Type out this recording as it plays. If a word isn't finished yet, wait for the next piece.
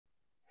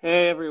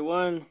Hey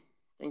everyone,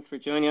 thanks for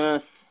joining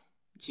us.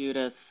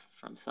 Judas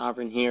from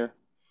Sovryn here.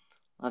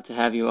 Love to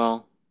have you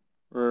all.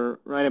 We're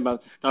right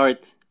about to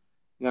start.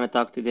 We're gonna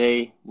talk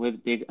today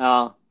with Big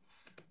Al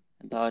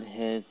about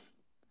his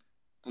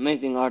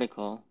amazing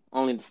article,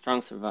 Only the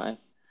Strong Survive,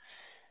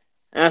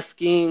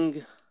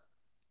 asking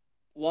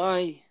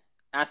why,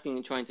 asking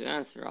and trying to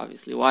answer,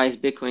 obviously, why is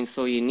Bitcoin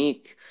so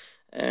unique?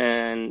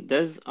 And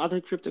does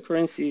other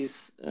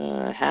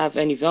cryptocurrencies have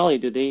any value?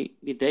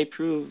 Did they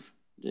prove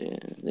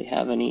they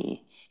have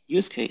any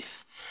use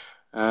case?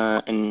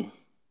 And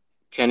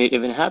can it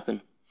even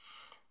happen?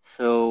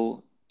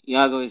 So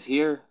Yago is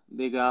here.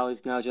 Big Al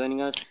is now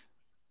joining us.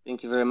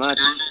 Thank you very much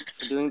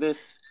for doing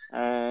this.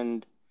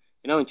 And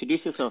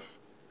introduce yourself.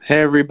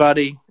 Hey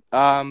everybody.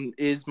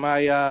 Is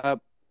my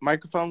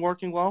microphone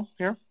working well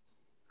here?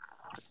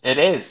 It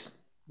is.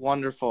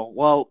 Wonderful.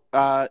 Well,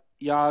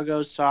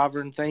 Yago,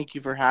 Sovereign, thank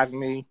you for having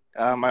me.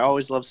 I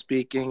always love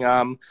speaking.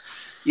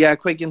 Yeah,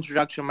 quick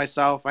introduction of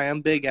myself. I am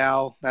Big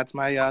Al. That's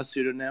my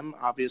pseudonym,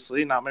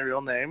 obviously, not my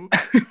real name.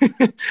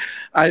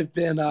 I've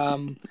been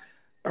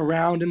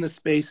around in the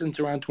space since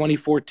around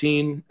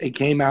 2014. It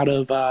came out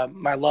of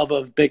my love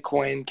of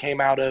Bitcoin, came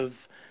out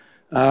of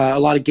a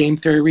lot of game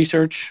theory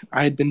research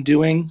I had been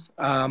doing.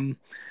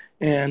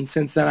 And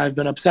since then, I've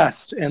been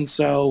obsessed. And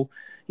so,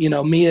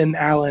 me and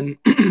Alan,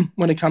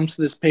 when it comes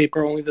to this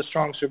paper, Only the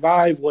Strong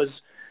Survive,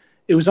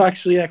 it was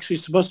actually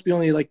supposed to be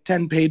only like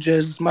 10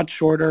 pages, much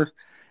shorter.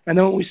 And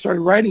then when we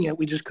started writing it,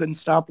 we just couldn't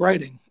stop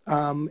writing.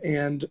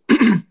 And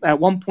at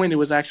one point, it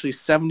was actually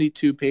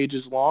 72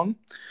 pages long.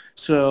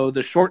 So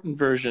the shortened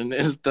version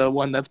is the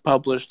one that's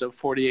published of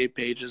 48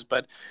 pages.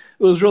 But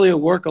it was really a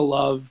work of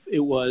love. It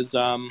was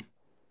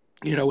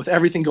with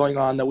everything going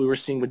on that we were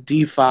seeing with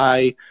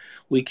DeFi,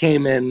 we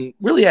came in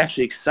really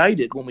actually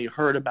excited when we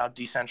heard about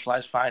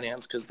decentralized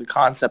finance because the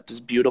concept is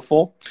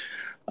beautiful.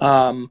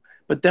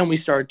 But then we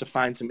started to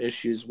find some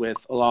issues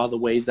with a lot of the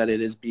ways that it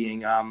is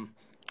being,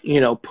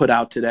 put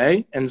out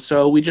today. And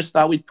so we just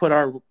thought we'd put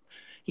our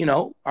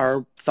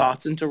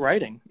thoughts into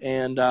writing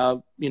and,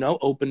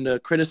 open to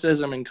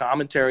criticism and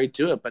commentary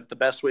to it. But the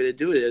best way to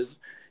do it is,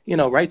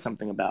 write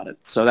something about it.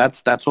 So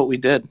that's what we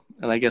did.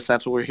 And I guess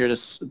that's what we're here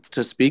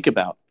to speak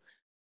about.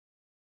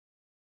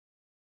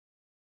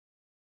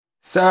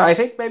 So I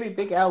think maybe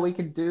Big Al, we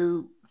can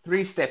do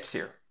three steps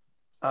here.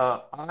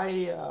 I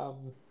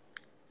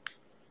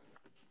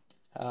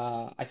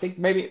think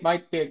maybe it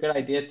might be a good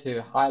idea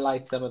to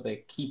highlight some of the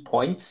key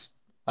points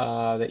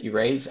that you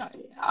raise. A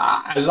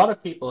lot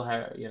of people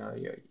have,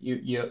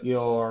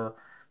 your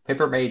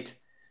paper made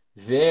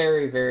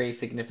very, very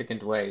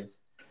significant waves.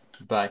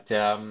 But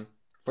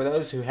for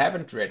those who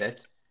haven't read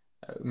it,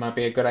 it might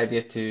be a good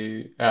idea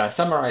to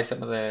summarize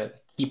some of the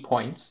key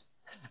points.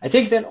 I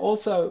think then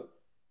also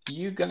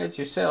you guys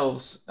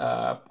yourselves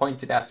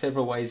pointed out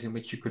several ways in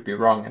which you could be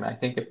wrong, and I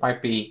think it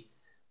might be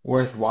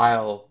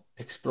worthwhile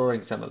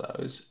exploring some of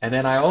those. And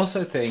then I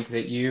also think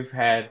that you've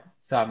had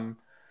some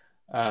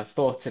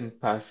thoughts and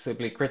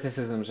possibly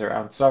criticisms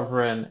around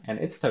Sovereign and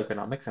its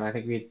tokenomics, and I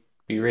think it'd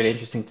be really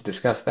interesting to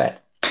discuss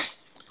that.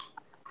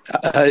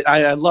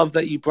 I love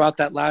that you brought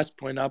that last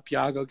point up,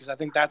 Yago, because I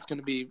think that's going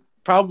to be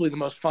probably the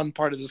most fun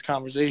part of this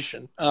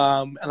conversation.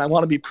 And I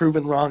want to be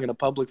proven wrong in a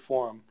public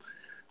forum.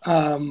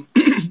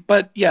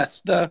 But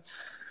yes, the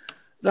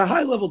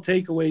high level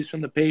takeaways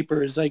from the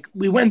paper is like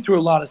we went through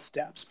a lot of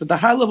steps, but the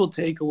high level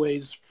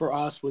takeaways for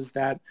us was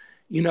that,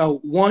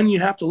 one, you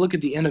have to look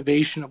at the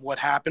innovation of what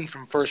happened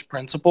from first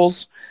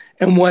principles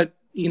and what,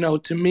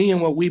 to me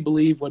and what we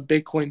believe what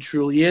Bitcoin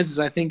truly is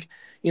I think,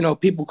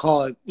 people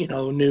call it,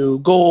 new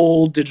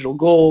gold, digital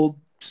gold,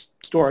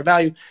 store of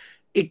value.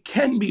 It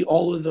can be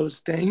all of those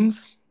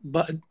things,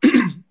 but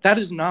that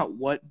is not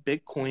what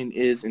Bitcoin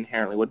is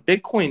inherently. What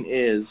Bitcoin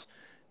is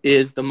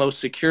the most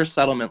secure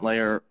settlement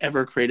layer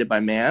ever created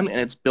by man, and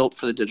it's built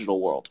for the digital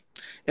world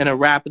in a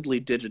rapidly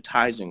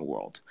digitizing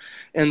world.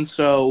 And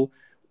so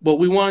what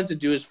we wanted to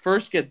do is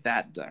first get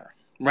that there,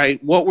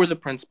 right? What were the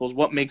principles?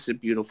 What makes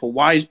it beautiful?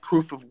 Why is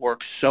proof of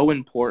work so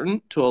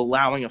important to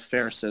allowing a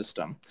fair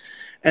system?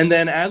 And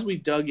then as we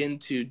dug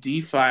into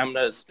DeFi,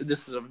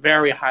 this is a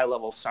very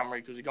high-level summary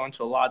because we go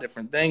into a lot of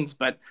different things,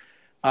 but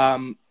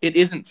it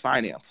isn't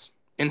finance.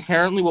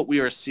 Inherently, what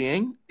we are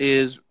seeing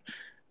is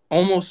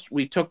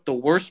we took the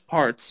worst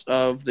parts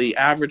of the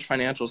average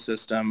financial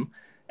system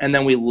and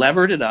then we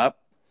levered it up.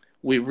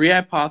 We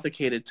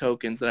rehypothecated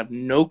tokens that have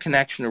no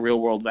connection to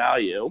real world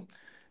value.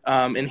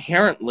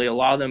 Inherently, a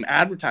lot of them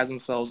advertise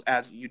themselves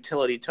as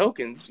utility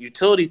tokens.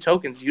 Utility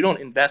tokens, you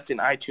don't invest in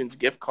iTunes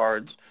gift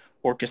cards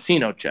or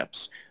casino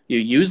chips. You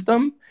use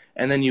them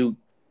and then you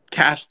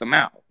cash them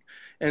out.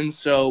 And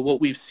so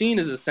what we've seen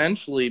is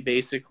essentially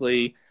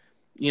basically,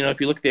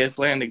 if you look at the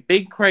Islamic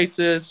bank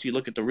crisis, you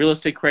look at the real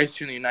estate crisis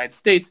here in the United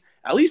States,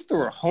 at least there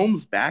were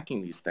homes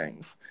backing these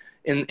things.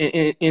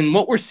 In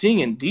what we're seeing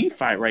in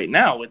DeFi right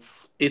now,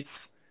 it's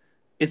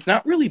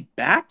not really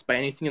backed by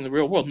anything in the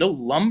real world. No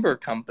lumber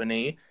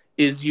company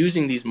is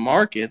using these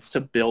markets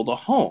to build a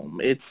home.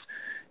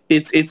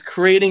 it's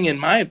creating, in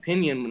my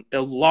opinion, a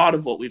lot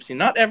of what we've seen.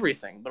 Not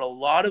everything, but a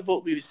lot of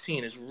what we've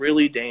seen is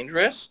really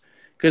dangerous,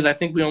 because I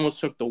think we almost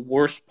took the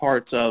worst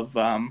parts of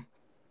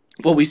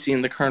what we see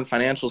in the current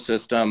financial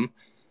system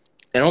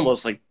and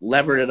almost like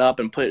levered it up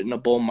and put it in a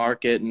bull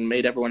market and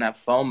made everyone have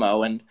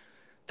FOMO. And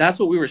that's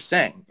what we were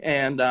saying.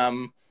 And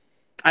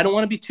I don't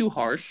want to be too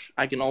harsh.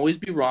 I can always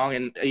be wrong.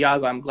 And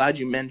Yago, I'm glad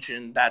you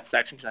mentioned that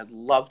section, because I'd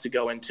love to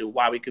go into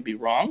why we could be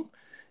wrong.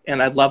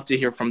 And I'd love to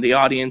hear from the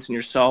audience and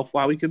yourself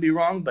why we could be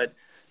wrong. But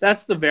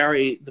that's the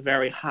very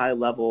high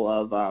level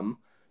of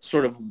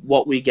sort of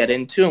what we get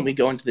into, and we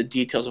go into the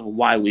details of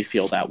why we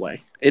feel that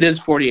way. It is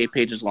 48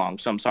 pages long,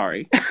 so I'm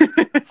sorry.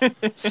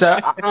 So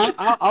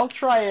I'll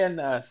try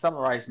and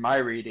summarize my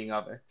reading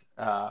of it,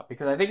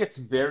 because I think it's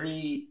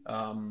very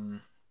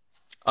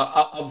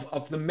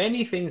of the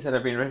many things that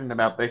have been written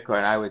about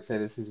Bitcoin, I would say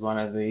this is one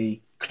of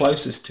the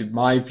closest to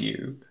my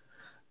view,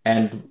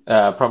 and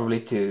probably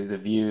to the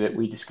view that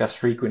we discuss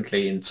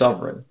frequently in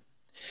Sovryn.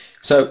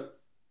 So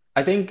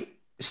I think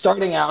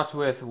starting out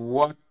with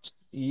what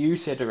you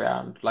said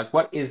around, like,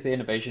 what is the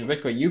innovation of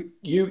Bitcoin?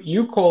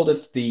 You called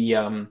it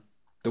the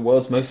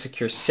world's most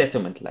secure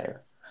settlement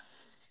layer,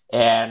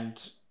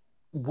 and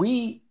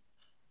we,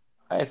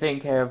 I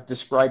think, have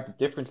described it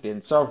differently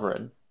in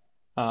Sovryn.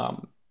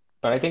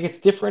 But I think it's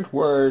different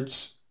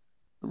words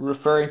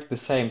referring to the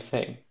same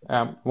thing.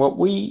 What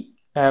we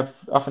have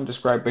often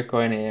described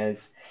Bitcoin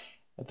as,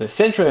 the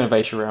central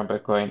innovation around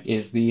Bitcoin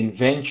is the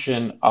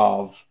invention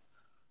of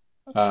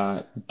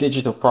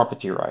digital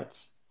property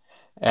rights,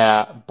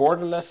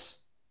 borderless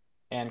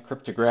and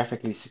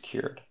cryptographically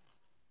secured.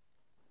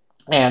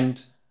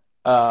 And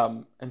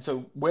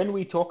so when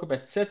we talk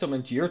about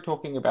settlement, you're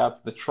talking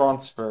about the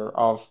transfer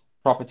of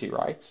property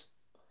rights.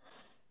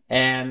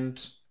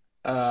 And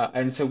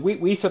so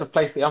we sort of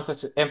place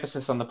the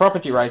emphasis on the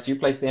property rights, you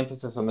place the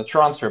emphasis on the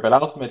transfer, but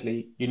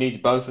ultimately you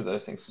need both of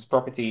those things. It's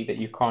property that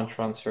you can't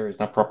transfer is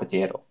not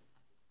property at all.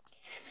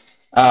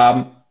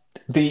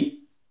 The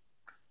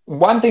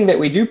one thing that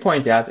we do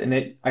point out, and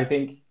that I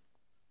think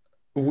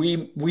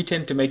we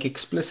tend to make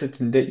explicit,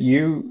 and that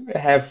you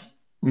have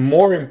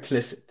more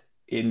implicit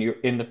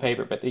in the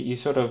paper, but that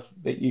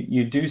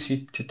you do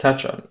see to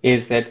touch on,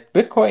 is that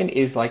Bitcoin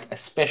is like a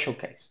special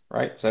case,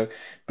 right? So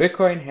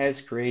Bitcoin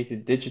has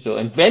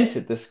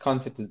invented this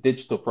concept of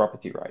digital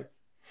property rights,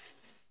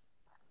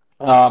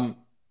 but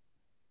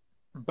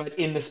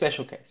in the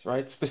special case,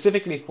 right?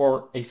 Specifically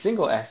for a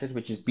single asset,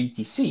 which is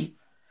BTC.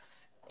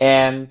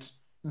 And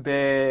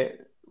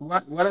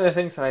one of the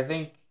things that I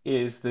think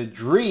is the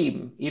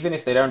dream, even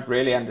if they don't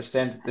really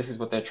understand that this is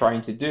what they're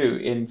trying to do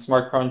in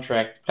smart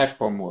contract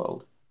platform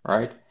world,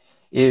 right,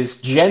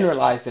 is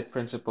generalize that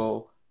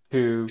principle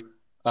to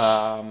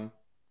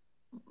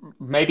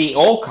maybe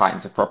all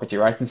kinds of property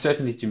rights, and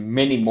certainly to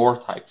many more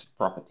types of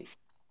property.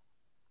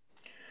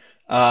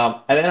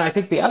 And then I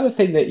think the other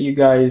thing that you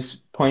guys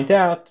point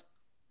out,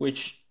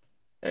 which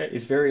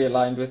is very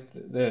aligned with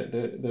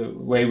the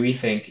way we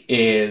think,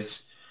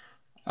 is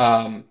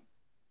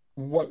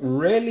what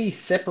really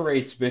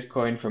separates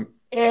Bitcoin from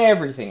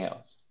everything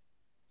else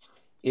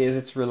is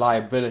its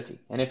reliability.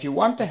 And if you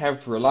want to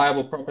have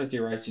reliable property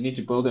rights, you need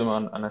to build them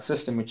on a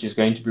system which is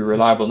going to be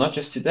reliable, not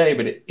just today,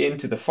 but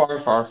into the far,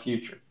 far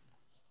future.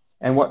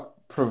 And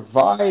what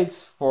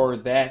provides for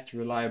that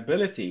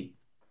reliability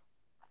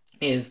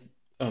is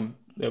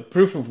the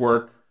proof of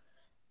work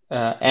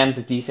and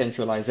the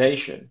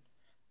decentralization,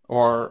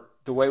 or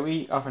the way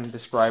we often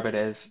describe it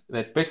as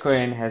that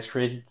Bitcoin has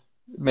created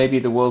maybe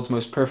the world's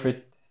most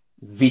perfect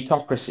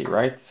vetocracy,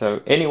 right?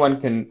 So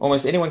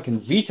almost anyone can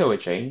veto a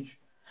change.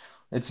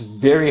 It's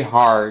very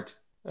hard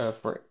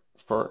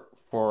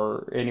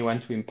for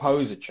anyone to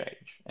impose a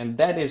change, and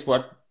that is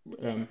what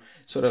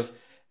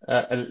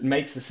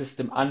makes the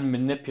system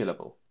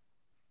unmanipulable,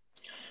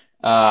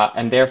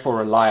 and therefore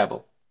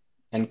reliable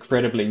and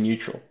credibly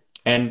neutral.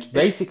 And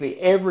basically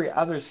every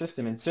other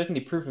system, and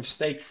certainly proof of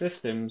stake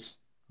systems,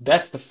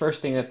 that's the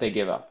first thing that they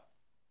give up.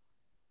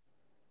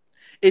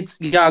 It's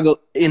Yago,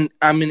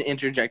 I'm going to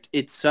interject.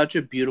 It's such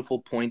a beautiful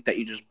point that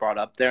you just brought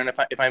up there. And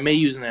if I may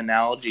use an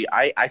analogy,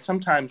 I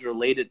sometimes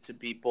relate it to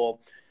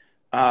people.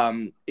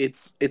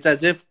 It's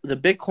as if the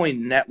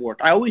Bitcoin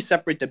network, I always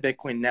separate the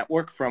Bitcoin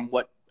network from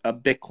what a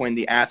Bitcoin,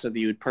 the asset that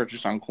you would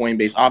purchase on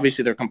Coinbase.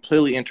 Obviously, they're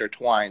completely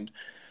intertwined.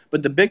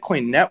 But the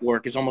Bitcoin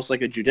network is almost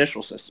like a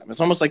judicial system. It's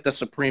almost like the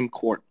Supreme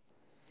Court.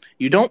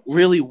 You don't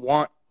really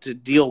want to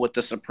deal with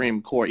the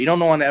Supreme Court. You don't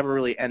want to ever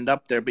really end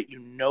up there, but you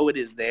know it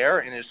is there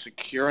and it's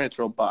secure and it's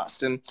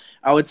robust. And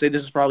I would say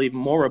this is probably even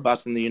more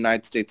robust than the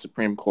United States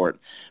Supreme Court.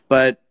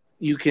 But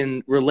you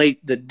can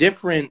relate the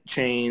different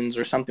chains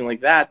or something like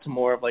that to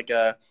more of like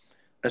a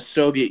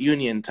Soviet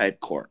Union type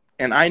court.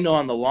 And I know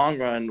on the long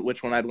run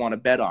which one I'd want to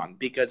bet on,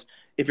 because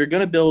if you're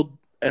going to build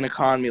an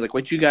economy like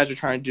what you guys are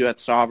trying to do at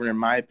Sovryn, in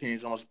my opinion,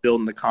 is almost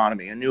build an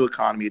economy, a new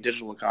economy, a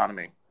digital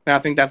economy. And I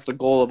think that's the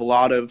goal of a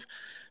lot of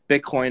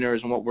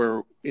Bitcoiners, and what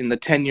we're in the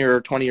 10-year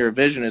or 20-year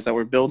vision is that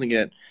we're building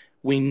it.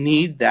 We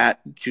need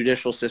that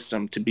judicial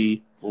system to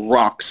be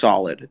rock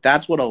solid.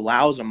 That's what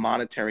allows a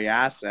monetary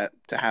asset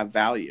to have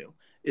value.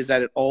 is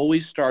that it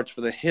always starts,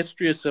 for the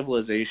history of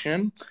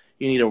civilization,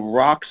 you need a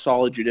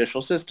rock-solid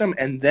judicial system,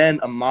 and then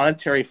a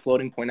monetary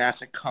floating point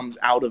asset comes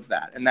out of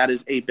that, and that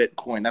is a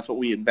Bitcoin. That's what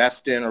we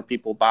invest in or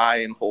people buy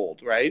and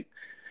hold, right?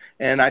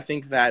 And I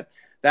think that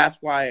that's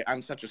why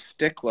I'm such a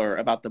stickler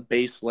about the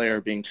base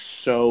layer being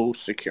so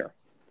secure.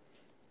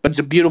 But it's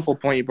a beautiful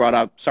point you brought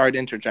up. Sorry to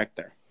interject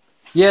there.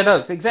 Yeah,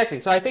 no, exactly.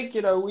 So I think,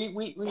 I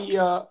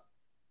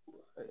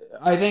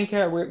think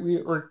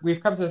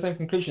we've come to the same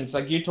conclusions.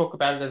 Like you talk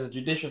about it as a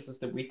judicial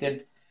system, we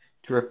tend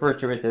to refer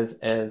to it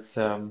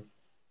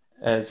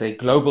as a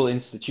global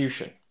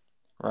institution,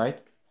 right?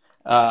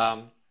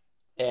 Um,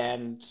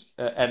 and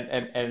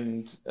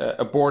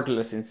a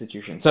borderless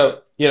institution.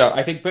 So,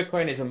 I think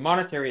Bitcoin is a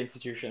monetary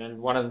institution,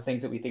 and one of the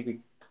things that we think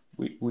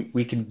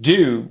we can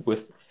do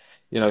with,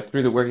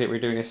 through the work that we're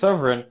doing at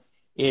Sovryn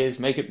is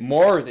make it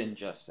more than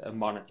just a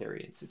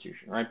monetary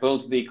institution, right?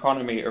 Build the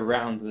economy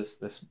around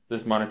this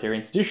monetary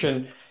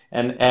institution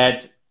and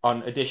add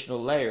on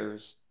additional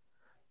layers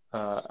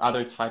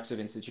other types of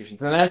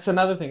institutions. And that's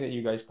another thing that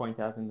you guys point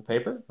out in the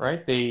paper,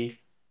 right?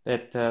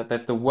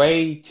 That the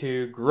way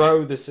to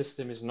grow the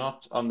system is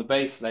not on the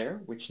base layer,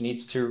 which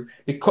needs to,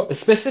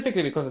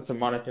 specifically because it's a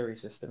monetary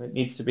system, it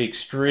needs to be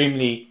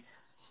extremely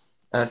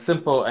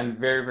simple and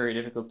very, very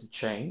difficult to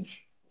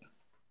change.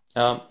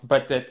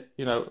 But that,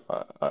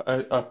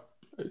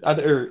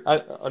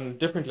 on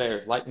different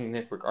layers, Lightning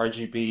Network,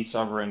 RGB,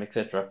 Sovereign,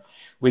 etc.,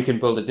 we can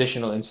build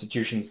additional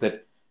institutions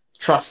that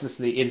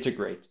trustlessly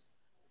integrate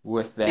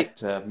with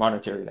that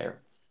monetary layer.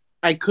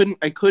 I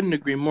couldn't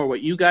agree more.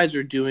 What you guys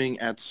are doing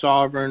at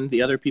Sovereign,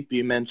 the other people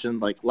you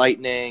mentioned, like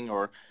Lightning,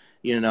 or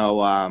even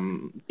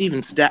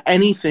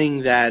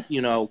anything that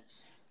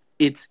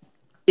it's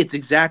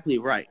exactly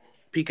right,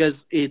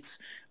 because it's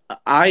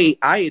I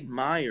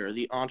admire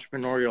the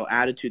entrepreneurial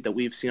attitude that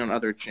we've seen on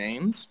other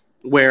chains,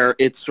 where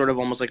it's sort of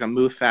almost like a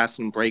move fast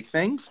and break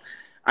things.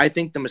 I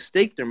think the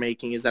mistake they're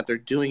making is that they're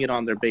doing it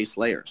on their base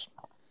layers.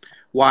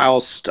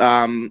 Whilst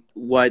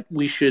what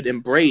we should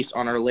embrace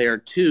on our layer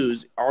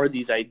twos are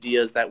these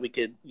ideas that we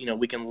can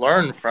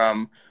learn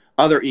from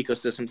other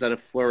ecosystems that have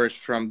flourished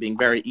from being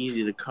very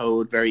easy to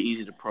code, very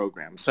easy to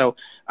program. So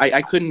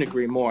I couldn't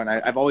agree more, and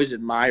I've always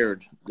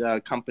admired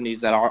companies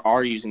that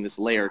are using this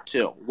layer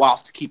two,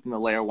 whilst keeping the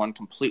layer one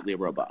completely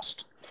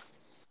robust.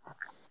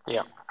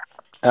 Yeah.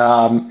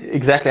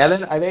 Exactly. And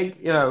then I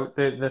think,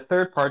 the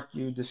third part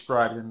you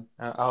described, and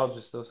I'll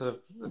just also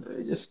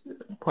just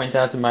point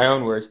out in my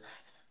own words,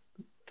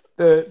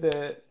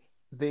 the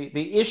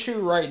issue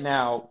right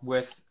now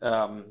with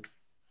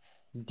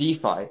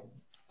DeFi,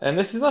 and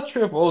this is not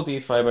true of all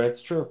DeFi, but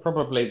it's true of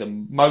probably the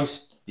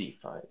most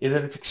DeFi, is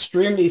that it's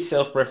extremely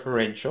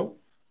self-referential,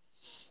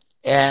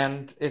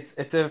 and it's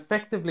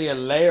effectively a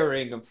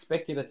layering of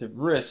speculative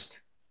risk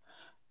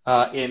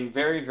in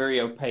very,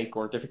 very opaque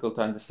or difficult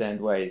to understand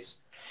ways.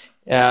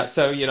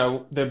 So,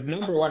 the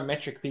number one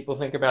metric people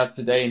think about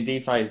today in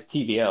DeFi is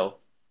TVL.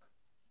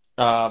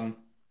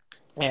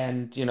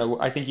 And,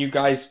 I think you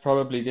guys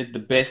probably did the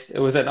best. It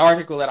was an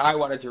article that I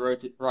wanted to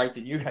write,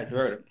 and you guys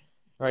wrote it,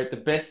 right? The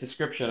best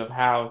description of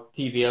how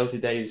TVL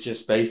today is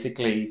just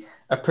basically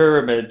a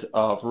pyramid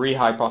of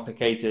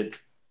rehypothecated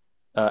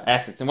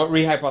assets. And what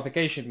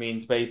rehypothecation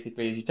means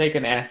basically is you take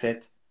an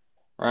asset,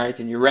 right,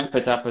 and you wrap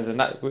it up as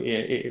another.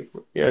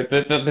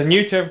 The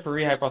new term for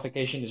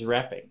rehypothecation is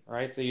wrapping,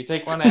 right? So you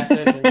take one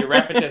asset and you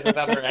wrap it as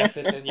another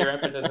asset, and you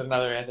wrap it as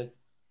another asset.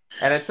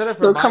 And it sort of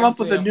they'll come up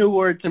with a new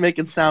word to make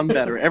it sound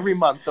better. Every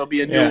month there'll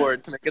be a new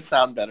word to make it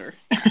sound better.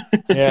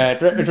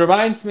 Yeah, it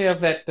reminds me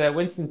of that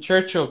Winston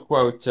Churchill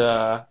quote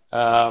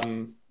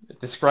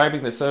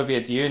describing the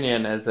Soviet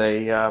Union as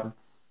a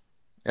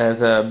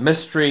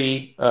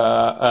mystery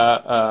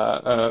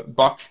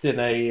boxed in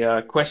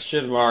a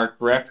question mark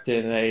wrapped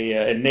in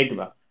a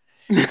enigma.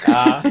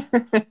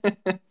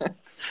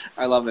 I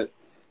love it.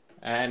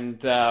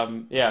 And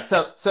so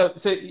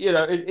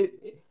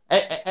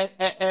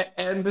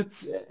and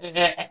it's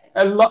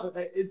a lot.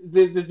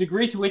 The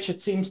degree to which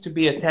it seems to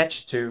be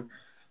attached to.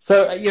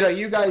 So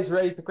you guys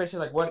raised the question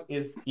like, what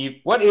is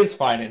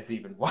finance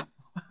even? Why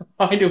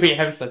do we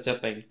have such a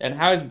thing? And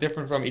how is it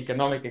different from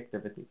economic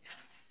activity?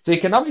 So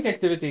economic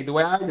activity, the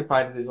way I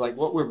define it, is like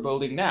what we're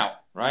building now,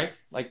 right?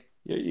 Like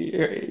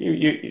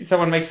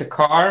someone makes a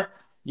car,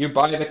 you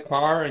buy the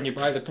car and you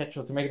buy the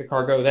petrol to make the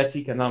car go. That's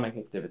economic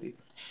activity.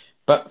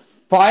 But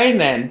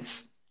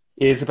finance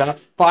is about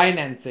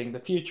financing the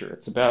future.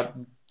 It's about,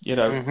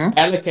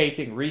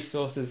 allocating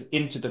resources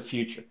into the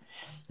future.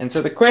 And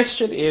so the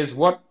question is,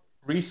 what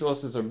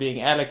resources are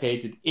being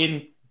allocated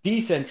in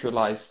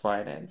decentralized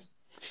finance?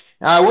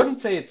 Now, I wouldn't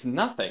say it's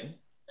nothing.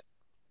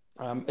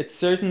 It's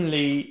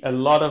certainly a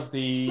lot of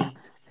the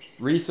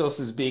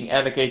resources being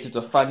allocated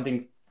to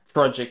funding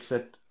projects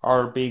that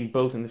are being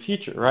built in the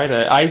future, right?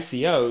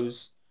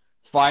 ICOs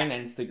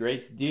finance a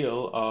great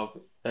deal of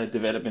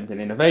development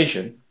and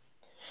innovation.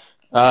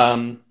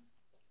 But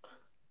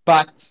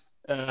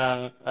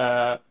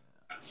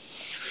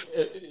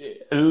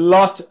a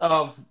lot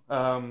of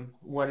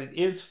what it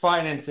is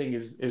financing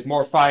is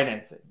more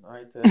financing,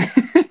 right?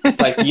 It's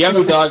like,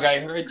 yo, dog, I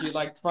heard you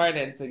liked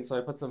financing, so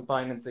I put some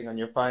financing on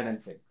your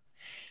financing.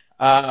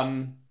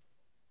 Um,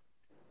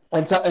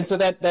 and so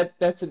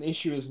that's an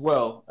issue as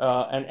well,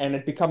 and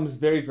it becomes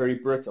very, very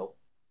brittle.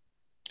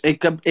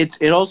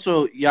 It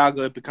also,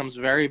 Yago, it becomes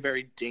very,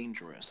 very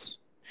dangerous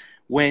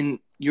when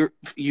you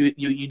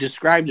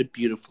described it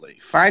beautifully.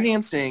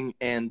 Financing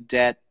and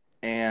debt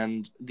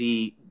and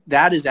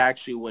that is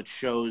actually what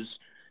shows,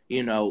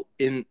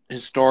 in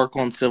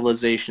historical and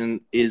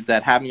civilization, is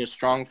that having a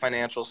strong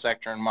financial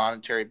sector and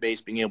monetary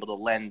base, being able to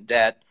lend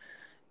debt,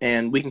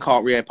 and we can call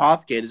it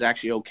rehypothecate, is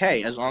actually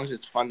okay as long as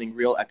it's funding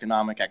real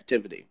economic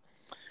activity.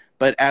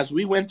 But as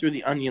we went through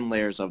the onion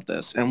layers of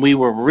this, and we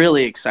were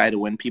really excited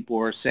when people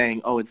were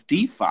saying, oh, it's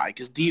DeFi,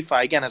 because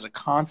DeFi, again, as a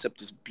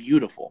concept, is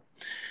beautiful.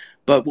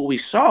 But what we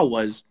saw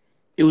was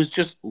it was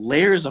just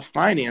layers of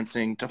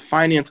financing to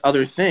finance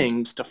other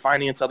things, to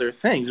finance other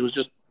things. It was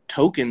just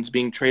tokens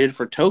being traded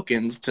for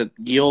tokens to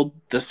yield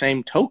the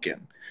same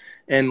token.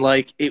 And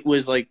it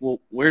was like, well,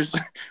 where's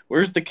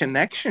the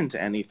connection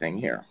to anything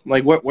here?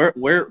 Like,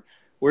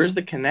 where's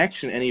the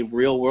connection to any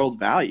real world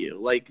value?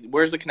 Like,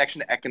 where's the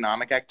connection to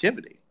economic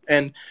activity?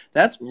 And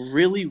that's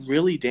really,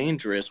 really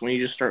dangerous when you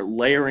just start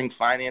layering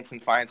finance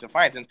and finance and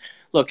finance. And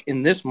look,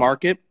 in this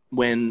market,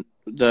 when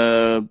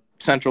the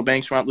central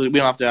banks around, we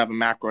don't have to have a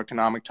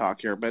macroeconomic talk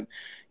here, but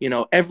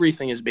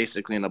everything is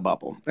basically in a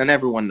bubble, and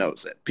everyone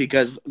knows it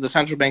because the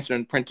central banks have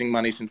been printing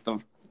money since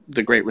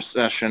the Great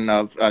Recession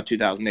of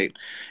 2008,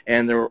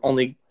 and they're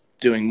only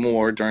doing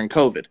more during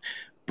COVID.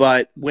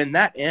 But when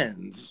that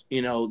ends,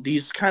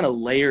 these kind of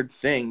layered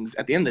things,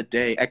 at the end of the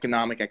day,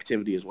 economic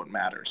activity is what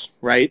matters,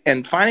 right?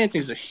 And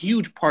financing is a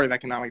huge part of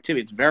economic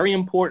activity. It's very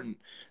important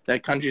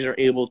that countries are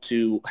able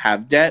to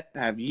have debt,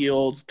 have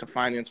yields to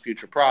finance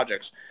future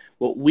projects.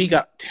 What we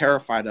got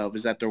terrified of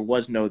is that there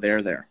was no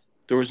there.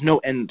 There was no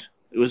end.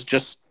 It was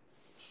just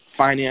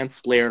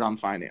finance layered on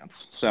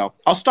finance. So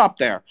I'll stop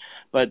there.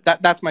 But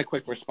that's my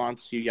quick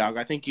response to you, Yago.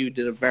 I think you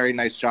did a very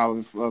nice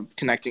job of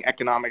connecting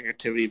economic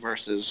activity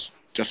versus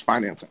just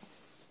financing.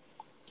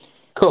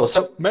 Cool.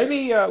 So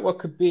maybe what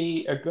could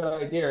be a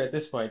good idea at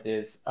this point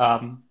is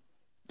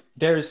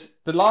there's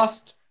the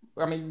last,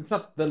 I mean, it's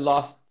not the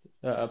last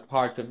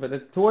part of it,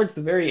 it's towards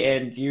the very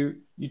end, you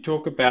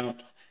talk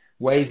about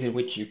ways in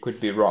which you could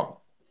be wrong.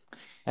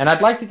 And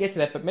I'd like to get to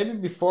that, but maybe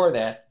before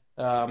that,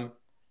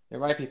 there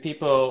might be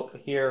people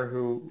here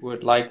who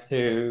would like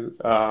to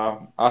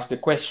ask a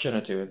question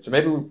or two. So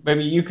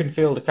maybe you can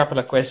field a couple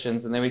of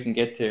questions, and then we can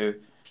get to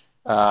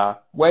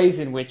ways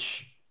in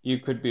which you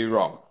could be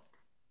wrong.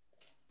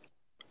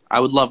 I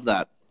would love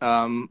that.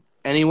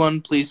 Anyone,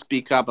 please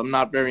speak up. I'm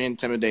not very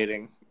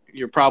intimidating.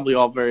 You're probably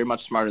all very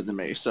much smarter than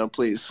me, so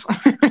please.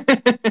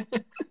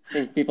 I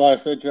think people are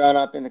so drawn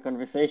up in the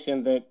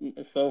conversation that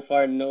so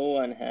far no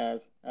one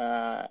has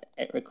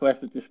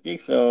requested to speak.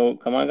 So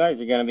come on, guys,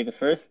 you're gonna be the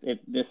first.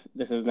 This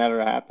has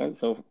never happened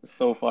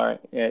so far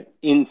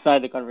inside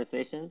the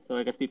conversation. So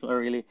I guess people are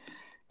really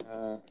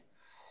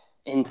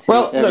into.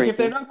 Well, everything. Look, if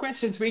there are no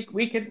questions, we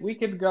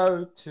could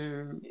go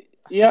to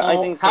I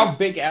think so. How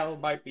big L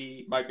might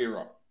be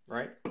wrong,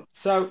 right?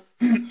 So.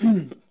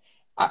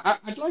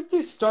 I'd like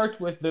to start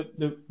with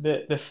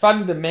the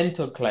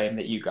fundamental claim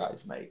that you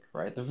guys make,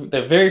 right?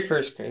 The very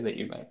first claim that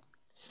you make,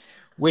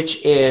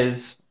 which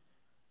is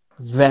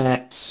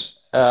that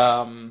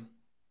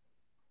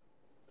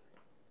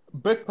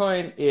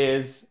Bitcoin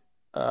is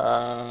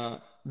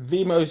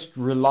the most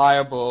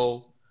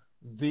reliable,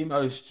 the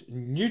most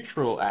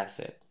neutral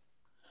asset,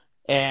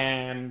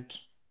 and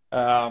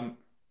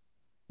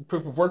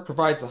proof of work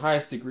provides the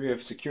highest degree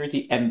of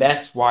security, and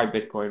that's why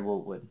Bitcoin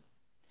will win.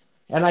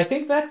 And I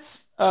think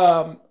that's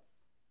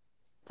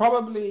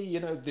probably,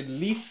 the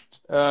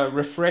least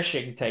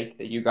refreshing take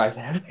that you guys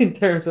have in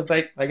terms of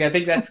I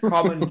think that's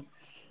common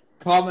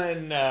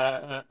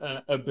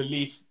a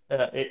belief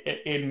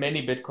in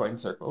many Bitcoin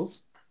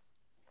circles.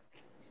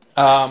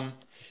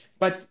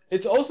 But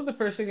it's also the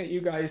first thing that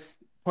you guys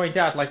point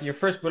out. Like your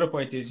first bullet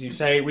point is you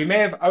say we may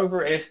have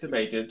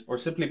overestimated or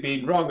simply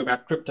been wrong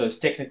about crypto's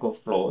technical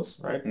flaws,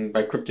 right? And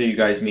by crypto you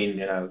guys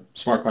mean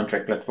smart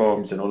contract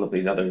platforms and all of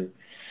these other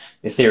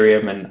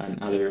Ethereum and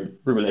other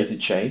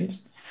related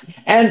chains,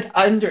 and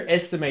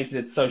underestimated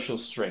its social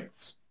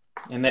strengths,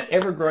 and that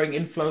ever-growing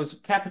inflows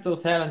of capital,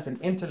 talent, and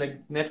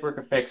interlinked network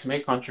effects may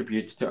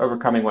contribute to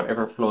overcoming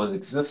whatever flaws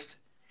exist,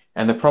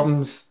 and the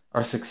problems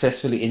are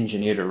successfully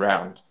engineered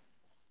around.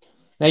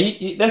 Now,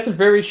 that's a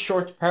very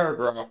short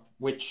paragraph,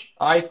 which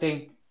I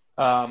think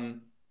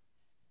in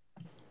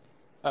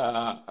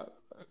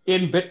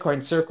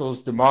Bitcoin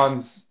circles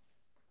demands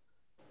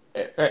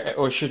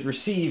or should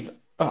receive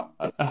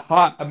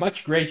a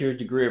much greater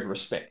degree of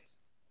respect.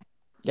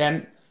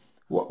 And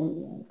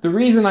the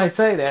reason I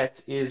say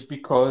that is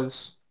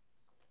because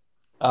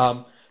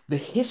the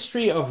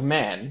history of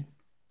man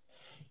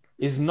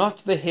is not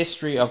the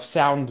history of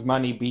sound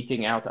money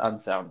beating out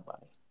unsound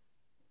money,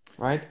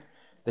 right?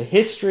 The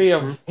history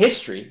of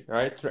history,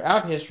 right?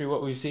 Throughout history,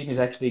 what we've seen is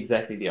actually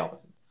exactly the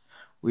opposite.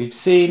 we've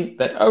seen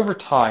that over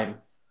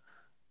time,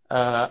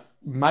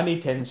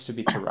 money tends to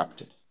be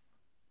corrupted.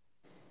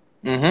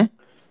 Mm-hmm.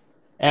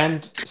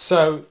 And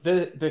so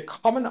the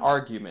common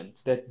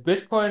argument that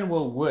Bitcoin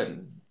will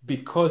win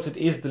because it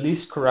is the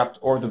least corrupt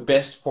or the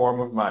best form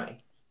of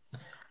money,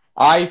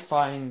 I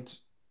find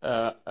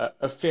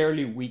a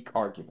fairly weak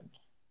argument.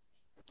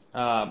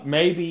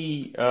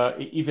 Maybe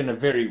even a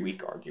very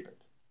weak argument.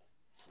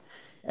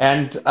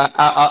 And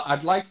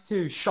I'd like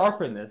to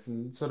sharpen this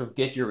and sort of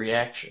get your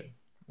reaction.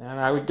 And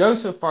I would go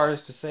so far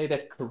as to say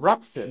that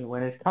corruption,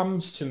 when it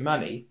comes to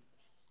money,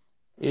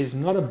 is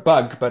not a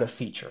bug, but a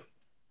feature.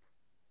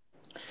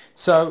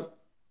 So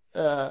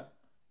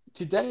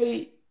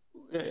today,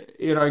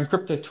 in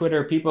crypto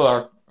Twitter, people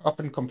are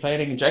often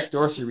complaining. Jack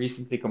Dorsey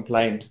recently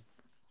complained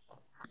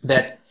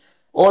that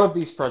all of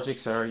these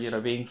projects are,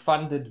 being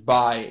funded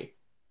by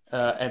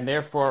and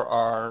therefore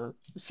are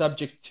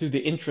subject to the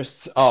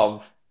interests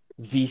of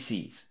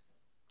VCs.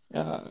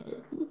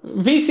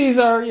 VCs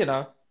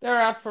are, they're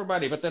out for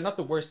money, but they're not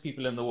the worst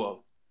people in the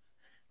world,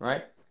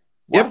 right?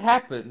 Yep. What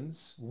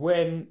happens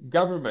when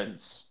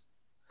governments,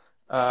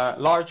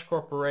 large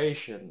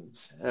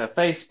corporations,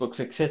 Facebooks,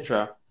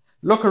 etc.,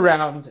 look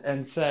around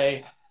and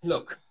say,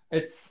 look,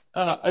 it's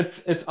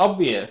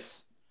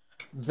obvious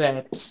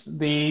that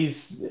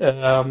these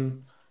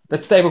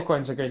that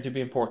stablecoins are going to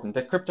be important,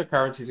 that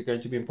cryptocurrencies are going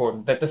to be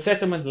important, that the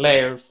settlement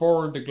layer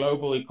for the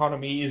global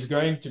economy is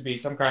going to be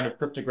some kind of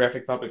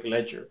cryptographic public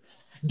ledger.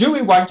 Do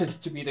we want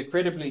it to be the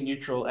credibly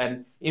neutral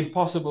and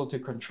impossible to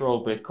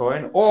control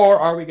Bitcoin, or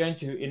are we going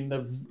to,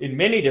 in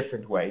many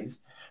different ways,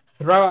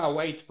 throw our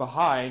weight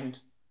behind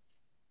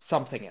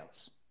something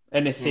else,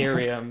 an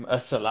Ethereum, a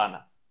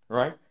Solana,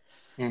 right?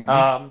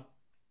 Mm-hmm.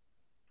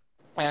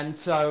 And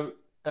so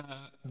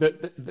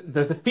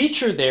the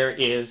feature there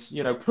is,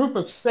 proof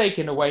of stake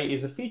in a way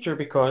is a feature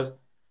because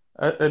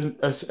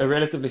a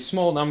relatively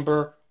small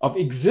number of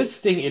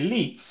existing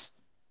elites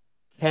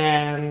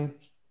can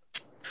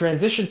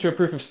transition to a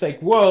proof of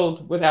stake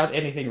world without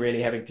anything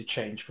really having to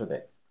change for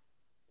them.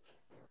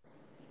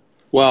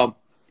 Well,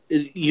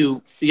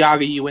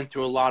 Yago, you went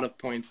through a lot of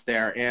points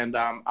there, and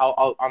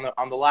I'll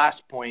on the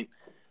last point.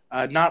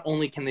 Not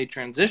only can they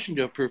transition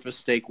to a proof of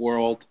stake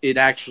world, it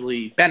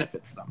actually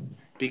benefits them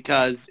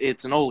because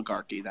it's an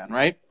oligarchy then,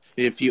 right?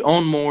 If you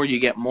own more, you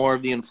get more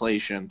of the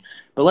inflation.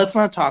 But let's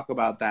not talk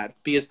about that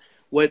because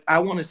what I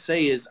want to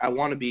say is I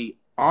want to be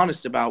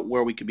honest about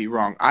where we could be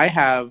wrong. I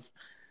have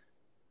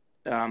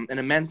an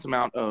immense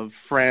amount of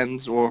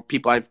friends or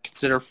people I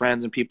consider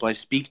friends and people I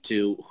speak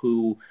to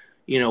who,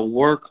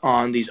 work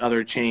on these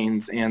other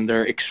chains, and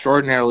they're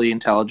extraordinarily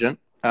intelligent,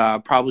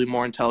 probably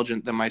more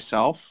intelligent than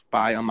myself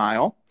by a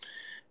mile.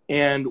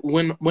 And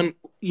when one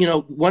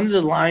of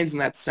the lines in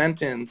that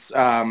sentence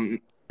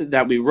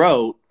that we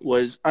wrote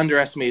was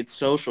underestimated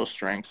social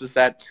strengths, is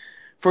that,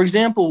 for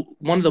example,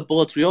 one of the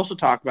bullets we also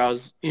talk about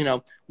is,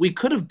 we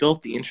could have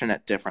built the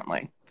internet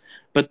differently,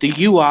 but the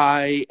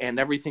UI and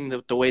everything,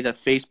 the way that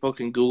Facebook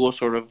and Google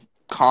sort of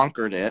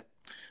conquered it,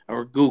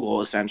 or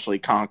Google essentially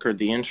conquered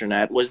the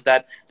internet, was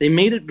that they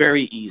made it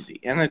very easy.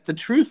 And the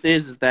truth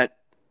is that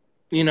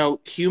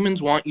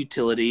humans want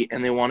utility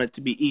and they want it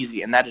to be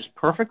easy, and that is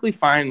perfectly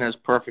fine. That's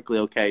perfectly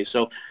okay.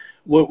 So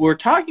what we're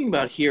talking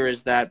about here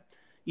is that,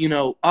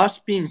 us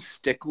being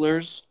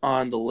sticklers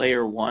on the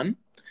layer one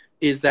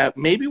is that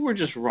maybe we're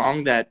just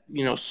wrong that,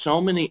 so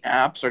many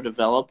apps are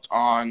developed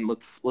on,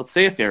 let's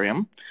say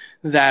Ethereum,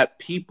 that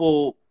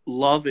people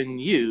love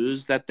and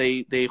use, that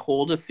they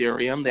hold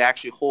Ethereum. They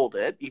actually hold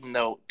it, even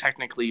though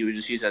technically you would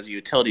just use it as a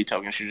utility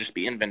token. It should just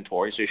be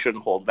inventory, so you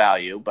shouldn't hold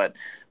value, but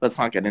let's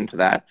not get into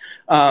that.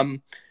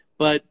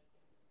 But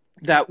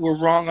that we're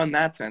wrong on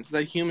that sense,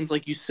 that humans,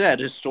 like you said,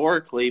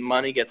 historically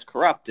money gets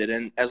corrupted,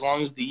 and as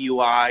long as the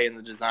UI and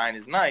the design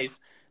is nice,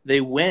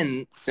 they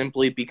win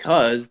simply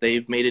because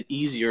they've made it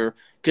easier.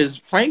 Because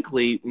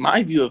frankly,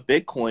 my view of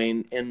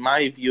Bitcoin and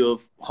my view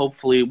of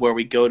hopefully where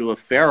we go to a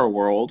fairer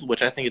world,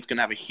 which I think it's going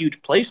to have a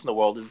huge place in the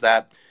world, is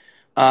that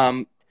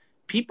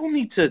people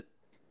need to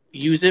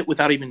use it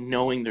without even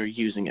knowing they're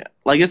using it.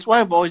 Like, that's why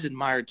I've always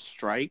admired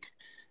Strike,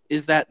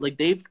 is that like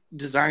they've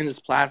designed this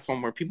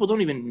platform where people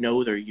don't even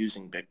know they're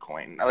using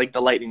Bitcoin, like the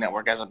Lightning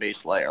Network as a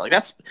base layer. Like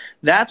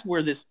that's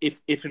where this,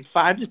 if in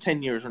 5 to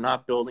 10 years we're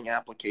not building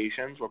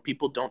applications where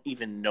people don't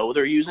even know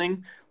they're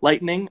using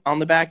Lightning on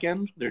the back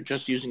end, they're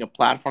just using a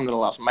platform that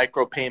allows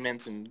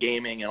micropayments and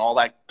gaming and all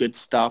that good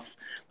stuff,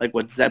 like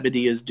what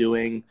Zebedee is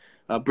doing,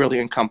 a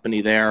brilliant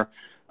company there,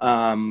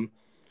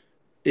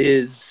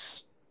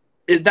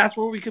 that's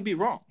where we could be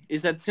wrong.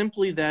 Is that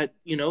simply that,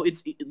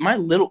 it's my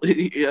little,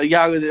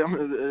 Yago, I'm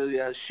going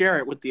to share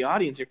it with the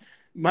audience here.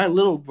 My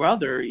little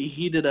brother,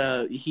 he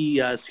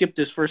skipped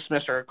his first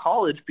semester of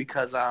college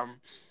because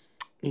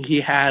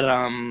he had,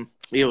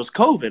 it was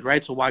COVID,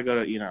 right? So why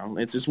go to,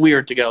 it's just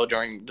weird to go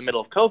during the middle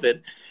of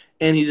COVID.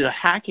 And he did a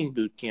hacking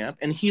boot camp,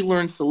 and he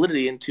learned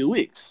Solidity in 2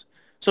 weeks.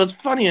 So it's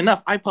funny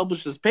enough, I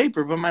published this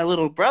paper, but my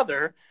little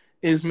brother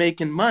is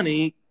making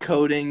money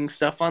coding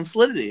stuff on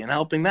Solidity and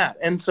helping that.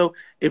 And so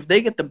if they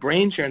get the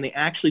brain share and they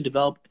actually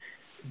develop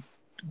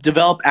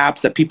develop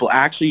apps that people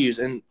actually use,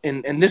 and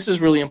this is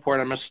really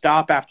important. I'm going to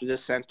stop after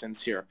this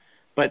sentence here.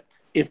 But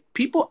if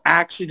people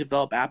actually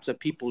develop apps that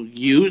people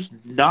use,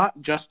 not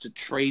just to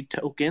trade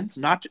tokens,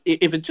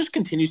 if it just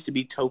continues to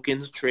be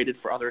tokens traded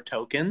for other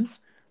tokens,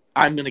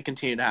 I'm going to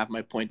continue to have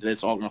my point that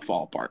it's all going to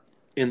fall apart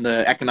in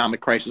the economic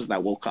crisis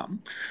that will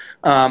come.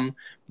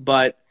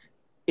 But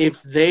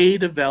if they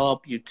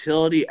develop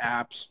utility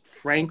apps,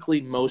 frankly,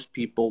 most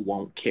people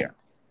won't care.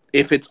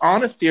 If it's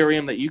on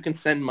Ethereum that you can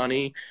send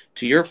money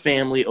to your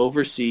family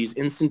overseas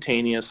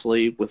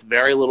instantaneously with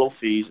very little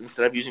fees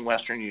instead of using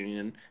Western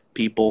Union,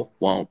 people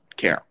won't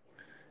care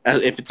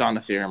if it's on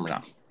Ethereum or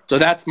not. So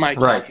that's my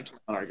counter to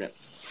my argument.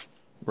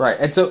 Right.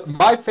 And so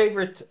my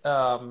favorite,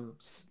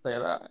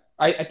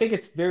 I think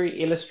it's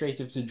very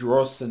illustrative to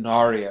draw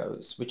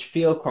scenarios which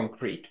feel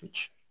concrete,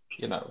 which,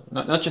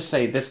 not just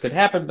say this could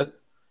happen, but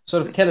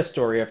sort of tell a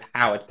story of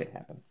how it could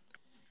happen.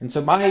 And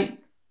so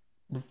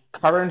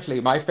currently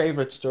my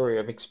favorite story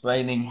of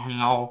explaining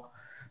how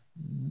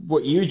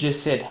what you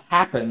just said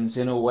happens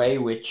in a way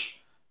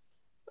which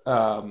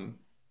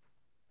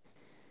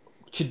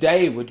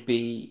today would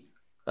be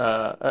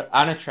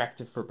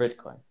unattractive for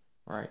Bitcoin,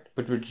 right?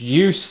 But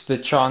reduce the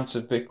chance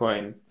of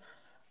Bitcoin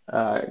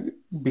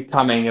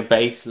becoming a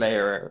base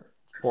layer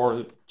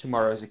for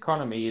tomorrow's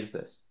economy is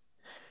this.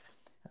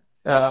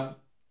 A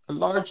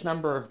large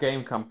number of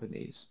game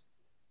companies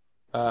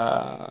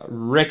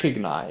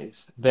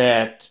recognize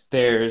that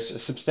there's a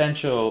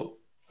substantial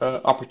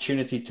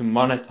opportunity to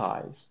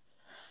monetize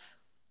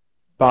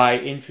by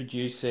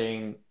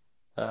introducing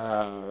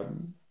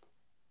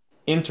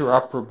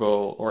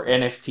interoperable or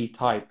NFT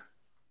type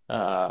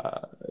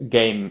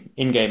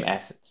in-game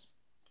assets.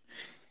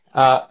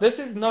 This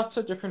is not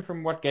so different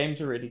from what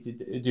games are ready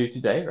to do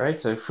today,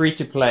 right? So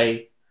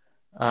free-to-play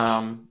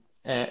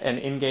and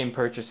in-game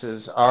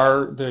purchases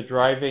are the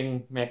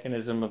driving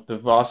mechanism of the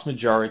vast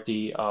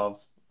majority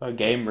of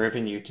game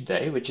revenue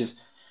today, which is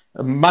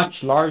a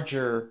much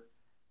larger,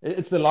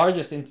 it's the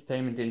largest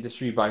entertainment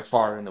industry by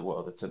far in the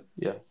world. It's a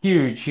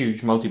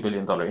huge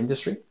multi-billion-dollar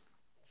industry.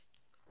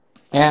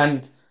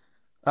 And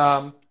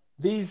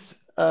these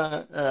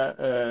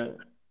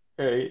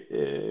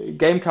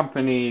game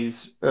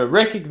companies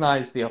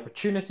recognize the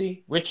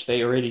opportunity, which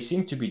they already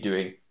seem to be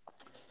doing,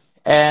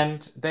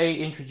 and they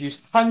introduce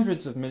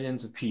hundreds of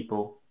millions of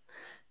people,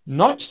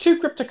 not to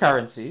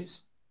cryptocurrencies,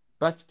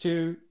 but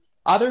to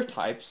other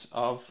types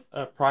of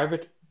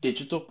private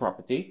digital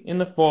property in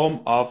the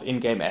form of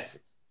in-game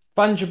assets,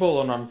 fungible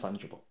or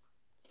non-fungible.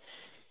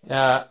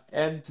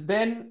 And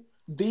then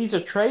these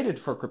are traded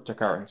for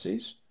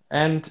cryptocurrencies,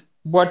 and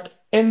what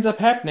ends up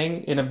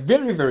happening in a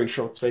very, very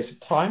short space of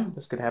time,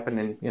 this could happen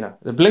in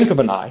the blink of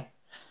an eye,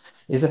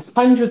 is that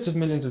hundreds of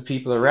millions of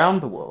people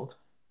around the world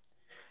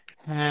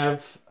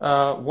have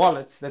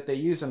wallets that they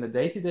use on a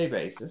day-to-day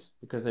basis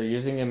because they're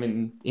using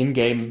them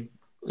in-game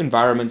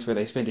environments where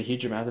they spend a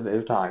huge amount of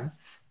their time.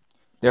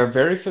 They're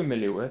very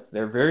familiar with,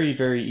 they're very,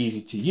 very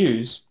easy to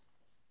use,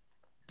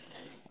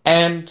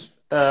 and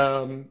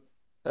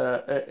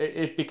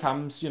it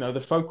becomes,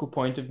 the focal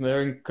point of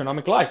their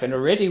economic life. And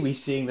already we're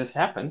seeing this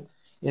happen.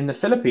 In the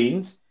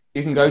Philippines,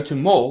 you can go to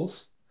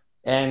malls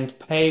and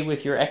pay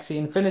with your Axie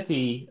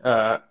Infinity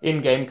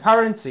in-game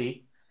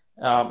currency.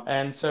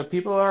 And so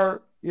people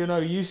are,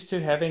 used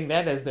to having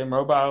that as their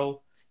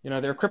mobile,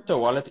 their crypto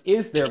wallet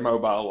is their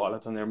mobile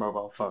wallet on their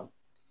mobile phone.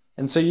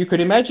 And so you could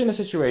imagine a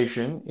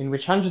situation in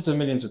which hundreds of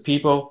millions of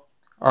people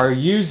are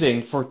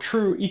using for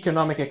true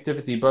economic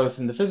activity, both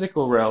in the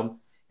physical realm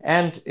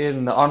and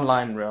in the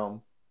online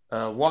realm,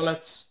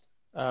 wallets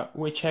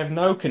which have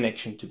no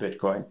connection to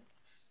Bitcoin.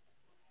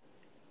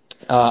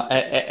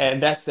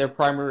 And that's their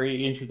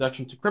primary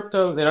introduction to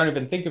crypto. They don't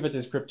even think of it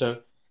as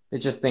crypto. They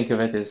just think of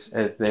it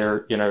as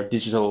their,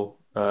 digital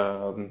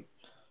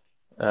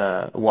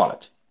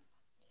wallet.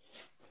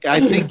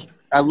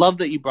 I love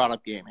that you brought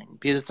up gaming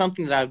because it's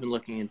something that I've been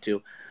looking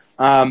into.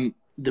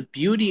 The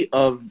beauty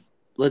of,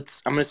 I'm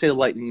going to say the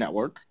Lightning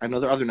Network. I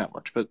know there are other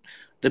networks, but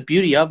the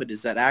beauty of it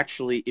is that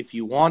actually if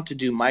you want to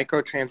do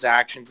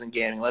microtransactions in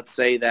gaming, let's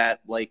say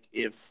that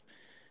if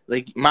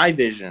my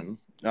vision,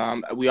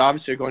 we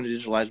obviously are going to a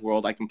digitalized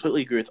world. I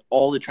completely agree with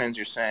all the trends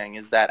you're saying,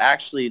 is that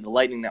actually the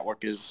Lightning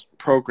Network is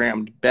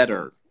programmed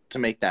better to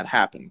make that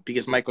happen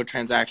because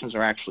microtransactions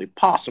are actually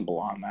possible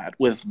on that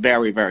with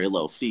very, very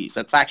low fees.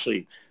 That's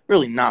actually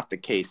really not the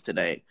case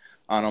today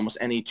on almost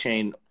any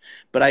chain.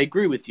 But I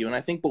agree with you, and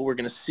I think what we're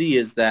going to see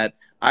is that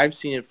I've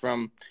seen it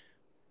from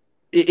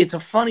 – it's a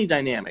funny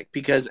dynamic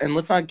because – and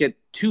let's not get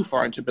too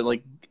far into it,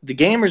 but the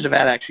gamers have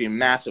had actually a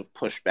massive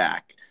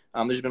pushback.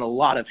 There's been a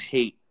lot of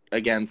hate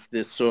against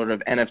this sort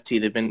of NFT.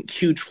 They've been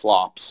huge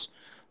flops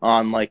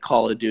on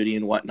Call of Duty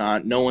and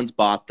whatnot. No one's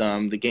bought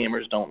them. The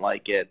gamers don't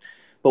like it.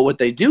 But what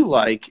they do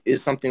like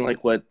is something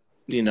like what,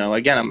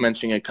 again, I'm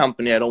mentioning a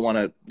company. I don't want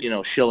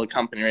to, shill a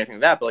company or anything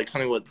like that, but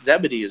something what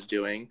Zebedee is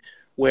doing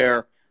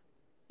where,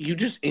 you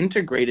just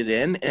integrate it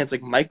in, and it's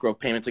like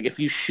micropayments. Like if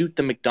you shoot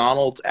the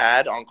McDonald's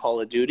ad on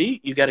Call of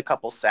Duty, you get a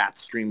couple sats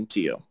streamed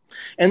to you.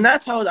 And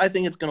that's how I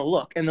think it's going to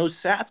look. And those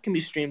sats can be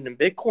streamed in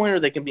Bitcoin, or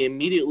they can be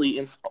immediately,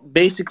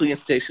 basically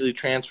instinctively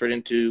transferred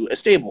into a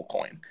stable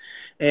coin.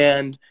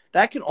 And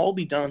that can all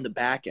be done on the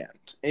back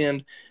end.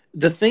 And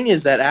the thing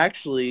is that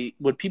actually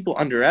what people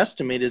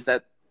underestimate is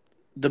that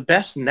the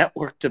best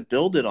network to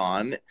build it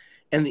on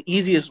and the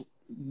easiest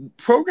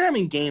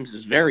programming games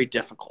is very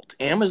difficult.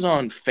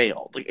 Amazon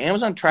failed. Like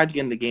Amazon tried to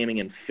get into gaming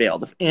and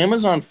failed. If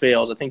Amazon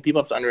fails, I think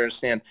people have to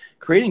understand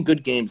creating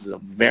good games is a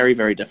very,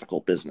 very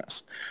difficult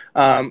business.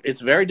 It's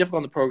very difficult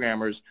on the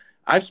programmers.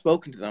 I've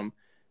spoken to them.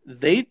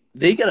 They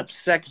get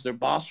upset because their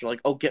bosses are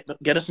like, oh,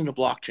 get us into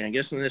blockchain, get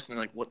us into this, and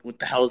they're like, what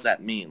the hell does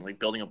that mean? Like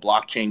building a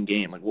blockchain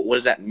game, like what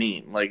does that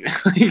mean? Like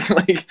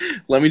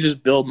let me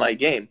just build my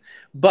game.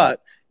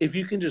 But if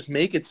you can just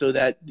make it so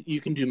that you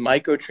can do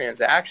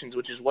microtransactions,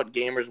 which is what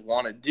gamers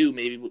want to do,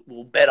 maybe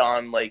we'll bet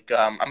on like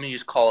I'm going to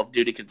use Call of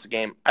Duty because it's a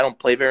game. I don't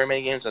play very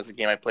many games. That's a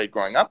game I played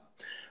growing up.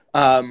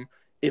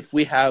 If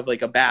we have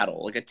like a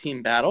battle, like a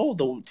team battle,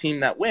 the team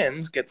that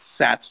wins gets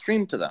sats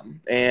streamed to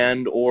them,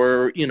 and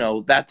or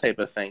that type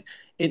of thing.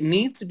 It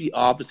needs to be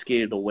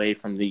obfuscated away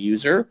from the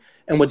user.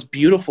 And what's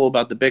beautiful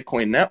about the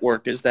Bitcoin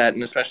network is that,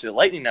 and especially the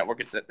Lightning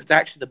network, is that it's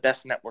actually the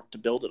best network to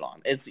build it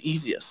on. It's the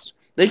easiest.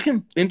 They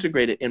can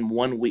integrate it in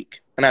 1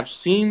 week. And I've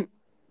seen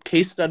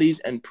case studies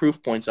and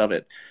proof points of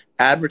it.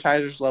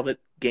 Advertisers love it.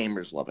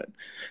 Gamers love it.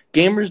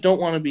 Gamers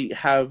don't want to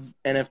have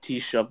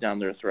NFTs shoved down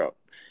their throat.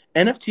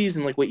 NFTs,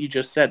 and like what you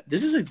just said,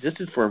 this has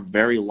existed for a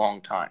very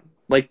long time.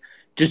 Like,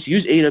 just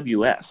use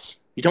AWS.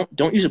 You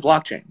don't use a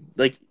blockchain.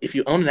 Like, if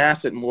you own an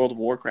asset in World of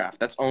Warcraft,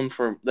 that's owned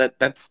for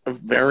that's a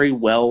very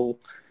well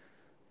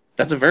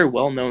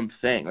known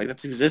thing. Like,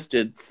 that's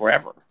existed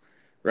forever,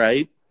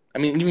 right? I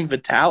mean, even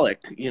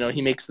Vitalik,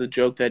 he makes the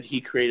joke that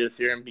he created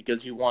Ethereum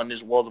because he won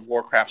his World of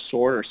Warcraft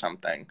sword or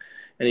something,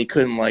 and he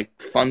couldn't, like,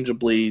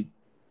 fungibly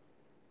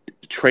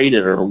trade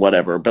it or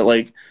whatever. But,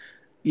 like,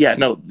 yeah,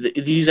 no,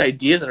 these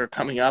ideas that are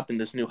coming up in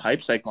this new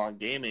hype cycle on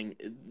gaming,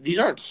 these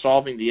aren't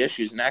solving the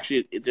issues. And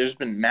actually, there's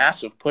been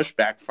massive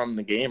pushback from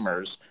the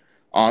gamers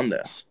on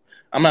this.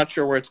 I'm not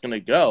sure where it's going to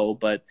go,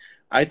 but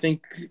I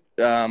think,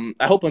 I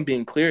hope I'm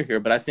being clear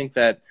here, but I think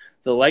that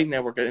the Light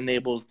Network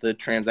enables the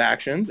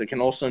transactions. It can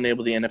also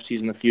enable the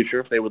NFTs in the future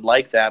if they would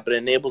like that, but it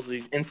enables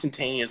these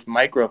instantaneous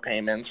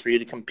micropayments for you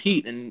to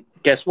compete. And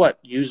guess what?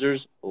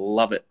 Users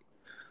love it.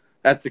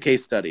 That's the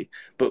case study.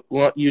 But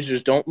what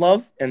users don't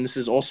love, and this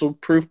is also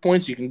proof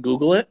points, you can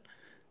Google it,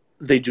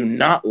 they do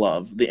not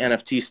love the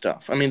NFT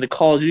stuff. I mean, the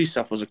Call of Duty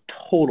stuff was a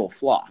total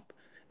flop.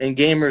 And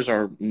gamers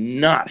are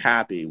not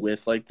happy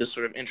with like this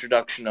sort of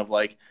introduction of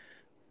like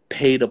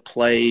pay to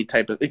play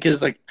type of,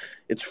 because like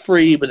it's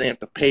free, but they have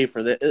to pay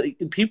for that.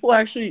 People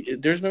actually,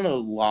 there's been a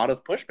lot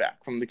of pushback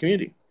from the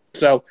community.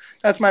 So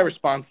that's my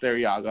response there,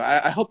 Yago.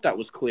 I hope that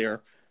was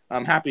clear.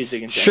 I'm happy to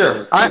dig into.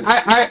 Sure. I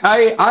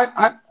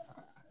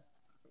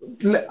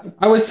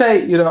would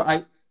say,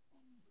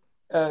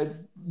 I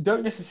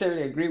don't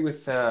necessarily agree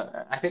with.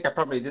 I think I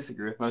probably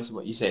disagree with most of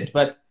what you said,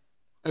 but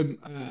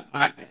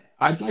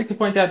I'd like to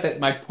point out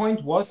that my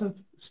point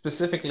wasn't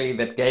specifically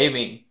that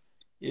gaming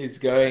is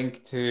going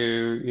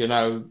to,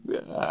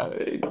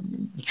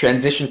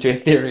 transition to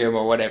Ethereum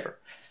or whatever.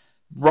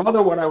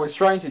 Rather, what I was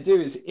trying to do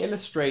is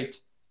illustrate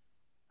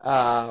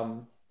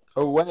a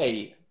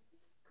way,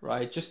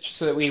 right, just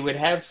so that we would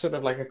have sort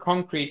of like a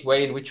concrete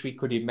way in which we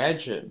could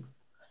imagine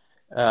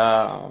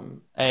a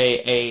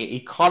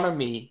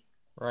economy,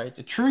 right,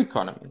 a true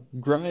economy,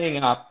 growing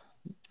up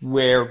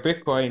where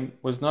Bitcoin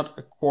was not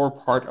a core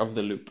part of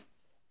the loop,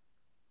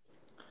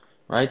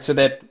 right? So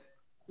that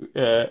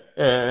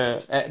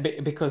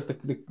because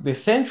the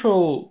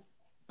central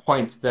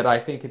point that I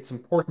think it's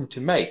important to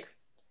make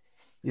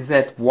is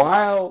that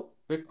while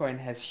Bitcoin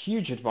has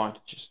huge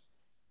advantages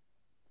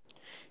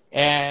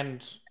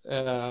and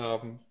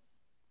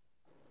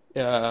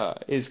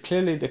is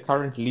clearly the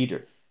current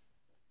leader,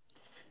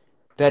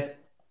 that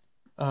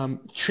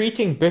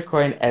treating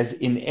Bitcoin as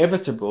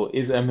inevitable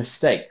is a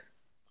mistake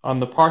on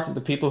the part of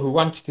the people who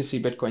want to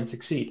see Bitcoin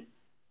succeed.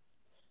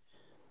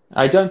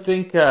 I don't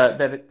think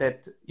that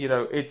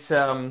it's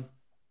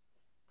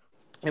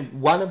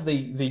one of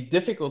the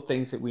difficult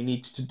things that we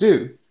need to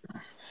do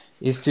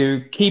is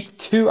to keep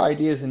two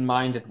ideas in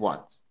mind at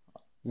once.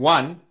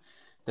 One,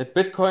 that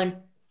Bitcoin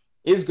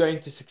is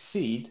going to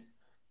succeed,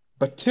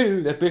 but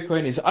two, that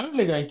Bitcoin is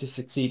only going to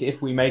succeed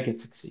if we make it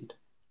succeed,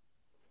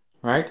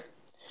 right?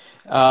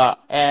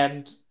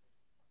 And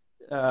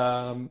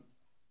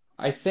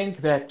I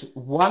think that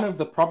one of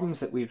the problems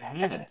that we've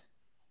had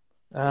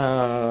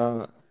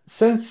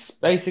since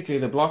basically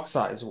the block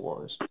size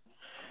wars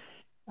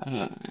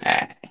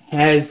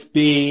has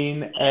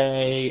been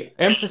an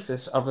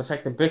emphasis of the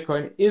fact that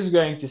Bitcoin is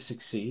going to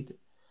succeed,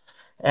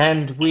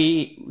 and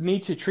we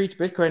need to treat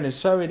Bitcoin as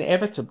so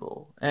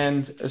inevitable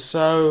and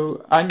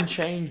so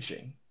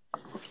unchanging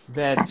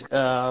that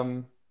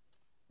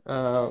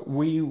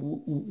we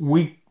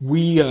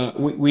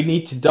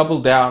need to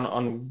double down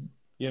on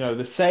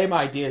the same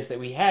ideas that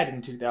we had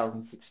in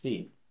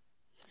 2016.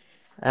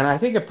 And I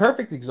think a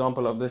perfect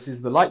example of this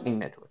is the Lightning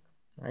Network,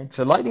 right?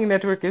 So Lightning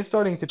Network is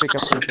starting to pick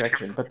up some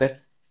traction, but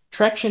that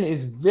traction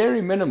is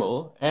very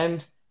minimal.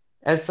 And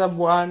as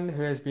someone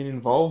who has been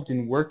involved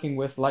in working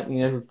with Lightning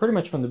Network pretty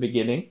much from the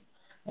beginning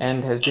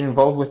and has been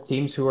involved with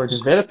teams who are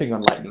developing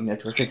on Lightning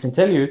Network, I can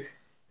tell you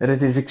that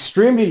it is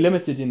extremely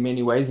limited in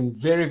many ways and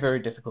very, very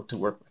difficult to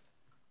work with.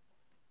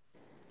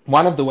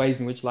 One of the ways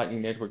in which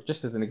Lightning Network,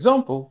 just as an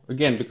example,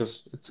 again,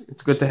 because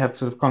it's good to have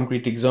sort of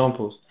concrete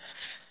examples.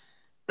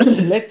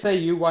 Let's say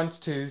you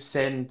want to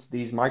send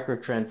these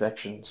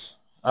microtransactions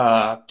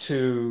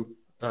to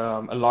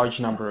a large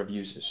number of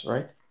users,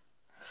 right?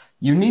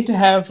 You need to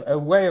have a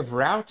way of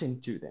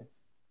routing to them,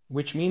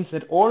 which means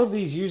that all of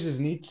these users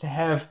need to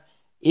have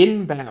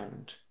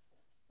inbound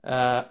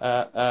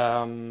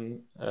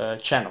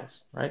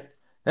channels, right?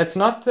 That's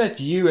not that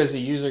you as a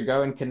user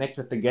go and connect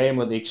with the game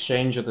or the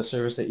exchange or the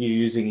service that you're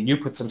using and you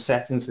put some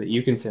sats in so that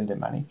you can send them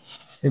money.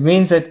 It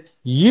means that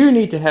you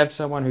need to have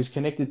someone who's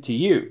connected to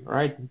you,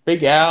 right?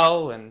 Big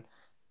Al and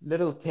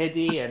little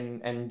Teddy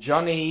and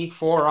Johnny,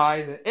 Four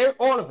Eyes,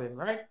 all of them,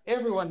 right?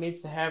 Everyone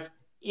needs to have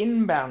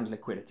inbound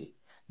liquidity.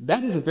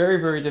 That is a very,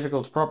 very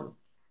difficult problem.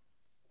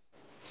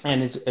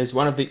 And it's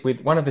one of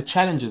the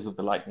challenges of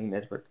the Lightning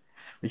Network,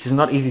 which is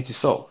not easy to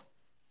solve.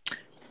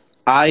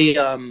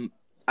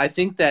 I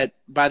think that,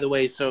 by the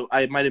way, so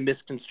I might have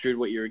misconstrued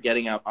what you were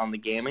getting out on the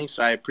gaming,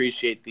 so I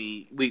appreciate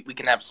we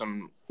can have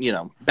some,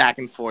 back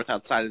and forth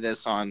outside of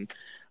this on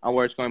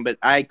where it's going, but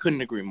I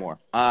couldn't agree more.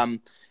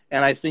 And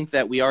I think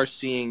that we are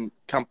seeing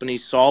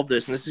companies solve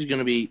this, and this is going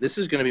to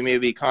be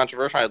maybe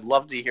controversial. I'd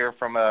love to hear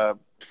from a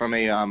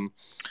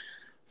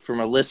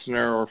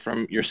listener or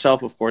from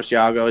yourself, of course,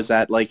 Yago, is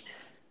that, like,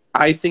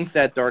 I think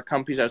that there are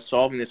companies that are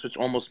solving this which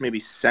almost maybe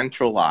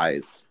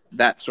centralize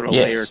that sort of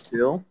layer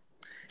 2.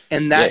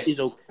 And that is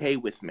okay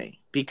with me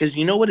because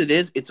you know what it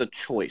is? It's a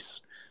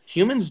choice.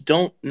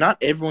 Not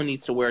everyone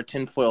needs to wear a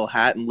tinfoil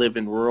hat and live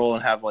in rural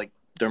and have like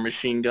their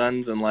machine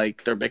guns and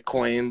like their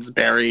Bitcoins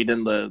buried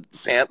in the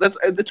sand.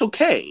 It's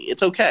okay.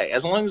 It's okay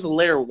as long as the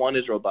layer 1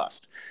 is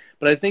robust.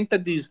 But I think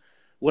that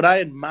what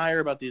I admire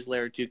about these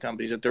layer 2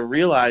 companies that they're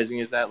realizing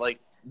is that like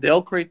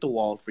they'll create the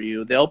wallet for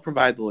you, they'll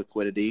provide the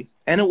liquidity,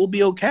 and it will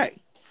be okay.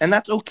 And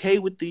that's okay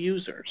with the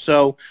user.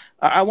 So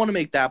I want to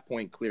make that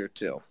point clear,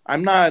 too.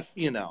 I'm not,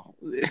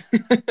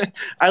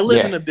 I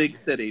live in a big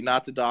city,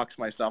 not to dox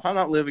myself. I'm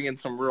not living in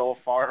some rural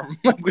farm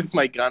with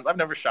my guns. I've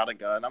never shot a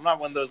gun. I'm not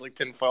one of those like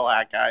tinfoil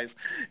hat guys.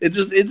 It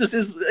just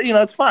is,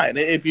 it's fine.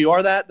 If you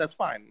are that, that's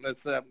fine.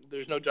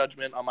 There's no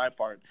judgment on my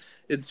part.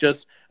 It's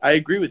just, I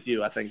agree with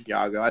you, I think,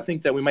 Yago. I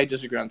think that we might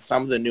disagree on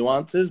some of the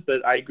nuances,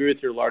 but I agree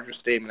with your larger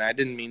statement. I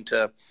didn't mean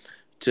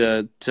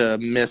to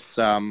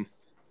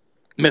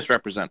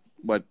misrepresent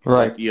what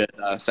you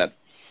had said.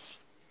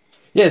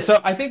 Yeah, so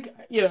I think,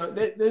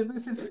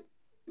 this is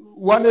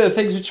one of the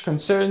things which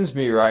concerns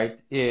me, right,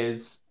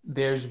 is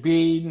there's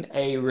been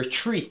a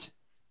retreat,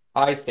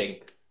 I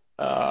think,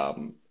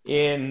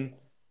 in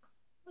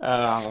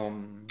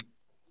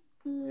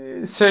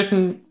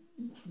certain,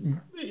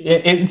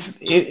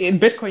 in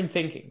Bitcoin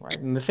thinking, right,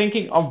 in the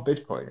thinking of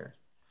Bitcoiners.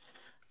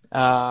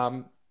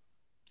 A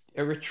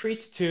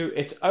retreat to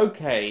it's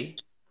okay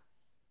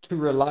to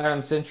rely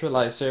on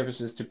centralized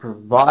services to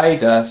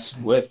provide us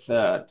with,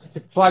 to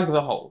plug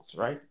the holes,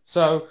 right?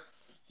 So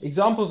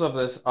examples of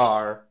this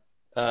are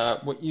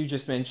what you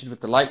just mentioned with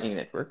the Lightning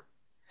Network.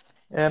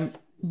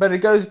 But it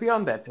goes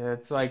beyond that.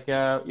 It's like,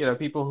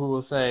 people who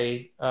will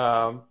say,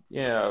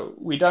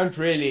 we don't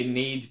really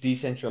need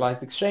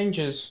decentralized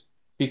exchanges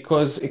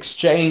because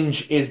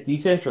exchange is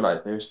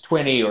decentralized. There's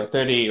 20 or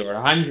 30 or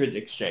 100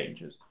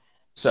 exchanges.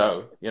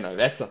 So,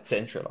 that's not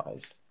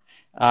centralized.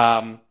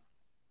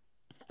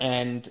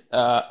 And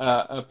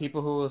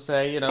people who will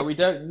say, we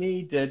don't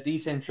need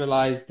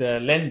decentralized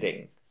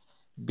lending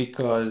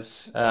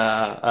because,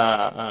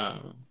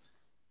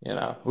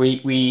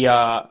 we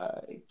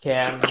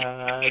can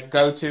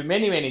go to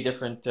many, many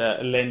different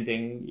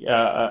lending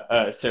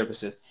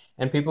services.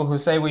 And people who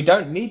say we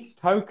don't need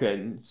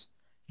tokens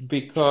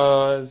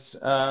because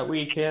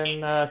we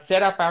can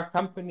set up our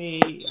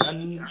company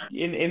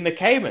in the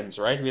Caymans,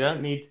 right? We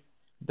don't need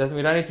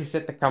to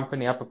set the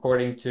company up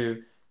according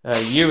to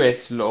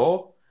U.S.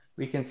 law.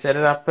 We can set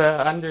it up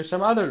under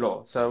some other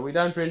law. So we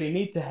don't really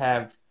need to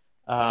have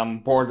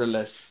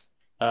borderless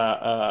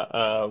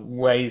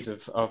ways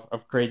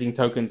of creating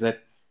tokens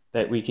that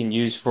we can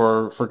use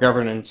for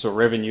governance or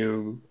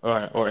revenue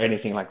or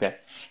anything like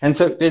that. And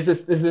so there's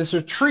this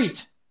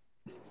retreat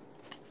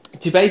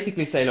to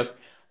basically say, look,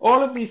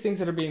 all of these things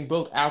that are being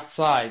built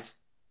outside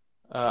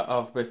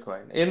of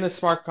Bitcoin in the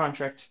smart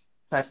contract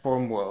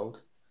platform world,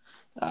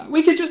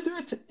 we could just do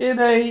it in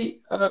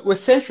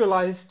with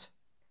centralized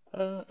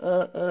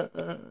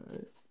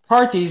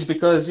parties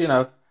because,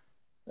 the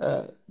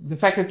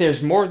fact that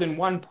there's more than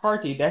one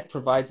party, that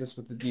provides us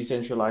with the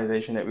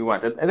decentralization that we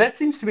want. And that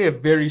seems to be a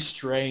very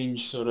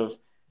strange sort of,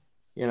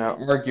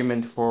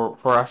 argument for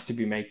us to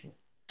be making.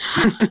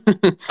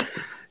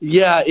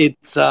 Yeah,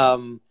 it's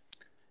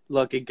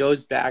look, it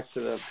goes back to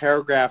the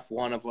paragraph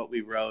 1 of what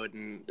we wrote,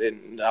 and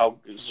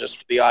it's just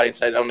for the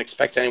audience. I don't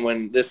expect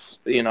anyone this.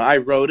 I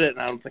wrote it,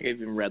 and I don't think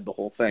I've even read the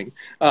whole thing.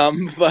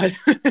 But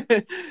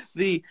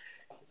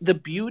the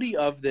beauty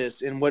of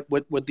this and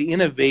what the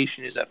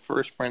innovation is at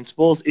first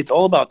principles, it's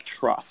all about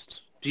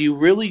trust. Do you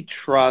really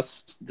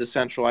trust the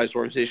centralized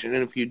organization?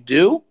 And if you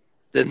do,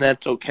 then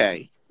that's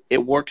okay.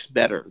 It works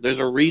better. There's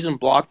a reason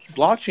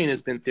blockchain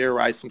has been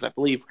theorized since, I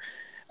believe,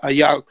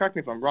 Yago, correct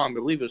me if I'm wrong, but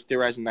I believe it was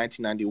theorized in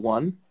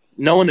 1991.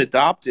 No one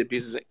adopted it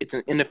because it's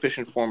an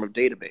inefficient form of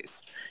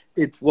database.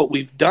 It's what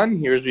we've done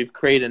here is we've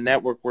created a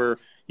network where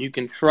you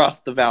can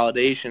trust the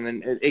validation,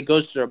 and it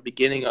goes to the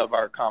beginning of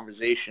our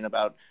conversation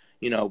about,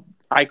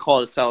 I call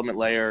it a settlement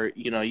layer.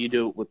 You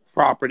do it with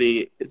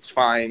property, it's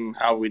fine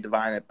how we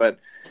define it, but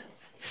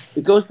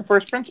it goes to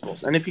first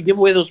principles. And if you give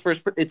away those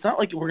it's not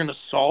like we're going to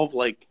solve,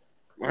 we're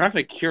not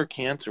going to cure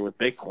cancer with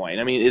Bitcoin.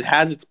 I mean, it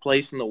has its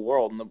place in the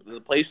world, and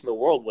the place in the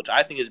world, which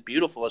I think is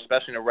beautiful,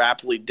 especially in a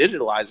rapidly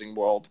digitalizing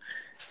world,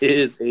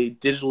 is a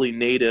digitally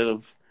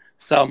native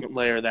settlement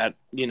layer that,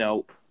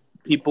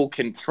 people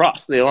can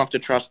trust. They don't have to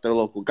trust their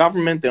local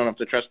government. They don't have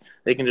to trust.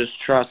 They can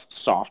just trust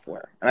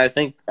software. And I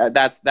think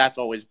that's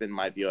always been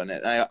my view on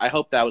it. And I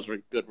hope that was a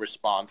good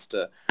response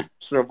to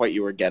sort of what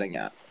you were getting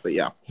at. But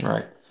yeah.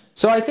 Right.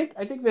 So I think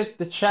that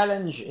the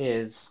challenge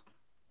is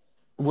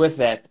with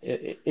that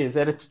is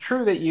that it's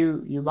true that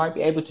you might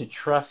be able to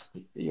trust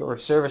your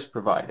service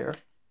provider,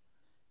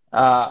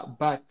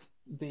 but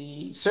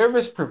the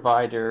service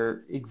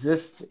provider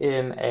exists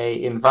in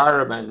a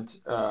environment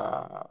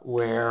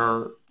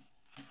where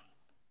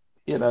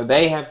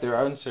they have their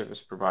own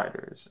service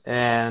providers,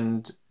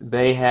 and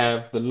they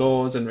have the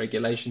laws and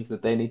regulations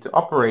that they need to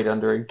operate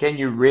under. And can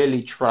you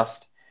really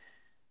trust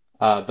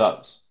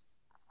those?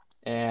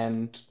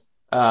 And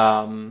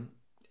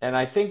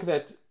I think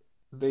that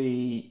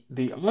the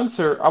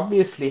answer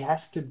obviously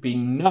has to be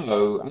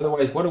no.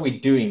 Otherwise, what are we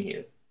doing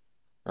here,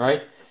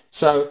 right?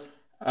 So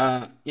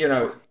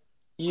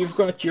you've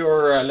got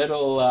your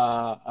little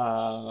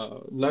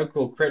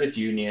local credit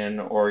union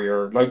or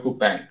your local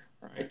bank,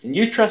 right? And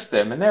you trust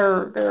them, and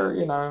they're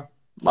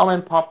mom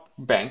and pop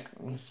bank,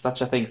 such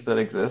a thing still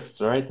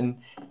exists, right?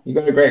 And you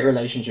got a great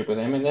relationship with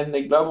them, and then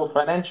the global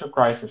financial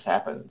crisis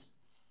happens,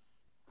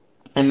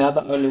 and they're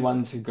the only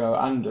ones who go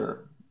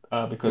under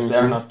because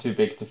they're not too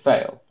big to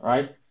fail,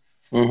 right?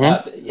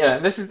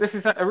 This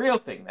is a real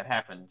thing that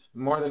happened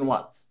more than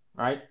once,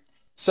 right?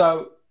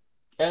 So,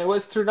 and it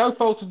was through no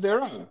fault of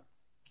their own,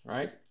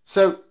 right?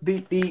 So the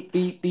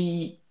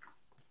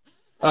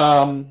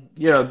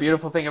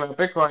beautiful thing about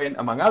Bitcoin,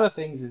 among other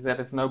things, is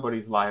that it's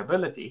nobody's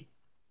liability.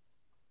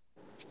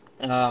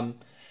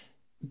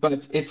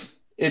 But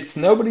it's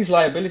nobody's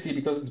liability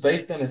because it's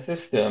based on a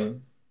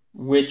system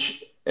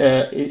which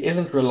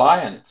isn't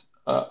reliant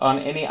on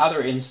any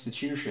other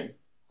institution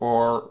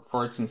for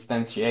its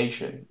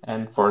instantiation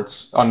and for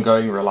its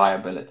ongoing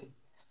reliability.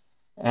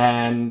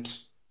 And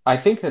I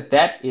think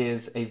that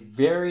is a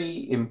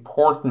very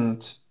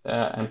important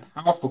and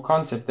powerful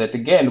concept that,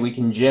 again, we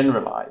can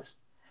generalize.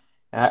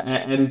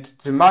 And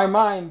to my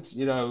mind,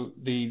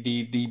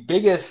 the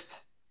biggest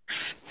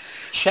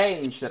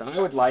change that I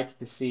would like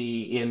to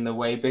see in the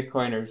way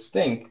Bitcoiners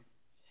think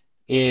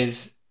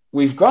is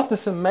we've got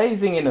this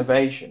amazing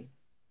innovation,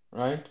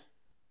 right?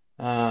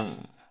 How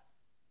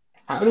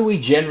do we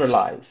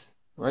generalize,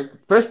 right?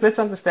 First, let's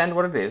understand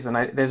what it is. And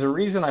there's a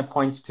reason I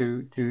point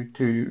to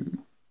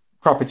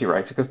property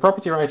rights, because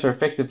property rights are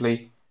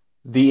effectively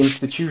the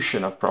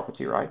institution of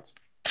property rights,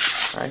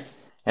 right?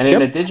 And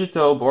in a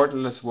digital,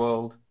 borderless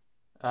world,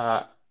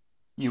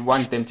 you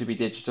want them to be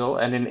digital,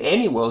 and in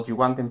any world, you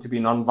want them to be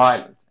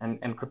non-violent.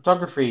 And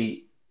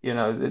cryptography,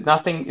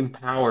 nothing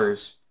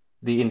empowers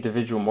the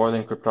individual more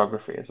than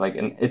cryptography.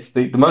 It's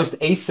the most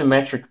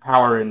asymmetric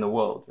power in the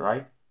world,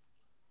 right?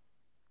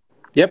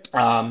 Yep.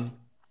 And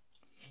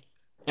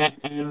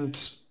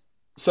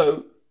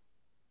so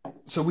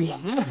we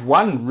have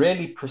one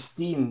really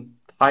pristine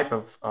type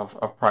of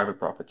private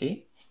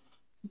property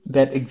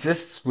that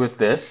exists with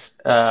this,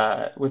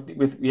 with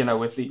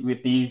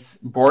these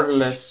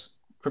borderless,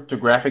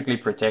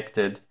 cryptographically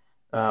protected,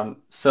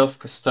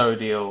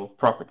 self-custodial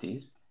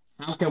properties.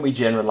 How can we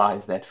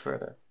generalize that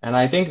further? And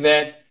I think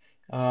that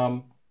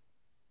that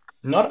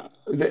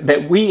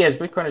we as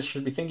Bitcoiners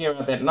should be thinking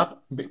about that,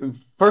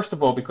 first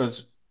of all,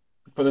 because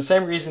for the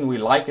same reason we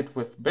like it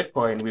with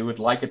Bitcoin, we would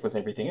like it with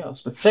everything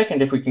else. But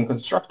second, if we can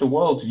construct a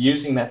world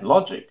using that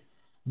logic,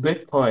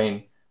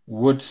 Bitcoin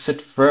would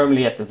sit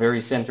firmly at the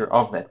very center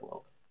of that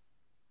world.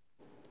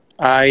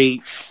 I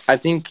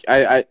think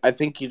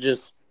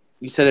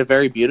you said it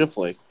very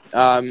beautifully,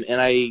 and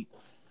I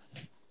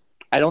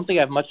don't think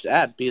I have much to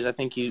add because I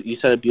think you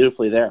said it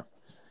beautifully there.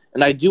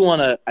 And I do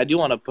want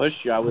to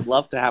push you. I would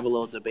love to have a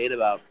little debate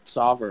about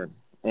Sovryn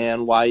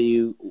and why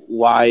you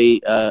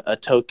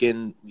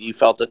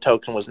felt a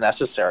token was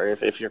necessary.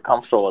 If you're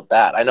comfortable with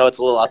that, I know it's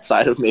a little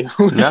outside of me. No.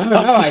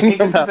 I think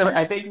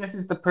this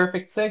is the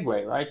perfect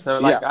segue, right?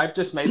 So, I've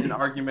just made an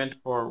argument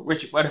for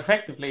what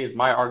effectively is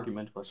my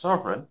argument for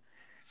Sovryn.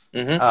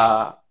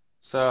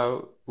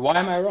 So why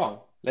am I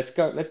wrong? Let's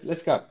go.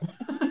 Let's go.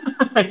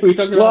 We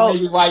talked about Well,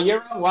 maybe why you're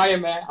wrong, why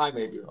I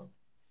may be wrong.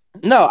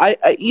 no,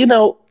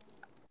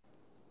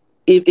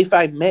 if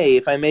I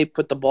may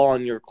put the ball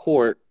in your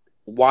court,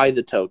 why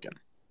the token?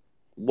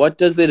 What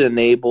does it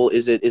enable?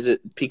 Is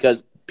it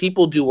because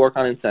people do work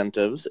on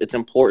incentives? It's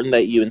important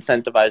that you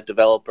incentivize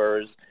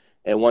developers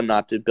and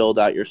whatnot to build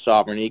out your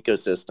sovereign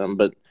ecosystem.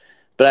 But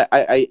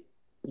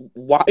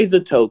why the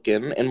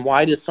token, and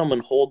why does someone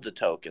hold the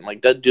token?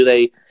 Like, do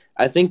they?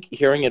 I think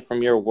hearing it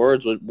from your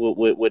words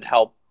would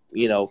help,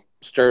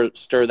 stir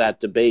that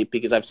debate,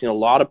 because I've seen a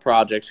lot of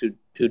projects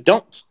who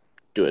don't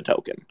do a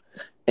token,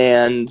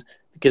 and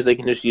because they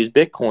can just use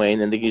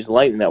Bitcoin and they can use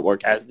Lightning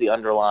Network as the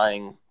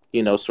underlying,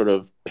 sort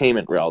of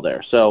payment rail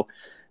there. So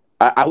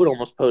I would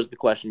almost pose the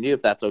question to you,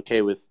 if that's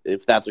okay with you,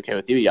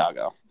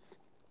 Yago.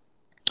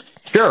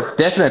 Sure,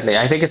 definitely.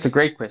 I think it's a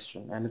great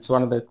question, and it's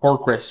one of the core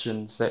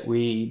questions that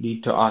we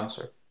need to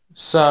answer.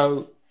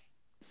 So,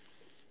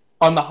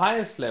 on the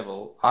highest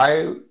level,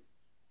 I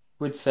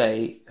would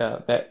say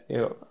that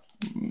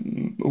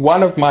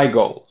one of my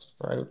goals,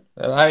 right,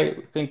 that I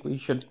think we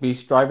should be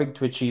striving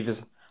to achieve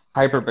is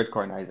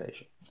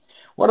hyper-Bitcoinization.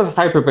 What does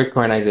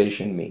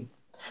hyper-Bitcoinization mean?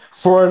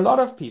 For a lot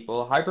of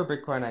people,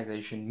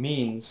 hyper-Bitcoinization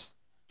means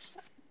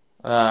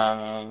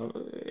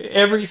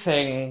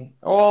everything,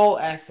 all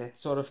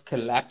assets sort of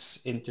collapse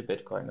into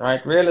Bitcoin,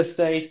 right? Real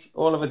estate,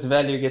 all of its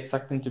value gets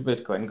sucked into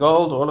Bitcoin.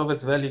 Gold, all of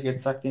its value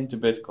gets sucked into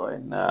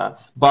Bitcoin.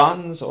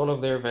 Bonds, all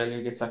of their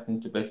value gets sucked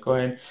into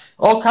Bitcoin.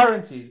 All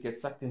currencies get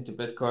sucked into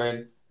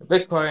Bitcoin.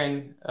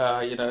 Bitcoin,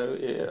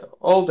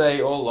 all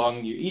day, all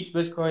long, you eat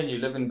Bitcoin, you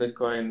live in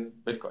Bitcoin,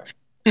 Bitcoin.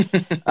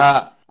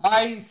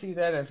 I see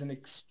that as an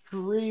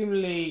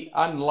extremely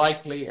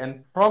unlikely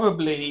and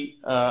probably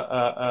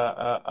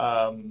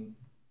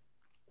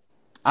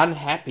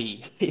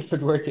unhappy, if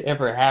it were to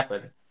ever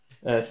happen,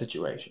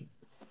 situation.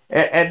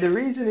 And the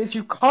reason is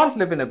you can't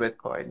live in a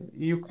Bitcoin.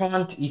 You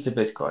can't eat a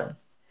Bitcoin.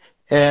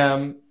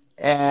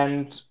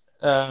 And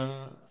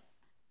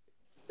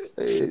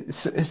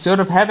sort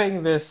of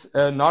having this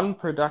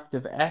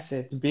non-productive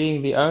asset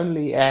being the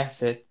only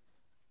asset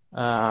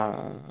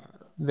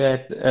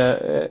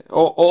that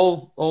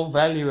all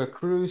value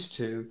accrues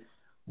to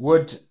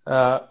would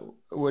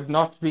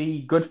not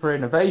be good for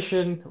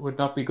innovation, would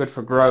not be good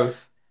for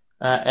growth,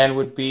 and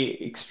would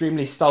be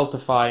extremely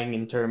stultifying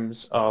in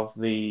terms of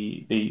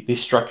the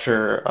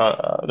structure,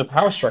 the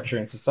power structure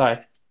in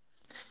society.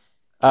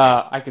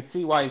 I could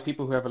see why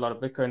people who have a lot of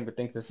Bitcoin would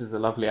think this is a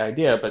lovely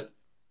idea, but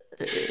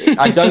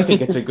I don't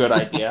think it's a good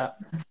idea.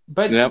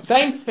 But Yep.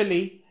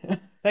 thankfully,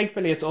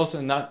 it's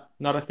also not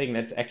a thing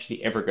that's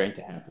actually ever going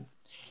to happen.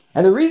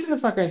 And the reason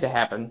it's not going to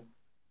happen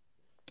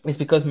is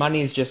because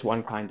money is just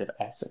one kind of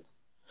asset.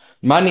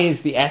 Money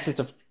is the asset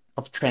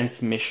of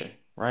transmission,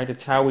 right?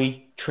 It's how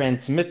we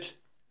transmit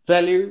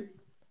value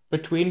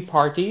between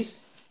parties,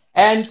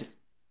 and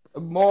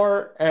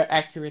more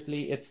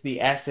accurately, it's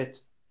the asset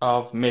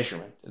of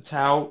measurement. It's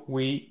how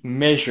we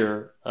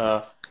measure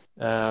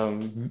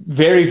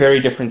very, very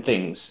different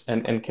things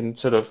and can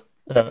sort of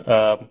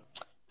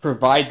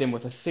provide them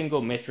with a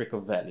single metric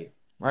of value,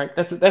 right?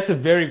 That's a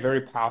very,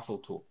 very powerful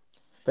tool.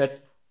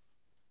 But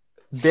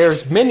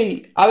there's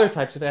many other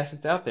types of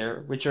assets out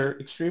there which are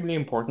extremely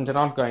important and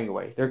aren't going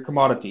away. They're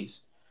commodities,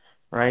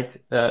 right?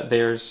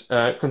 There's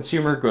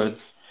consumer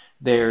goods,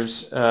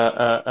 there's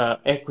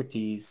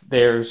equities,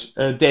 there's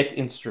debt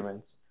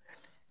instruments.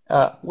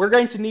 We're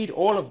going to need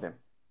all of them.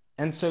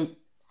 And so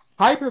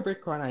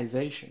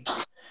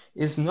hyper-Bitcoinization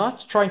is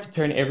not trying to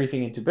turn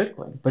everything into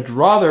Bitcoin, but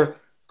rather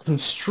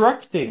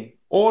constructing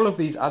all of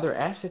these other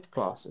asset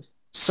classes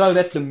so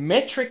that the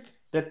metric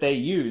that they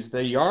use,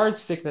 the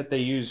yardstick that they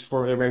use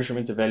for the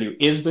measurement of value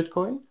is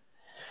Bitcoin.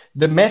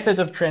 The method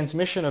of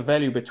transmission of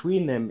value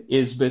between them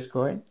is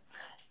Bitcoin.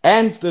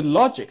 And the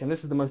logic, and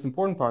this is the most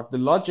important part, the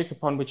logic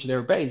upon which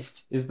they're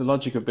based is the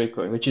logic of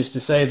Bitcoin, which is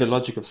to say the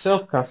logic of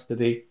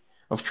self-custody,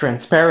 of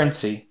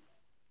transparency,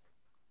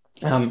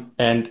 and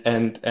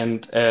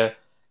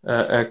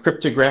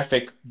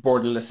cryptographic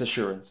borderless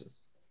assurances,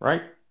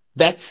 right?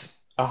 That's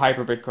a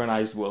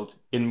hyper-Bitcoinized world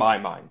in my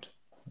mind.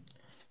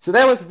 So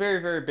that was a very,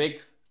 very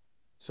big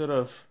sort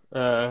of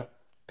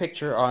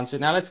picture on. So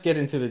now let's get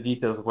into the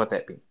details of what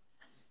that means.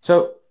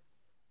 So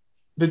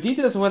the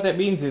details of what that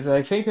means is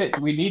I think that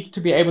we need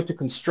to be able to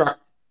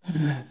construct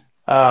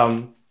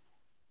a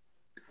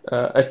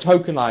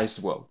tokenized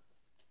world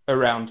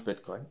around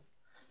Bitcoin.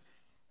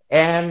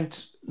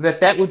 And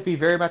that would be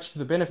very much to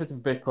the benefit of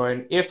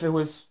Bitcoin if it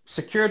was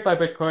secured by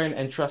Bitcoin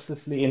and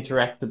trustlessly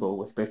interactable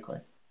with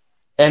Bitcoin.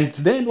 And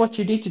then what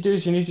you need to do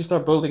is you need to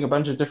start building a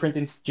bunch of different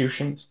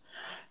institutions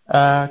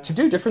to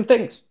do different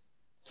things.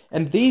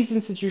 And these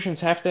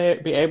institutions have to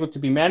be able to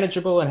be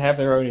manageable and have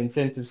their own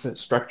incentive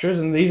structures.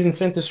 And these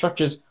incentive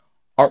structures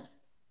are,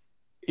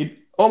 in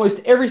almost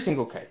every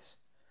single case,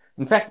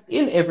 in fact,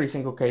 in every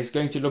single case,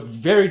 going to look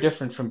very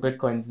different from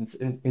Bitcoin's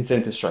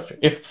incentive structure.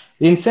 If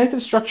the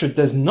incentive structure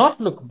does not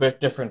look a bit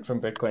different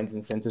from Bitcoin's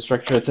incentive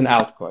structure, it's an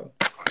altcoin,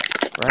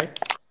 right?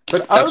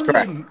 But That's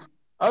correct.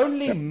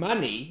 only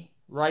money,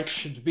 right,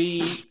 should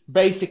be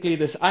basically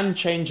this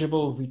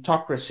unchangeable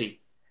vitocracy,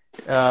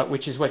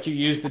 which is what you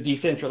use the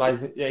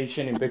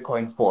decentralization in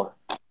Bitcoin for.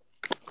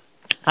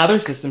 Other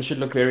systems should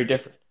look very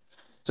different.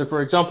 So,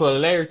 for example, a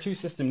layer 2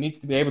 system needs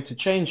to be able to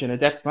change and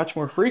adapt much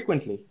more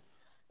frequently.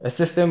 A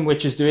system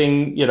which is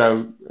doing,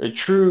 a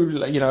true,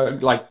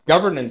 like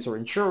governance or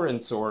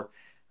insurance or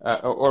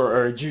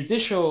a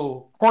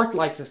judicial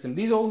court-like system,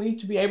 these all need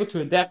to be able to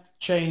adapt,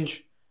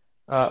 change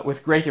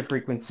with greater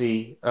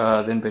frequency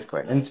than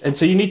Bitcoin. And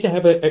so you need to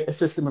have a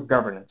system of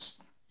governance.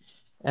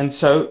 And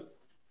so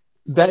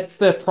that's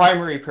the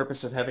primary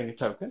purpose of having a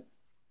token.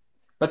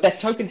 But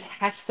that token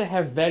has to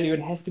have value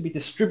and has to be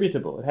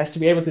distributable. It has to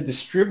be able to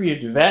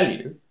distribute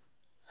value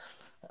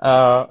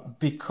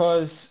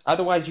because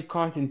otherwise you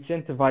can't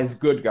incentivize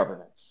good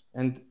governance.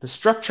 And the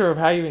structure of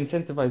how you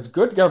incentivize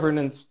good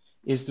governance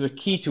is the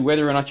key to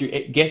whether or not you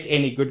get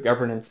any good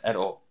governance at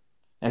all.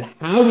 And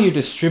how do you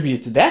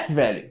distribute that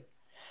value?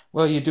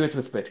 Well, you do it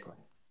with Bitcoin.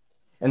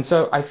 And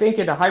so I think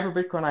in a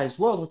hyper-Bitcoinized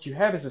world, what you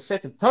have is a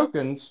set of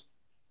tokens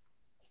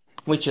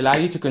which allow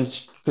you to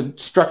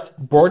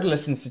construct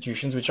borderless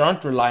institutions which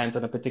aren't reliant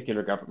on a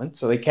particular government,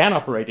 so they can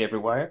operate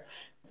everywhere.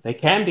 They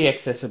can be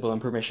accessible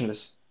and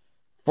permissionless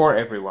for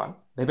everyone.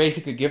 They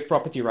basically give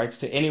property rights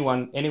to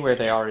anyone, anywhere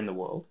they are in the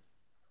world.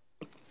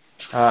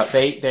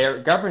 They are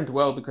governed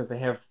well because they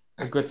have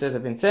a good set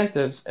of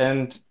incentives,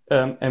 and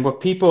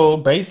what people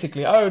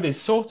basically own is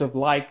sort of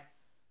like,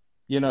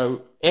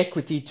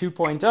 equity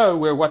 2.0,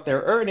 where what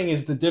they're earning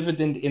is the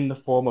dividend in the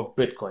form of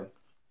Bitcoin.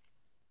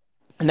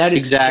 And that is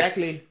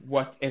exactly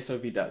what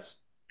SOV does.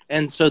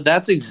 And so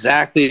that's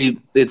exactly,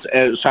 so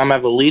I'm going to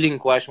have a leading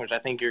question, which I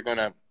think you're going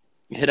to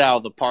hit out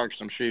of the park,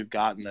 so I'm sure you've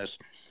gotten this.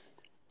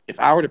 If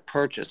I were to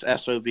purchase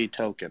SOV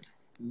token,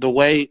 the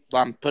way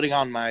I'm putting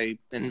on my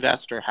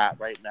investor hat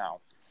right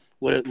now,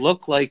 would it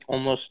look like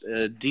almost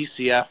a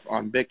DCF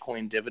on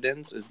Bitcoin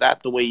dividends? Is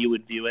that the way you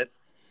would view it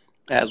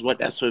as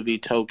what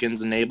SOV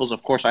tokens enables?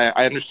 Of course, I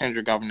understand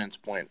your governance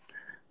point,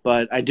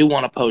 but I do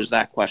want to pose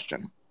that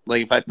question.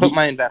 Like, if I put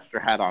my investor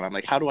hat on, I'm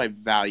like, how do I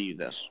value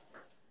this?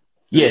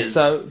 Yes,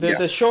 so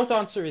the short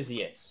answer is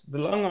yes. The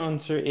long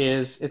answer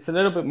is it's a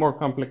little bit more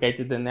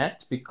complicated than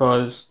that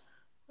because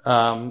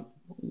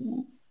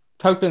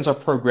tokens are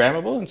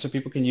programmable, and so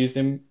people can use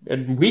them,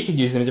 and we can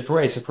use them in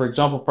different ways. So, for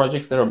example,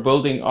 projects that are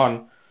building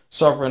on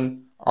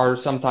Sovryn are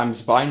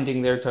sometimes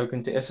binding their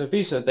token to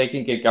SOV so that they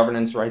can get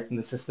governance rights in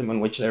the system on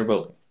which they're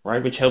building,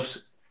 right? Which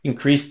helps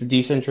increase the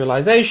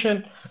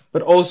decentralization,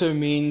 but also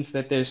means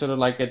that there's sort of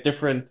like a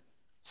different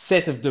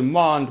set of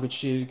demand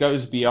which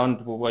goes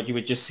beyond what you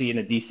would just see in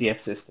a DCF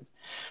system.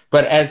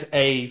 But as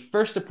a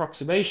first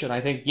approximation,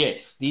 I think,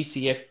 yes,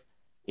 DCF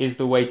is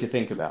the way to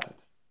think about it.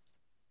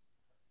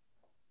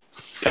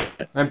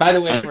 And by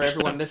the way, for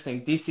everyone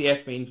listening,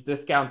 DCF means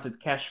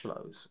discounted cash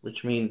flows,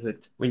 which means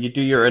that when you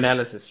do your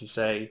analysis, you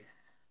say,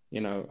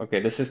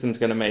 okay, the system's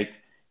going to make,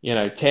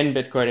 10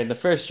 Bitcoin in the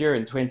first year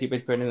and 20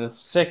 Bitcoin in the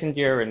second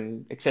year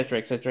and et cetera,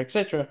 et cetera, et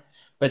cetera.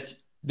 But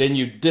then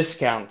you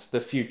discount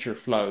the future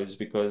flows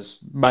because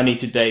money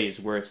today is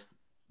worth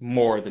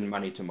more than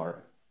money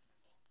tomorrow.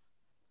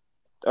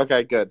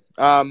 Okay, good.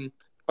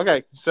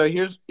 Okay, so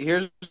here's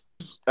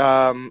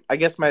I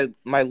guess my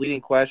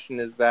leading question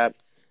is that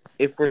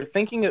if we're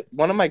thinking,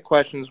 one of my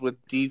questions with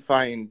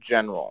DeFi in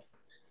general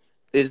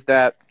is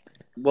that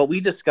what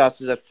we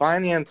discussed is that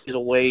finance is a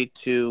way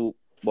to,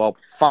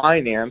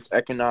 finance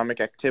economic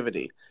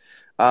activity.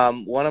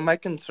 One of my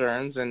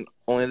concerns, and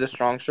only the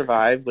strong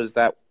survive, was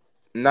that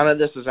none of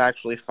this is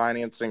actually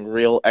financing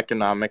real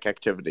economic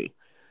activity.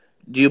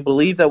 Do you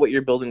believe that what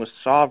you're building with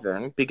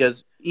Sovryn,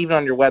 because even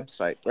on your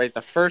website, right,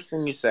 the first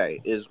thing you say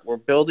is we're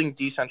building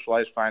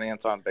decentralized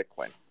finance on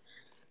Bitcoin.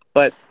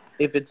 But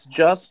if it's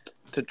just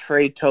to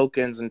trade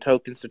tokens and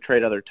tokens to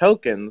trade other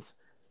tokens,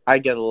 I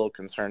get a little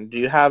concerned. Do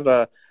you have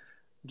a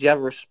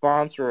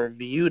response or a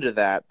view to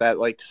that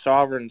like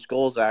Sovryn's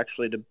goal is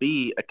actually to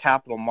be a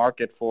capital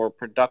market for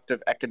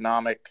productive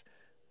economic,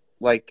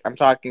 like I'm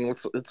talking,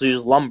 let's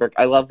use lumber.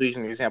 I love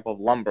using the example of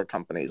lumber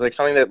companies, like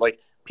something that like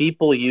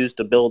people use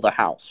to build a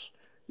house.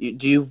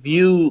 Do you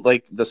view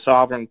like the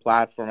Sovryn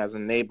platform as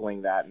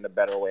enabling that in a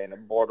better way, in a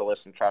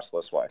borderless and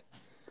trustless way?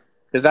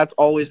 Because that's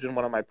always been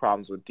one of my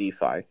problems with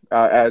DeFi,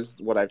 as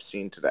what I've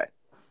seen today.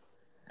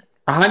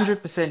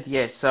 100%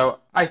 yes. So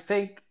I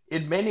think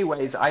in many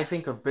ways, I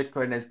think of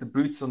Bitcoin as the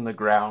boots on the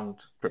ground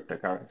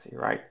cryptocurrency,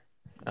 right?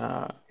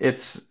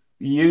 It's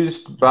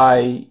used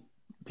by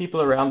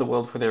people around the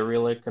world for their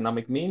real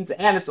economic means,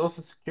 and it's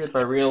also secured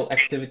by real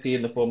activity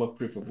in the form of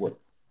proof of work.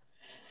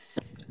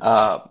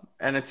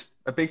 And it's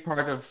a big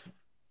part of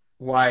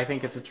why I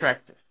think it's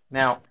attractive.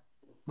 Now,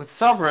 with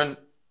Sovryn,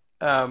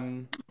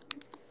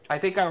 I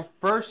think our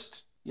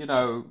first,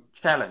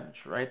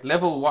 challenge, right,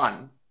 level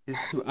 1 is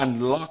to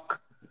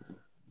unlock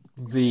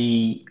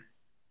the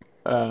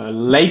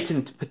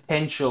latent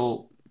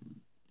potential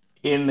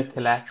in the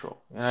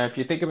collateral. If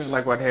you think of it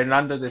like what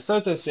Hernando de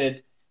Soto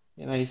said,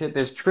 he said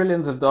there's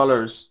trillions of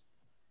dollars.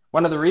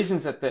 One of the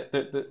reasons that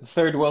the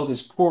third world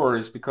is poor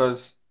is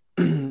because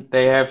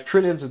they have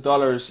trillions of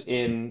dollars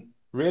in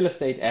real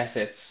estate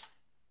assets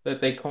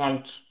that they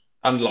can't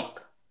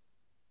unlock.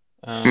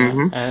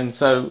 Mm-hmm. And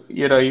so,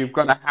 you've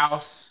got a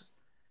house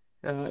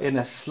in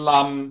a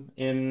slum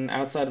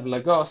outside of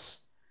Lagos.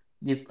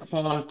 You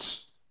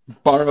can't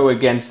borrow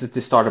against it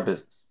to start a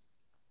business.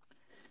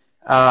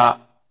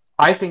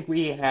 I think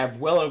we have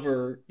well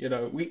over,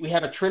 we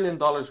have $1 trillion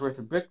worth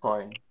of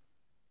Bitcoin,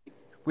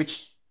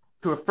 which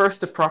to a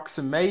first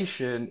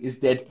approximation is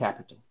dead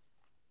capital.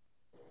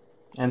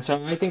 And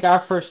so I think our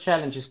first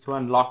challenge is to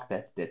unlock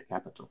that dead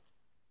capital.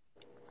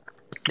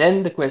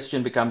 Then the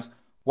question becomes,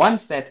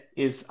 once that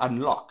is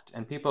unlocked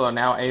and people are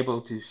now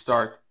able to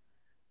start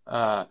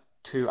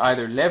to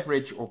either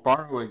leverage or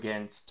borrow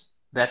against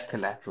that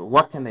collateral,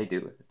 what can they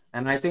do with it?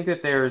 And I think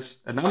that there's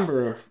a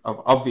number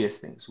of obvious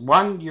things.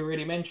 One, you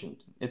already mentioned,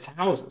 it's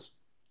houses.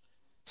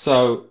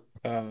 So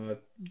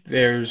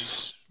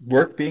there's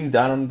work being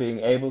done on being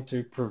able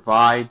to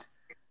provide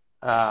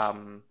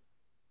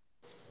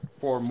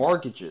for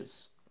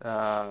mortgages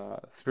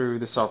through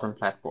the Sovryn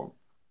platform.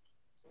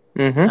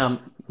 Mm-hmm.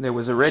 There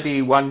was already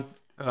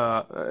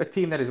a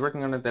team that is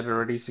working on it that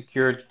already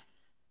secured.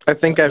 I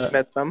think I've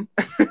met them.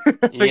 I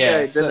think I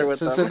had dinner with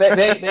them. So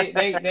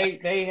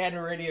they had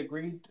already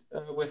agreed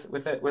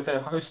with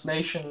a host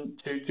nation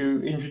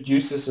to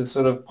introduce this as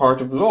sort of part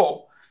of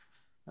law.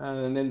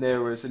 And then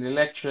there was an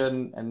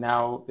election, and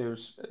now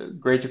there's a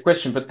greater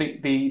question. But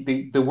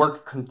the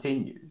work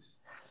continues.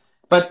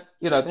 But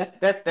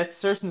that's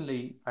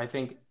certainly, I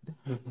think,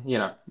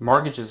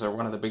 mortgages are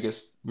one of the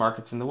biggest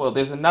markets in the world.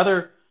 There's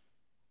another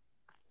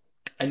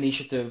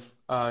initiative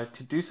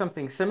to do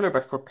something similar,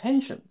 but for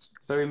pensions.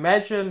 So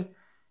imagine,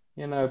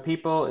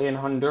 people in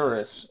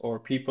Honduras or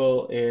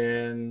people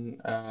in,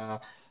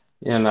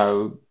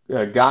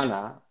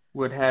 Ghana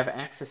would have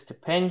access to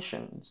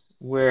pensions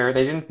where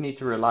they didn't need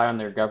to rely on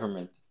their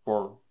government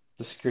for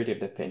the security of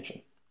their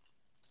pension.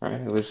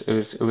 Right? It was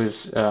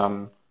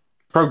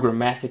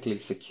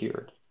programmatically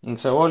secured. And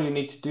so all you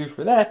need to do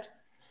for that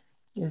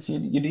is you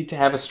need to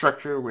have a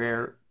structure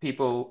where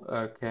people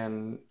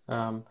can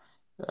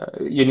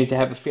you need to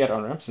have a fiat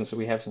on-ramps, and so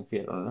we have some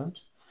fiat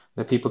on-ramps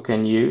that people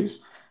can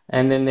use.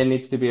 And then there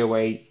needs to be a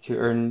way to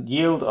earn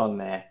yield on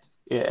that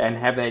and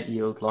have that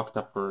yield locked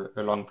up for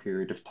a long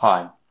period of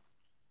time.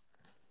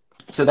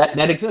 So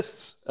that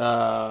exists.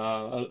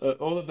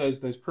 All of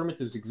those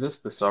primitives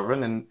exist with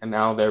Sovryn, and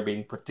now they're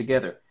being put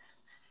together.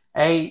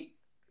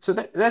 So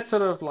that's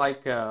sort of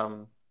like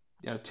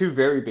two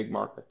very big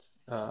markets.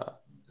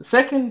 The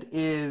second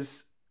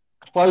is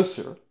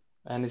closer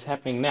and is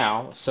happening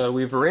now. So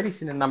we've already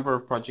seen a number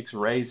of projects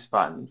raise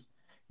funds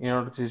in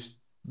order to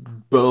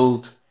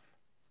build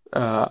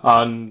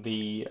on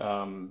the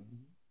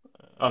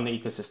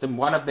ecosystem.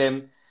 One of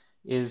them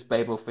is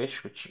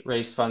Babelfish, which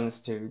raised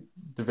funds to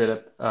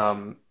develop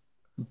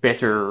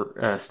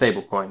better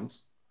stable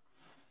coins.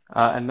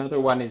 Another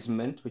one is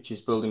Mint, which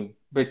is building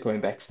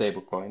Bitcoin-backed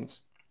stable coins.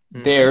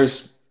 Mm-hmm.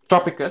 There's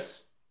Tropicus,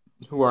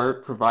 who are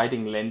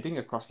providing lending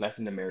across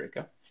Latin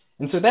America.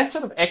 And so that's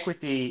sort of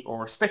equity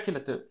or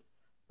speculative,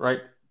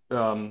 right?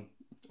 Or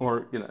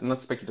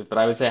not speculative, but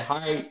I would say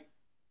high.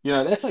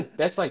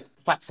 That's like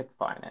classic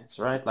finance,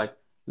 right? Like,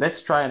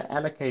 let's try and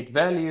allocate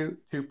value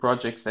to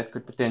projects that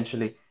could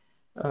potentially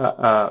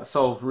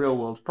solve real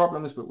world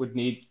problems, but would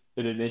need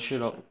an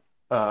initial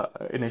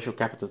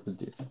capital to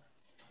do.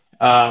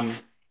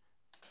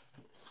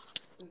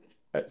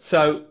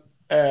 So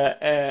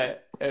I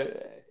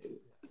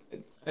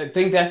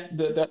think that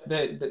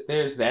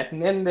there's that,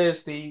 and then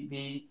there's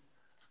the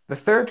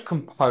third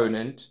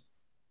component,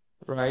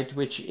 right,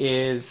 which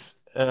is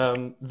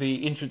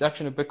the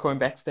introduction of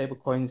Bitcoin-backed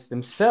stablecoins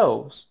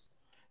themselves,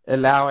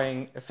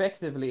 allowing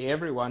effectively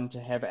everyone to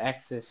have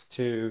access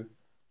to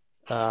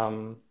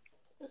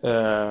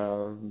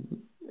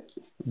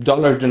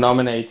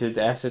dollar-denominated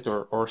asset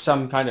or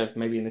some kind of,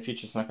 maybe in the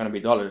future it's not going to be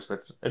dollars,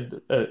 but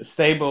a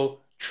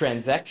stable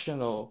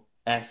transactional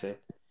asset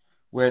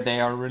where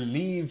they are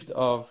relieved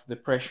of the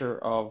pressure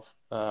of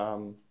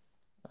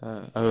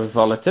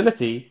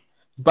volatility,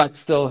 but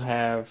still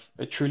have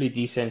a truly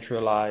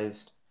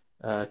decentralized,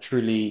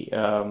 truly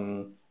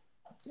a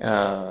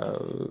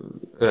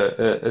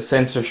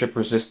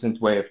censorship-resistant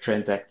way of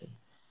transacting.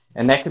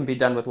 And that can be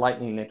done with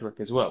Lightning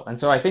Network as well. And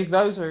so I think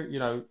those are,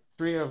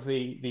 three of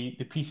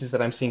the pieces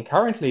that I'm seeing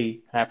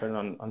currently happen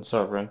on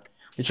Sovryn,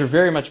 which are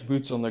very much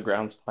boots on the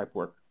ground type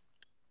work.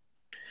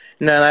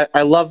 No,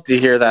 I love to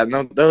hear that.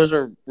 No, those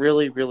are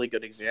really, really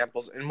good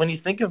examples. And when you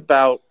think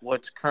about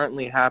what's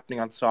currently happening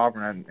on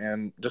Sovryn,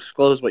 and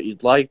disclose what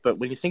you'd like, but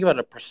when you think about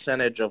a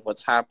percentage of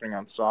what's happening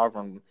on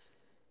Sovryn,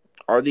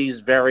 are these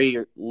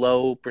very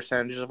low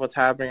percentages of what's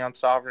happening on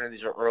Sovryn?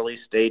 These are early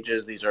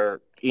stages. These are,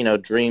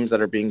 dreams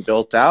that are being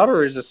built out,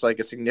 or is this like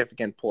a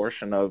significant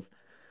portion of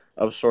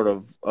sort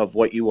of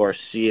what you are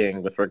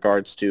seeing with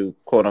regards to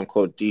quote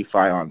unquote DeFi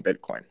on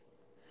Bitcoin?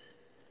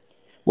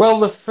 Well,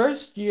 the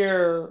first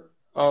year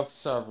of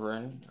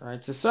Sovryn,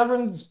 right? So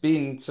Sovryn's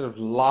been sort of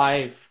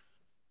live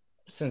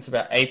since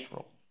about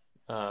April,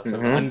 sort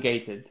of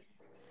ungated.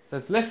 So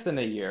it's less than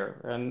a year,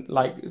 and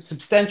like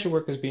substantial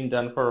work has been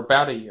done for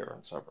about a year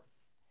on Sovryn.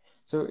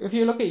 So if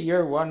you look at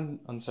year one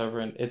on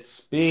Sovereign,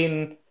 it's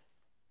been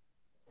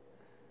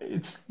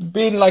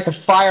like a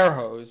fire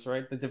hose,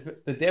 right? The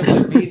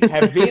devs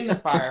have been the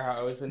fire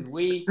hose, and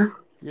we,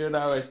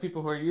 as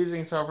people who are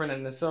using Sovereign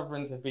and the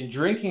Sovereigns have been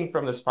drinking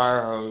from this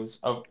fire hose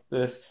of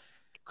this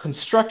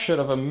construction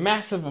of a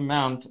massive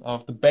amount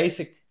of the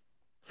basic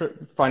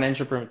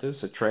financial primitives,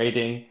 so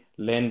trading,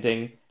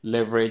 lending,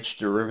 leverage,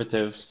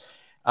 derivatives,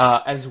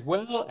 as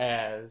well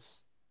as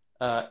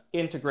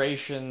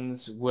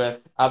integrations with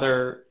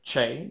other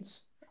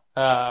chains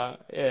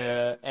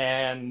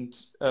and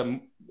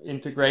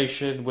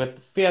integration with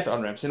fiat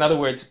on-ramps. In other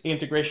words,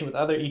 integration with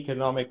other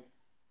economic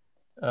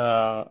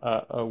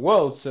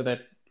worlds so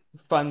that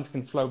funds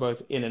can flow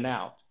both in and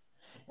out,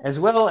 as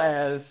well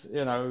as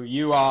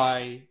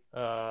UI,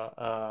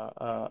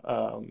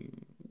 a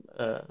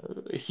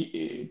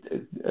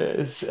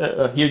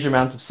huge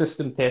amount of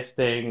system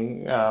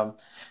testing, but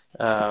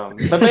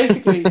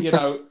basically,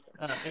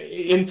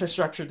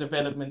 infrastructure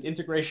development,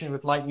 integration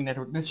with Lightning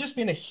Network. There's just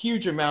been a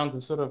huge amount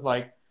of sort of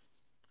like,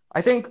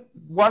 I think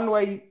one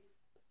way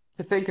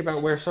to think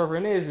about where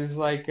Sovereign is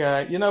like,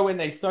 when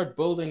they start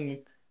building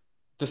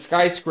the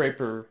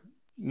skyscraper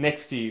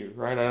next to you,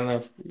 right? I don't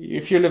know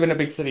if you live in a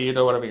big city, you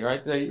know what I mean,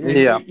 right?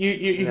 Yeah.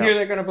 You hear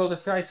they're going to build a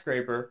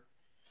skyscraper.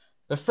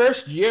 The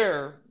first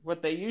year,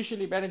 what they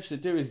usually manage to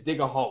do is dig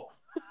a hole.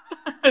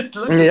 It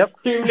looks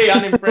extremely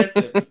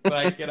unimpressive.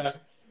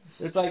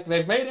 It's like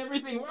they've made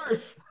everything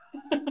worse.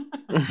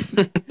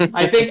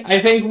 I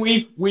think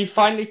we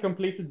finally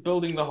completed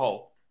building the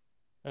hole,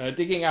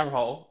 digging our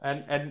hole,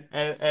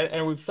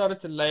 and we've started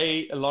to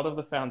lay a lot of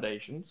the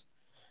foundations.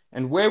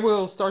 And where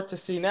we'll start to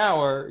see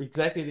now are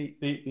exactly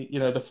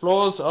the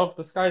floors of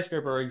the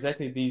skyscraper are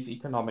exactly these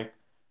economic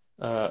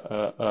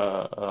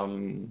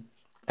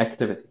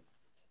activity.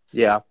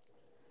 Yeah.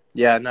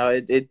 No,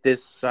 I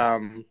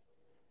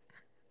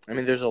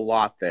mean, there's a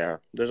lot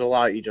there. There's a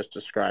lot you just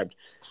described.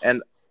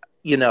 And,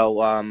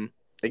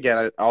 again,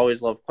 I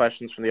always love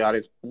questions from the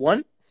audience.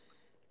 One,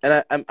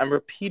 and I'm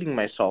repeating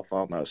myself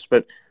almost,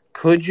 but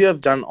could you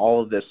have done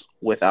all of this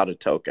without a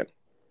token?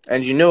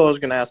 And you knew I was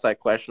going to ask that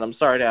question. I'm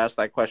sorry to ask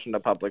that question in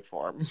a public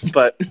forum,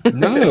 but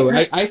no,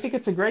 I think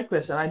it's a great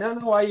question. I don't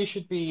know why you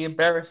should be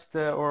embarrassed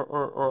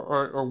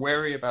or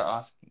wary about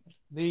asking.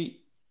 The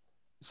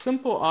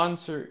simple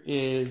answer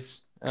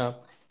is,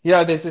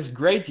 there's this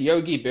great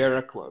Yogi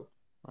Berra quote,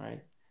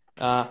 right?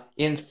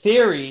 In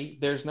theory,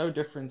 there's no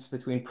difference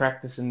between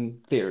practice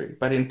and theory,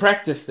 but in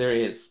practice, there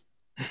is.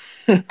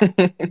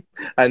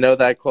 I know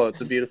that quote.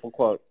 It's a beautiful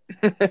quote.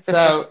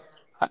 So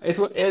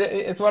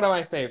it's one of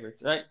my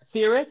favorites, right?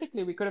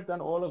 Theoretically, we could have done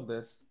all of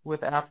this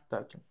without the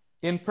token.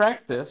 In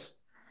practice,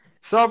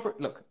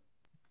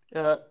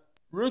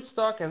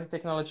 Rootstock as a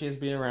technology has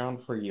been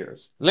around for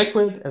years.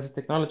 Liquid as a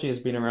technology has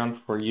been around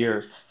for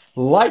years.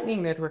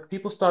 Lightning Network,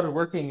 people started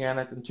working on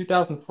it in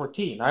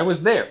 2014. I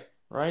was there,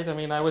 right? I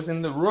mean, I was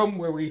in the room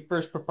where we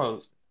first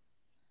proposed.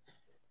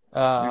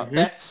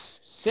 That's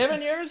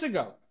 7 years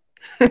ago.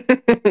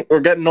 We're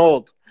getting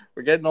old.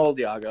 We're getting old,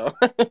 Yago.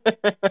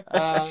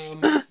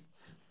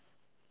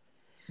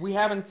 We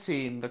haven't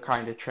seen the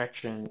kind of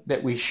traction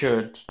that we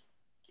should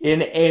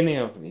in any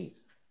of these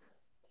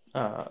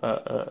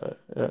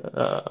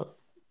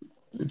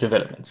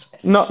developments.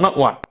 Not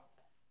one,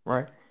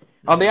 right?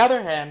 On the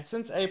other hand,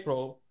 since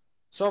April,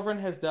 Sovryn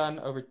has done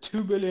over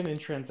 2 billion in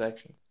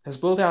transactions, has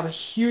built out a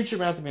huge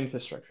amount of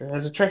infrastructure,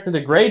 has attracted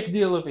a great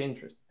deal of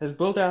interest, has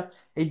built out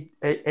a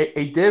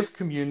dev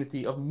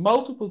community of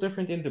multiple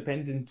different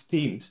independent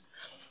teams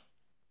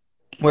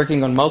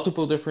working on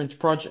multiple different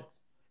projects,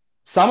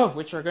 some of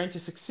which are going to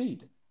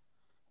succeed.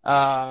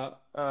 Has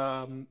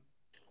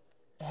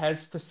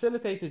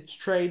facilitated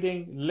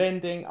trading,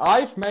 lending.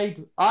 I've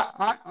made,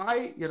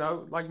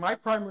 like my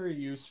primary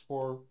use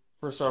for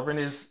Sovryn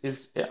is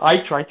I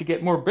try to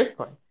get more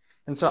Bitcoin.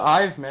 And so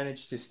I've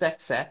managed to stack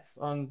sats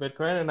on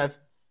Bitcoin and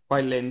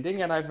by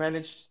lending, and I've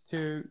managed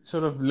to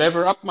sort of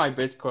lever up my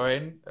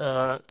Bitcoin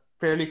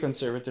fairly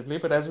conservatively.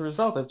 But as a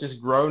result, I've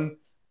just grown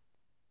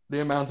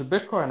the amount of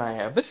Bitcoin I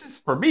have. This is,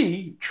 for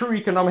me, true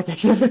economic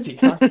activity.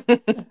 Right?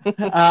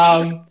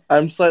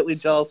 I'm slightly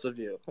jealous of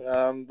you,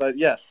 but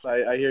yes,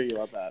 I hear you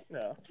on that.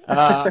 Yeah.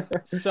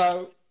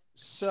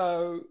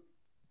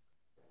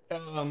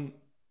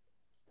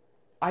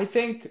 I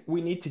think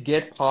we need to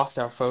get past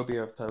our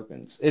phobia of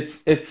tokens.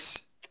 It's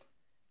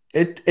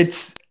bad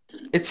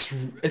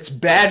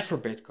for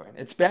Bitcoin.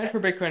 It's bad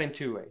for Bitcoin in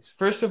two ways.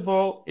 First of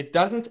all, it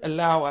doesn't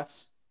allow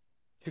us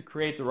to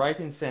create the right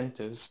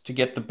incentives to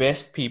get the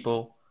best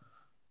people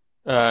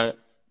to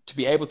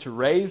be able to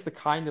raise the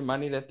kind of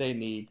money that they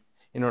need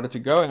in order to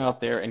go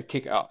out there and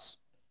kick ass.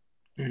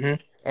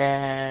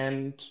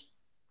 And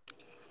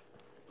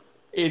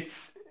the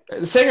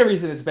second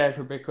reason it's bad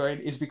for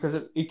Bitcoin is because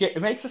it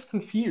makes us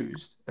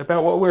confused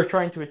about what we're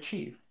trying to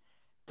achieve.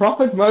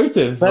 Profit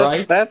motive,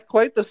 right? That's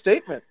quite the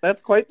statement. Right?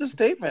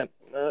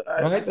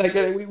 Like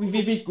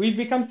we've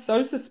become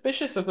so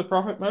suspicious of the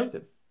profit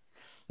motive.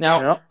 Now,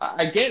 Yeah.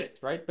 I get it,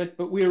 right? But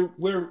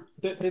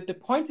the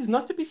point is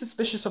not to be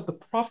suspicious of the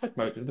profit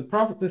motive.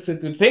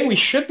 The thing we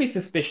should be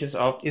suspicious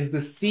of is the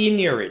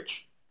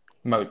seigniorage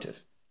motive,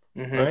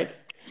 Mm-hmm. right?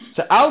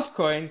 So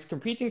altcoins,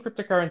 competing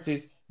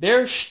cryptocurrencies,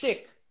 their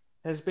shtick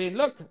has been,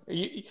 look,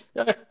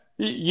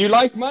 you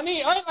like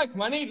money? I like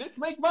money. Let's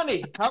make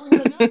money. How are we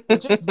going to do it? We'll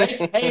just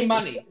pay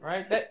money,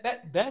 right?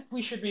 That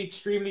we should be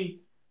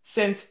extremely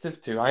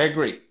sensitive to. I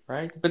agree,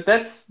 right? But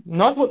that's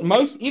not what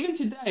even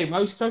today,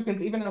 most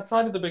tokens, even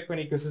outside of the Bitcoin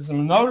ecosystem,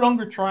 are no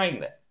longer trying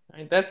that.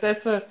 Right?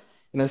 That's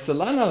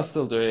Solana is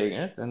still doing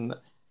it, and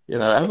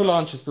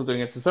Avalanche is still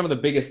doing it. So some of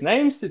the biggest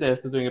names today are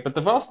still doing it, but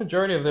the vast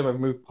majority of them have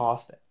moved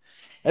past it.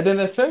 And then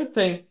the third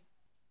thing,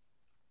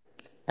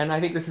 and I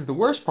think this is the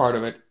worst part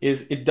of it,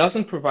 is it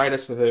doesn't provide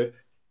us with a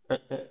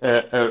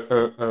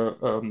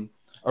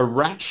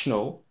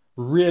rational,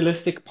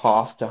 realistic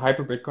path to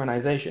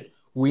hyper-Bitcoinization.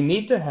 We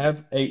need to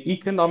have an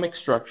economic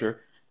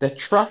structure that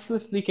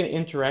trustlessly can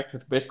interact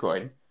with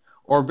Bitcoin,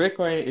 or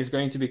Bitcoin is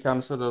going to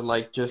become sort of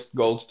like just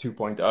Gold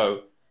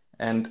 2.0.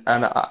 And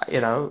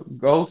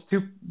Gold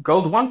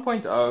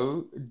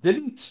 1.0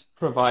 didn't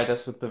provide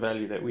us with the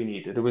value that we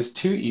needed. It was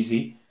too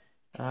easy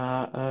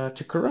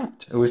to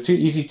corrupt. It was too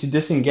easy to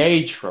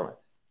disengage from it.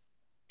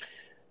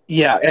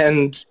 Yeah,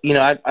 and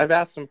I've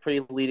asked some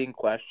pretty leading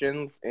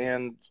questions,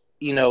 and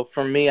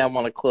for me, I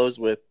want to close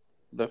with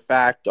the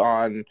fact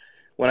on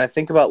when I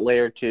think about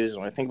layer twos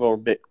and when I think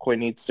about where Bitcoin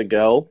needs to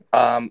go.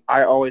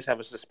 I always have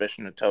a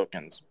suspicion of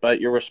tokens,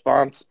 but your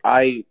response,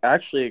 I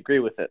actually agree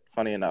with it.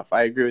 Funny enough,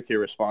 I agree with your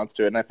response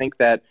to it, and I think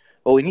that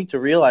what we need to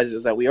realize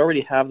is that we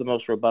already have the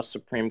most robust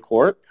Supreme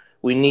Court.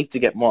 We need to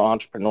get more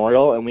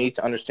entrepreneurial, and we need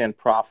to understand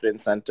profit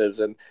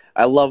incentives. And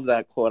I love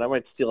that quote. I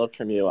might steal it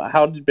from you.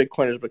 How did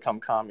Bitcoiners become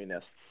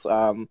communists?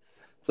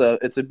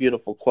 It's a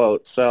beautiful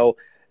quote. So,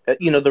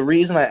 the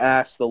reason I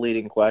asked the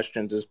leading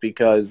questions is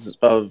because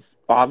of,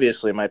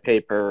 obviously, my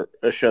paper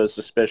shows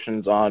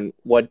suspicions on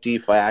what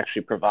DeFi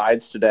actually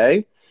provides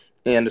today,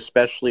 and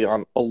especially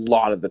on a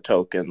lot of the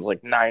tokens,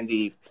 like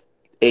 98%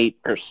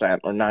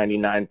 or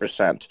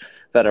 99%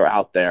 that are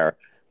out there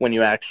when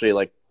you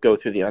actually go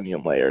through the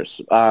onion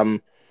layers.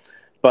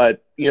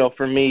 But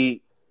for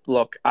me,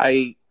 look,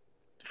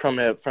 from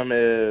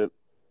the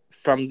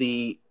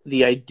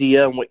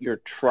idea and what you're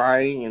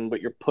trying and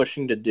what you're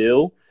pushing to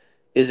do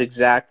is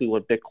exactly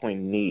what Bitcoin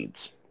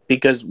needs,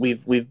 because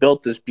we've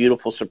built this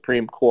beautiful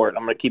Supreme Court.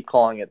 I'm going to keep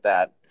calling it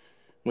that.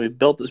 We've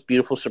built this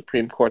beautiful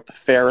Supreme Court, the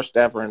fairest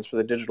ever for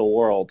the digital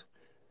world.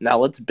 Now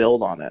let's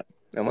build on it,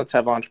 and let's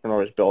have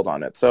entrepreneurs build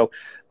on it. So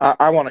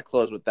I want to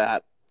close with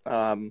that.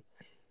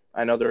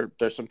 I know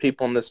there's some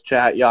people in this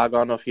chat. Yago, I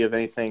don't know if you have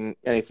anything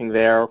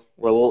there.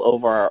 We're a little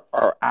over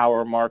our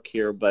hour mark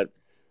here, but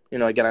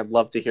again, I'd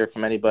love to hear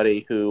from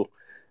anybody who,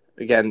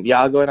 again,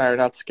 Yago and I are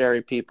not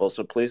scary people,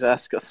 so please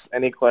ask us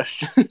any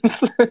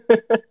questions.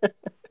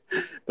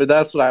 But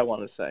that's what I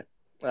want to say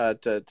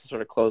to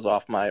sort of close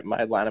off my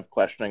line of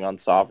questioning on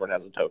Sovryn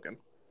as a token.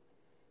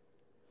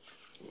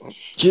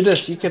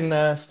 Judas, you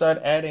can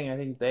start adding. I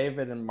think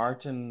David and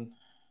Martin.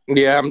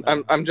 Yeah,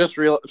 I'm just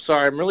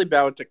sorry. I'm really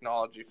bad with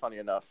technology. Funny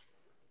enough.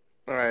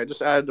 All right, I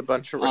just added a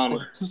bunch of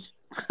requests.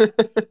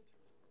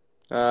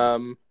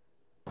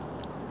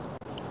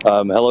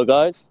 Hello,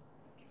 guys.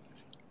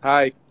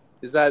 Hi,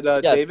 is that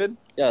Yes. David?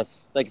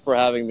 Yes. Thank you for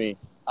having me.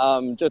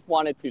 Just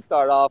wanted to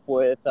start off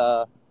with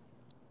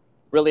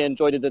really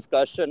enjoyed the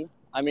discussion.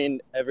 I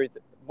mean, very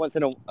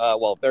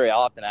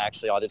often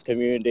actually on this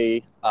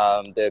community,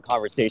 the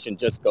conversation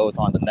just goes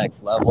on the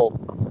next level,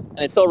 and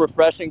it's so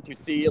refreshing to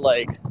see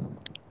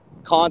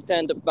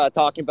content about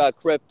talking about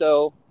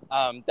crypto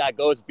that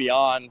goes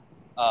beyond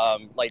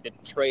the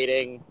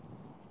trading,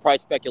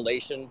 price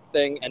speculation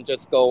thing, and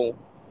just go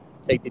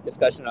take the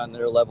discussion on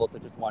their level. So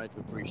just wanted to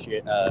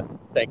appreciate,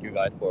 thank you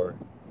guys for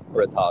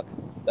a talk.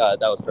 That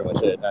was pretty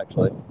much it,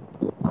 actually.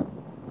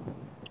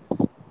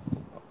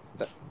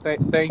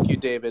 Thank you,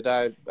 David.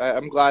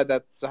 I'm glad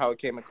that's how it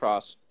came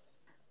across.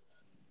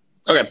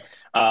 Okay,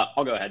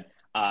 I'll go ahead.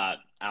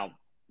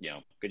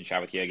 Good to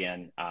chat with you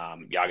again.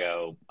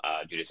 Yago,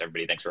 Judas,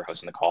 everybody, thanks for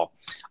hosting the call.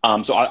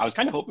 So I was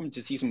kind of hoping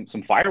to see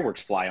some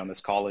fireworks fly on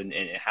this call and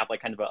have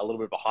kind of a little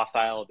bit of a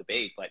hostile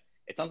debate, but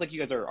it sounds like you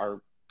guys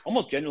are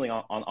almost generally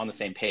on the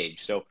same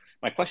page. So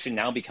my question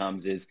now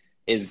becomes is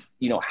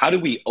how do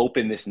we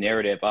open this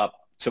narrative up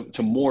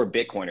to more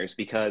Bitcoiners?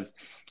 Because,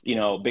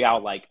 Big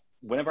Al,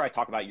 whenever I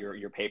talk about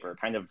your paper,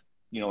 kind of,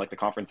 like the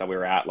conference that we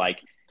were at,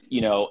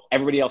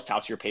 everybody else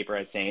touts your paper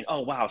as saying, oh,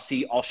 wow,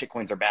 see, all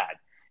shitcoins are bad.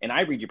 And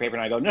I read your paper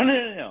and I go,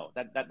 no,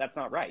 that's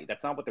not right.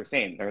 That's not what they're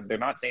saying. They're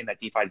not saying that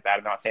DeFi is bad.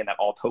 They're not saying that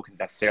all tokens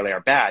necessarily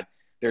are bad.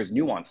 There's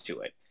nuance to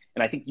it.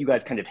 And I think you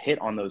guys kind of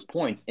hit on those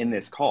points in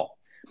this call.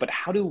 But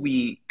how do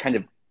we kind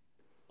of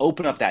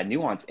open up that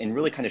nuance and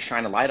really kind of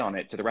shine a light on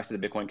it to the rest of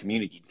the Bitcoin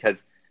community?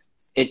 Because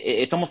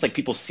it's almost like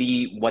people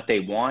see what they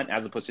want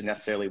as opposed to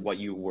necessarily what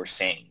you were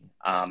saying.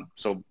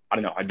 So I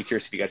don't know. I'd be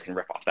curious if you guys can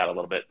riff off that a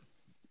little bit.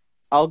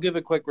 I'll give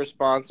a quick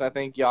response. I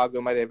think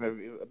Yago might have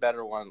a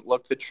better one.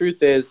 Look, the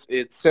truth is,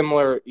 it's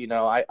similar.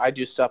 I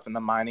do stuff in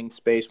the mining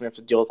space. We have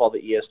to deal with all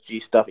the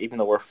ESG stuff, even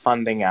though we're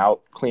funding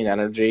out clean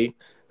energy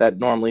that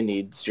normally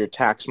needs your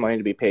tax money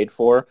to be paid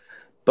for.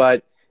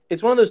 But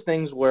it's one of those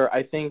things where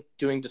I think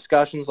doing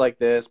discussions like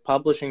this,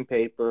 publishing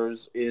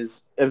papers,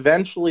 is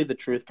eventually the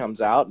truth comes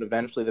out and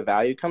eventually the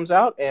value comes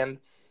out. And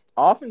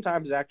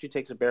oftentimes it actually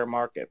takes a bear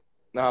market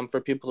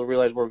for people to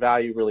realize where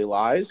value really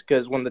lies.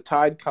 Because when the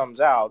tide comes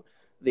out,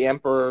 the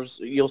emperors,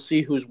 you'll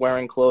see who's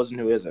wearing clothes and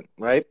who isn't,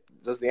 right?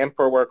 Does the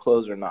emperor wear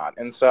clothes or not?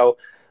 And so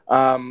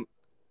I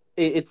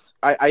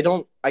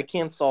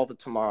can't solve it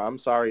tomorrow. I'm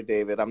sorry,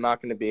 David. I'm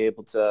not going to be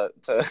able to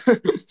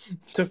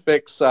to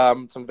fix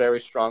some very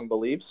strong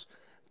beliefs,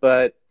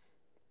 but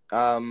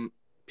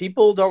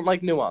people don't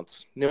like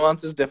nuance.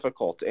 Nuance is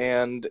difficult,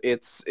 but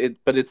it's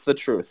the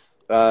truth.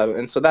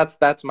 And so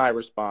that's my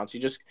response.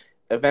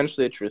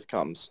 Eventually the truth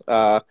comes.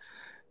 Yago,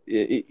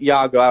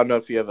 I don't know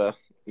if you have a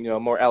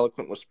more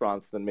eloquent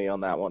response than me on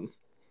that one.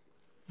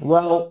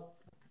 Well,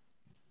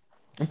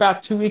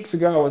 about 2 weeks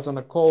ago, I was on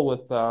a call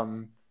with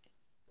Udi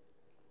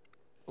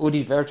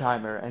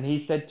Wertheimer, and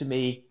he said to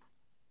me,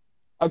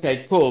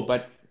 okay, cool,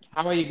 but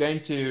how are you going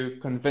to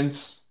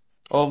convince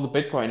all the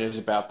Bitcoiners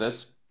about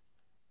this?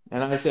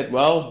 And I said,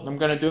 well, I'm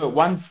going to do it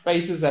one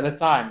spaces at a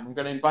time. I'm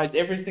going to invite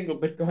every single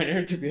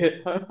Bitcoiner to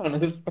be on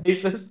a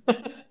spaces,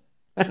 and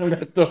I'm going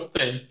to talk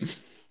to him.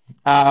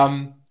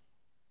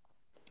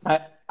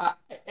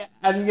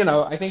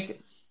 I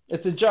think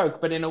it's a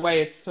joke, but in a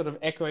way, it's sort of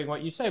echoing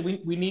what you say.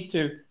 We need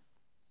to,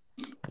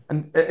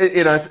 and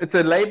it's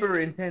a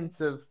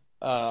labor-intensive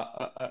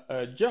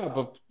job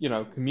of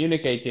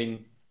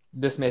communicating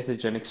this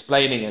message and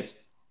explaining it,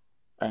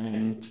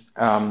 and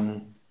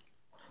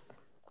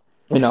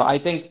I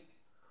think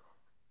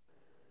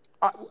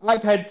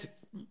I've had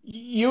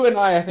you and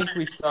I think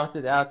we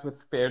started out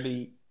with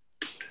fairly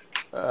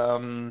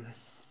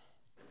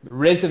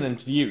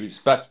resonant views,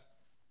 but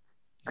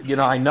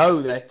I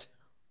know that,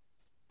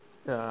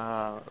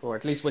 or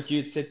at least what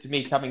you said to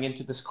me coming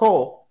into this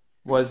call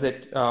was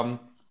that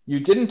you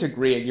didn't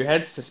agree and you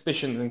had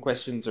suspicions and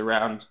questions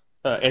around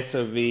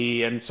SOV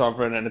and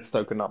Sovryn and its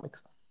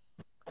tokenomics.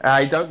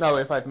 I don't know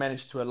if I've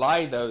managed to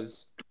allay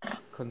those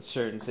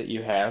concerns that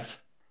you have,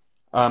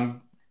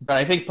 but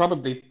I think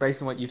probably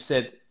based on what you've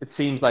said, it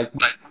seems like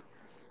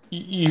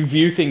you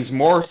view things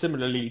more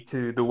similarly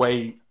to the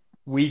way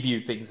we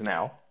view things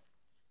now.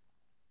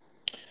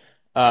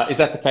 Is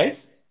that the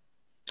case?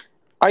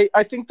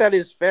 I think that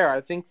is fair. I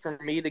think for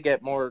me to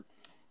get more,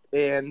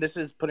 and this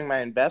is putting my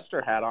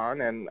investor hat on,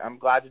 and I'm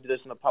glad to do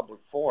this in a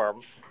public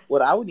forum,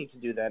 what I would need to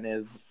do then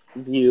is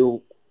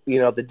view,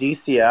 the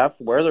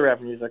DCF, where the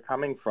revenues are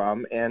coming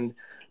from, and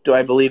do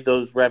I believe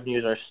those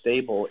revenues are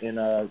stable in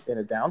a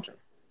downturn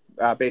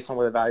based on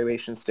where the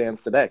valuation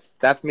stands today.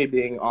 That's me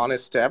being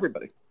honest to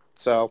everybody.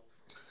 So,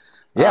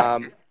 yeah.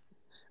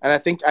 And I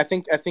think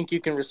you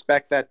can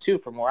respect that too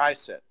from where I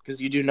sit,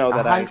 because you do know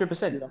that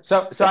 100%.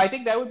 So I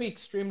think that would be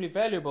extremely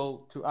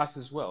valuable to us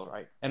as well,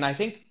 right? And I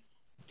think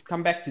to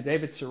come back to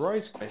David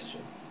Soroy's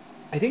question,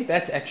 I think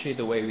that's actually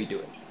the way we do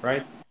it,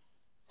 right?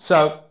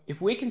 So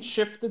if we can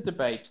shift the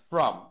debate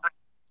from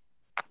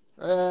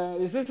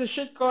is this a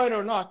shitcoin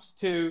or not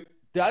to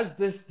does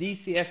this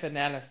DCF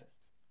analysis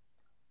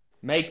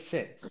make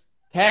sense?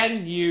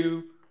 Can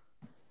you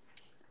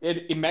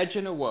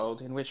imagine a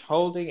world in which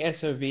holding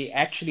SOV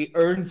actually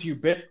earns you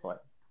Bitcoin,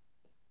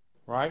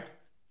 right?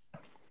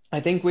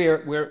 I think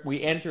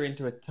we enter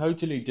into a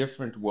totally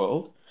different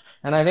world,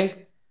 and I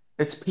think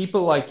it's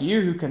people like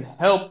you who can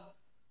help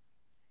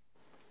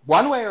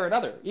one way or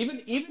another.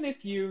 Even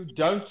if you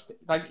don't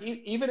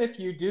even if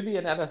you do the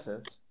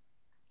analysis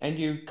and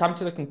you come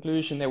to the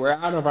conclusion that we're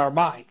out of our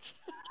minds,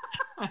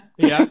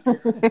 yeah,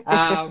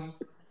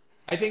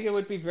 I think it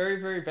would be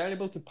very, very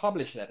valuable to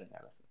publish that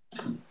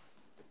analysis.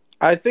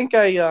 I think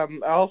I'll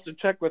have to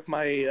check with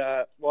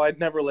my I'd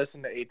never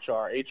listen to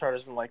HR. HR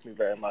doesn't like me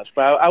very much,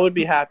 but I would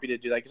be happy to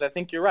do that because I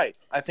think you're right.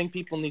 I think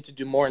people need to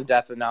do more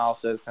in-depth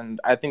analysis, and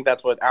I think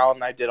that's what Alan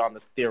and I did on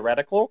this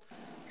theoretical.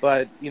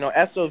 But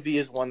SOV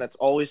is one that's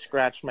always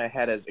scratched my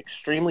head as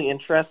extremely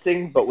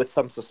interesting, but with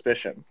some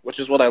suspicion, which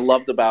is what I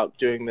loved about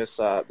doing this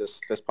this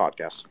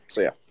podcast.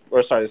 So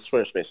this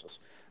Twitter Spaces.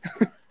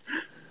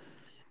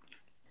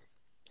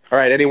 All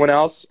right, anyone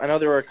else? I know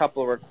there were a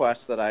couple of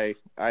requests that I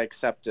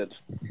accepted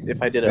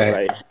if I did it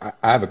right.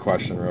 I have a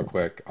question real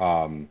quick.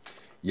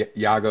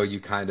 Yago,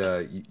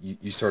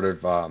 you sort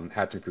of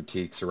had some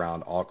critiques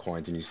around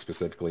altcoins, and you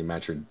specifically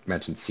mentioned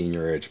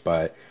seigniorage,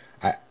 but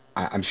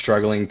I'm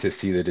struggling to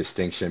see the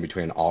distinction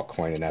between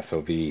altcoin and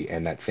SOV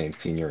and that same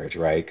seigniorage,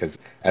 right? Because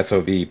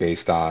SOV,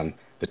 based on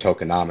the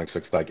tokenomics,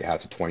 looks like it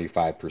has a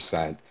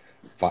 25%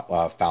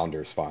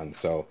 founders fund.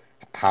 So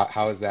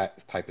how is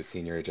that type of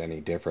seigniorage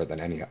any different than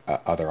any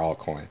other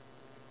altcoin?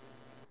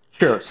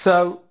 Sure.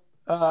 So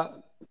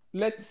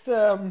let's.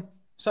 So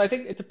I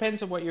think it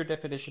depends on what your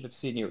definition of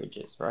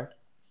seigniorage is, right?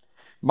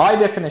 My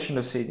definition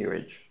of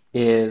seigniorage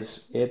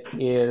is it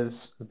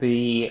is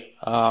the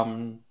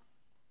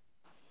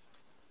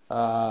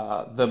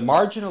the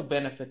marginal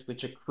benefit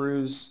which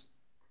accrues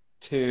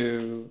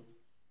to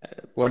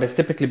what has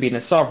typically been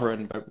a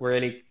sovereign, but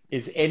really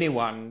is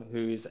anyone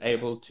who is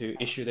able to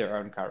issue their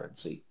own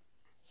currency.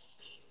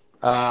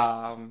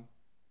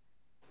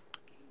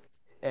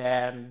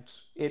 And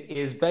it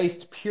is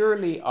based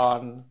purely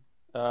on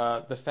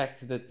the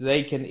fact that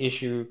they can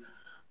issue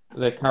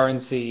the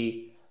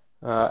currency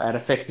at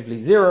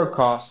effectively zero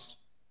cost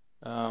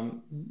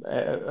and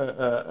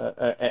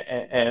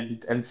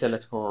sell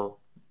it for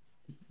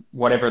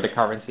whatever the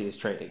currency is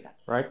trading at,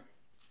 right?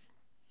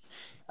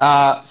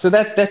 So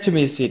that to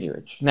me is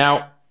seigniorage.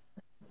 Now,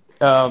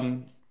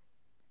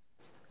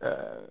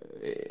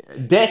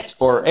 debt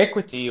or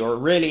equity or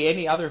really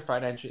any other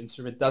financial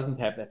instrument doesn't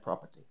have that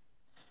property.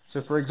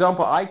 So, for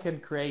example, I can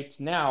create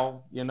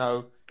now,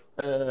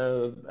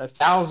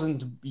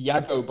 1,000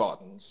 Yago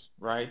bonds,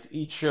 right?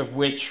 Each of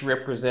which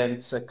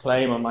represents a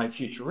claim on my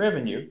future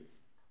revenue,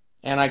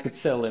 and I could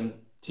sell them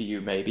to you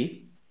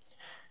maybe.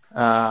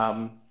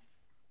 And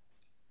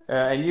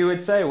you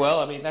would say,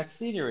 well, I mean, that's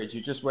seigniorage.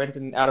 You just went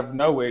and out of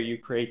nowhere you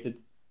created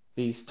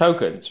these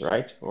tokens,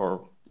 right?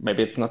 Or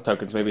maybe it's not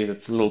tokens, maybe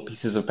it's little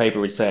pieces of paper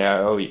which say I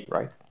owe you,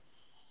 right?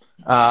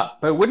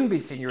 But it wouldn't be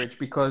seigniorage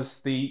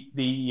because the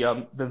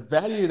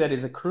value that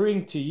is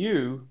accruing to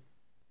you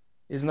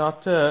is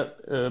not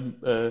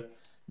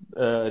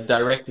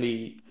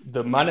directly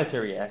the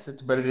monetary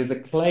asset, but it is a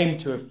claim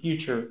to a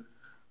future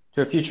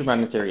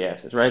monetary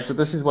asset, right? So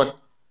this is what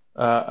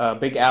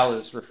Big Al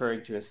is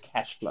referring to as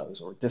cash flows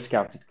or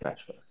discounted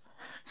cash flows.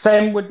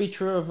 Same would be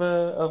true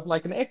of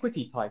like an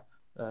equity type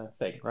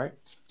thing, right?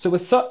 So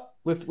with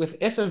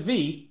SOV,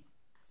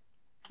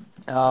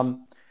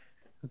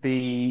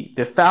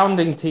 the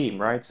founding team,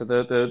 right? So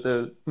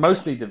the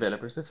mostly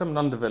developers, there's some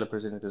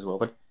non-developers in it as well,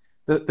 but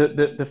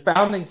the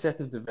founding set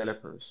of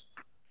developers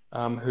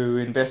who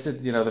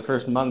invested, the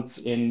first months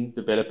in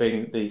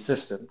developing the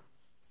system,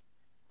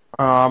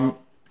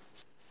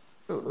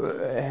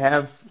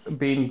 have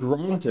been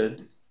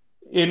granted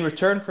in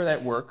return for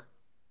that work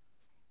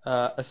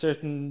a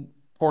certain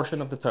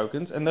portion of the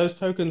tokens, and those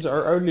tokens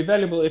are only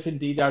valuable if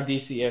indeed our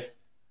DCF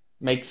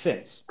makes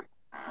sense.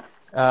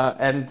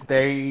 And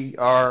they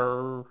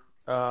are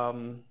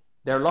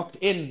they're locked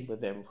in with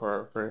them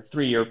for a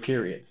 3-year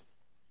period.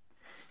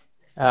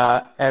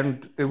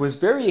 And it was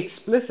very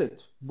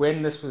explicit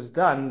when this was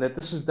done that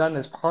this was done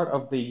as part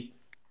of the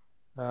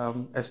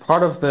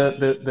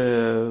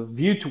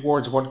view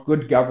towards what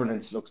good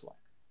governance looks like,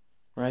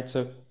 right?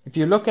 So if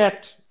you look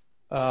at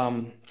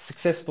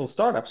successful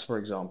startups, for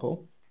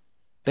example,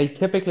 they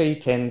typically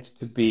tend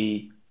to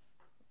be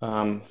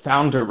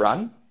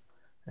founder-run,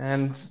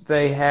 and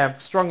they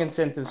have strong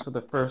incentives for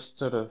the first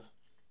sort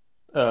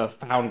of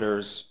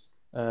founders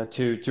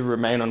to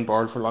remain on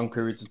board for long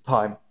periods of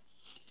time.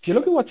 If you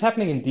look at what's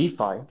happening in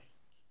DeFi,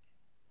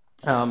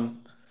 and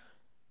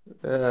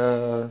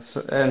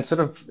sort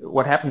of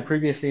what happened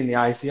previously in the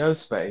ICO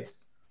space,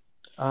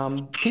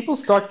 people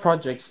start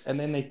projects and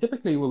then they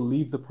typically will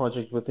leave the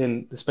project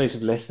within the space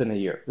of less than a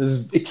year. This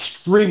is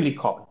extremely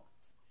common.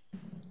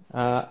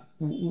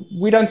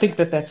 We don't think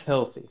that that's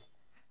healthy.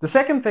 The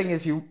second thing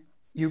is you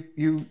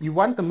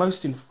want the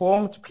most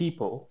informed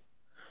people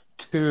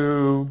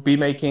to be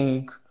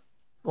making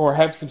or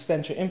have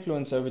substantial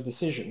influence over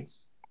decisions.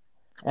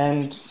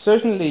 And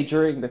certainly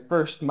during the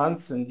first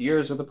months and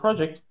years of the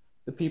project,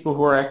 the people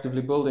who are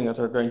actively building it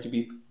are going to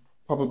be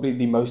probably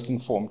the most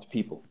informed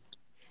people.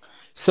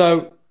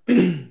 So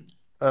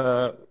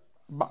our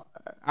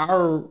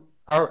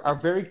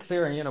very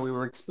clear, and we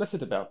were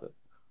explicit about it,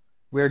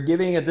 we're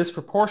giving a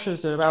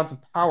disproportionate amount of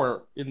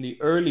power in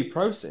the early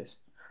process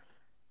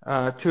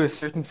to a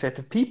certain set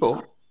of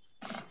people,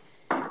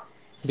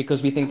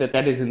 because we think that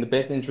that is in the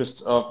best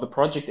interests of the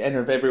project and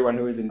of everyone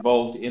who is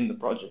involved in the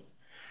project.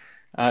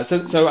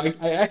 So I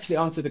actually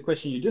answered the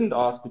question you didn't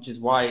ask, which is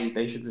why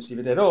they should receive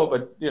it at all.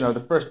 But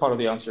the first part of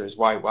the answer is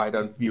why I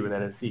don't view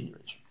that as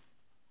seigniorage.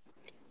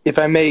 If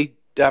I may,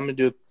 I'm going to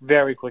do a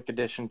very quick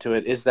addition to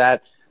it. Is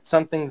that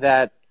something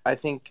that I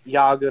think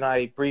Yago and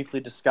I briefly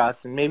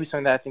discussed, and maybe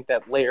something that I think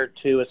that layer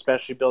 2,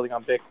 especially building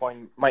on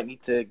Bitcoin, might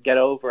need to get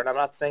over. And I'm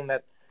not saying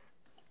that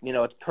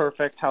it's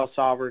perfect how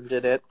Sovryn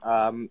did it.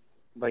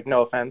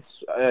 No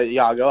offense,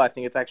 Yago. I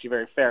think it's actually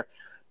very fair.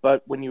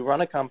 But when you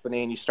run a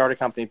company and you start a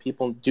company,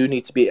 people do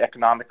need to be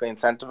economically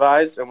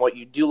incentivized. And what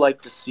you do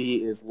like to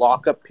see is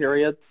lockup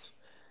periods.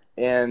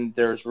 And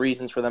there's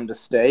reasons for them to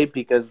stay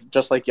because,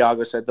 just like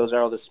Yago said, those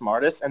are the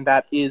smartest. And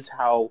that is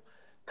how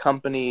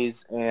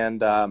companies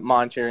and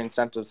monetary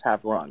incentives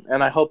have run.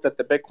 And I hope that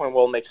the Bitcoin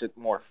world makes it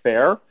more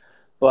fair.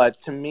 But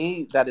to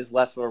me, that is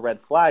less of a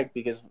red flag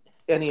because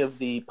any of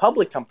the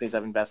public companies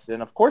I've invested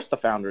in, of course, the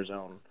founders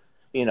own,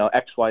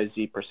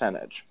 XYZ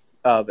percentage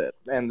of it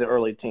and the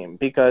early team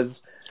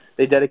because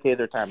they dedicate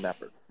their time and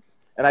effort.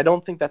 And I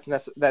don't think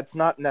that's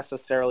not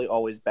necessarily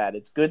always bad.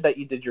 It's good that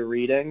you did your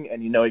reading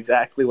and you know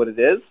exactly what it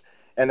is.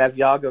 And as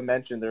Yago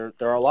mentioned, there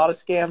are a lot of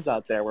scams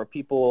out there where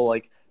people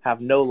will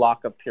have no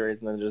lockup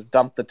periods and then just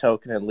dump the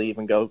token and leave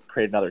and go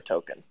create another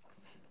token.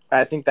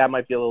 I think that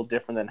might be a little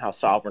different than how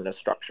Sovryn has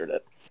structured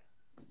it.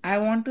 I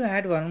want to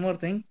add one more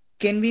thing.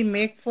 Can we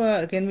make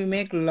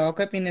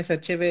lockup in a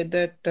such a way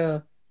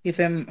that if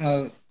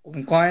a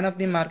coin of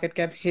the market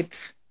cap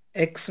hits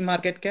X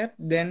market cap,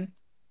 then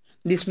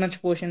this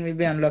much portion will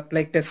be unlocked,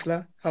 like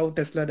Tesla, how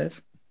Tesla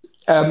does.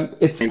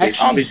 It's Coinbase,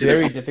 actually obviously,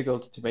 very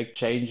difficult to make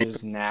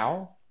changes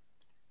now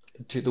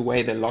to the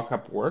way the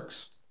lockup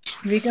works.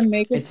 We can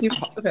make it It's cheap.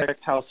 Okay.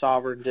 how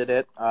Sovryn did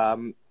it.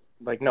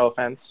 Like, no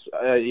offense,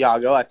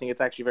 Yago, I think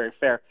it's actually very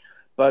fair.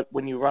 But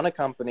when you run a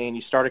company and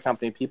you start a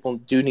company, people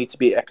do need to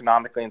be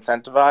economically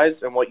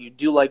incentivized. And what you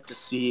do like to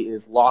see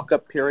is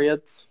lockup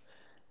periods.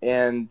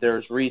 And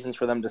there's reasons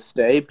for them to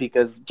stay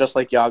because, just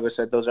like Yago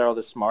said, those are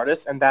the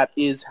smartest. And that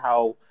is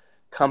how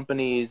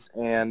companies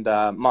and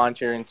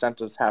monetary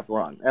incentives have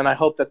run. And I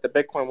hope that the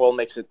Bitcoin world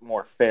makes it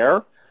more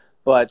fair.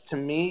 But to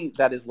me,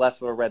 that is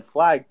less of a red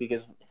flag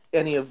because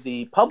any of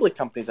the public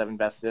companies I've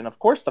invested in, of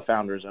course the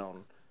founders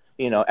own,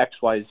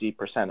 XYZ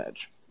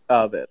percentage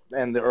of it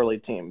and the early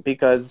team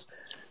because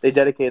they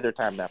dedicate their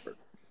time and effort.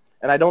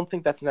 And I don't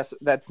think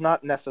that's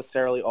not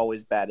necessarily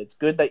always bad. It's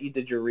good that you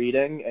did your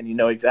reading and you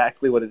know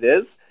exactly what it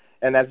is.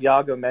 And as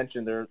Yago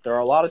mentioned, there are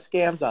a lot of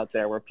scams out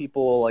there where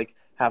people will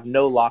have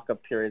no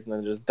lockup periods and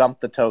then just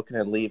dump the token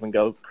and leave and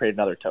go create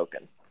another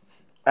token.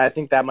 I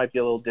think that might be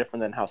a little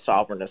different than how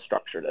Sovryn has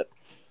structured it.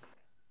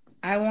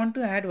 I want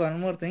to add one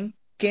more thing.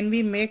 Can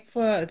we make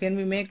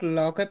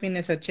lockup in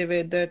a such a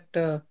way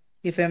that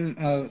if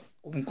a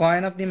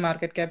coin of the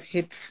market cap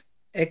hits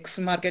X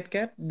market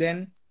cap,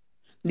 then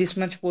this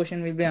much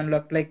portion will be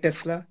unlocked, like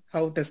Tesla,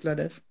 how Tesla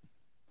does.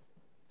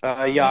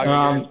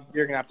 Yago,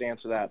 you're going to have to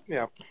answer that.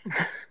 Yeah.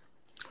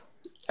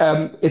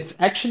 It's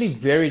actually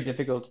very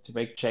difficult to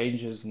make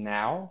changes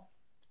now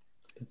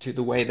to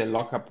the way the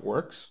lockup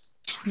works.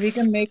 We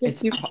can make it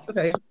cheap.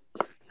 Okay.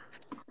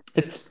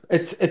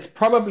 It's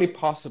probably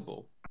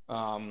possible,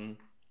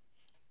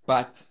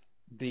 but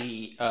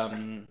the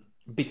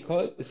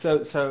because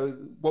so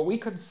what we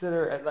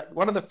consider like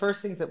one of the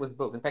first things that was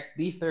built, in fact,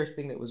 the first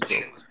thing that was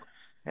built,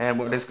 and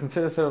what is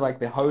considered sort of like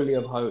the holy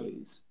of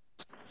holies,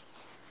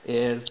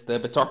 is the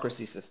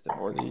Bitocracy system,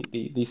 or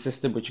the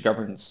system which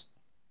governs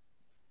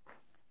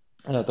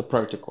the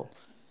protocol.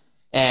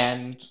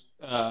 And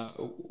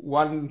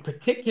one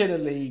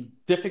particularly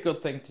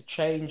difficult thing to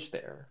change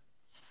there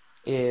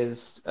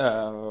is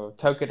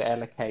token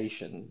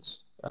allocations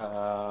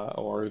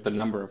or the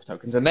number of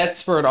tokens, and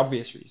that's for an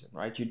obvious reason,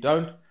 right? You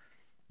don't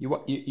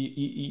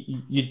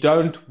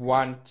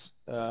want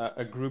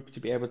a group to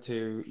be able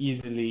to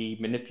easily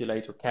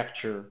manipulate or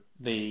capture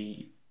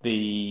the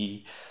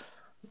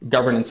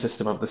governance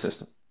system of the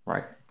system,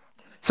 right?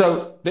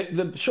 So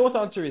the short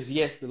answer is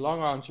yes. The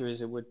long answer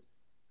is it would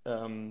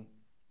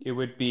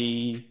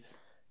be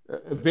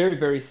a very,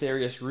 very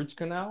serious roots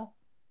canal,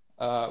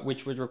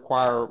 which would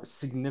require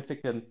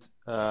significant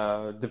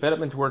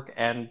development work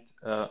and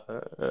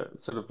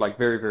sort of like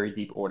very, very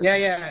deep audit.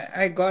 Yeah,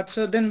 I got.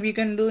 So then we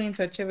can do in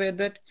such a way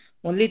that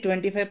only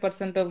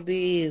 25% of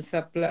the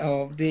supply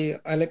of the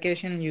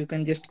allocation you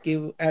can just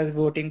give as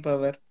voting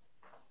power,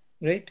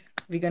 right?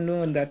 We can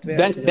do in that way.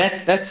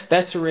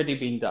 That's already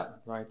been done,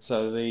 right?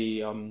 So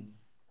the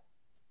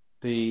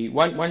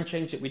one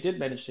change that we did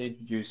manage to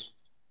introduce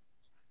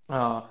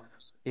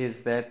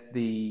is that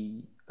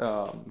the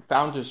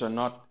founders are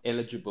not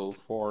eligible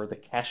for the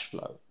cash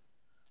flow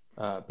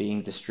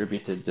being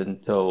distributed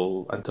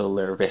until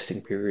their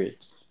vesting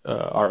periods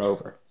are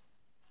over.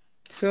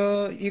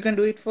 So you can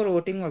do it for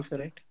voting also,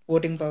 right?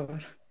 Voting power.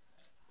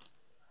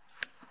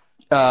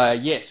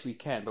 Yes, we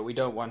can, but we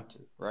don't want to,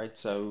 right?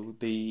 So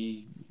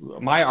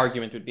my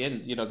argument would be,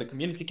 the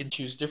community can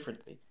choose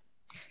differently.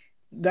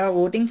 The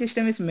voting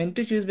system is meant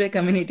to choose by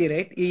community,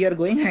 right? You are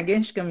going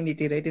against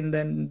community, right? In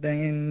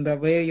the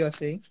way you are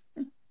saying.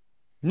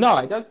 No,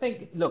 I don't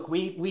think. Look,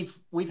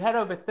 we've had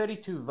over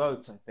 32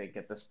 votes, I think,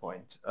 at this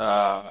point,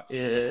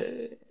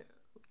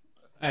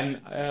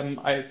 and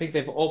I think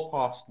they've all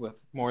passed with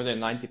more than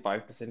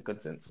 95%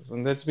 consensus,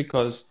 and that's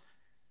because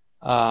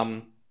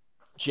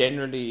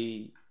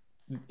generally,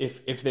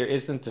 if there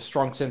isn't a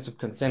strong sense of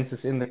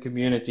consensus in the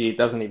community, it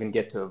doesn't even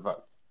get to a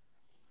vote.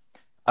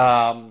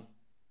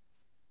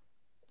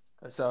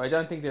 So I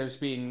don't think there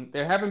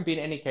haven't been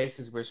any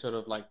cases where sort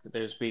of like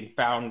there's been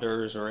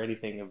founders or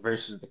anything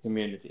versus the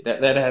community.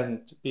 That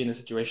hasn't been a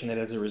situation that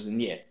has arisen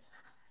yet.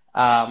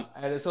 And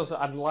it's also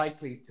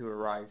unlikely to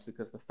arise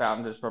because the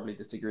founders probably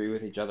disagree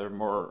with each other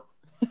more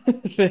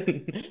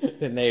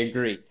than they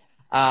agree.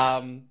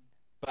 But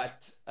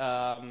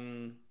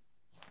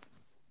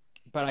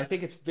I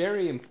think it's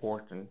very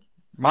important.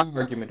 My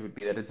argument would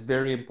be that it's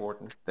very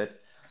important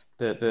that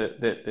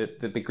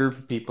the group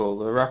of people,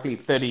 the roughly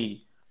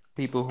 30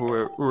 people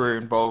who were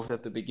involved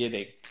at the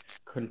beginning,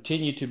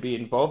 continue to be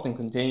involved and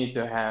continue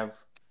to have,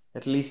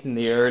 at least in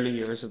the early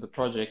years of the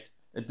project,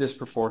 a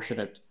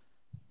disproportionate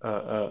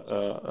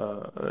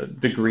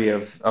degree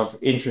of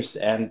interest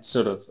and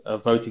sort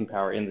of voting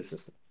power in the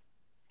system.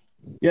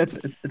 Yeah,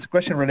 it's a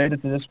question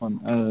related to this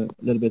one a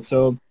little bit.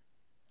 So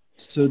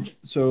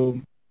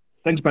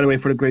thanks, by the way,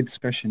 for the great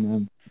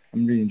discussion.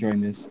 I'm really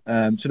enjoying this.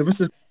 So there was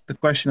the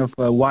question of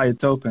why a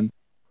token,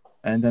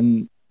 and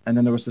then and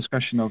then there was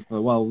discussion of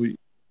we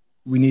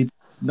need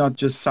not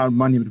just sound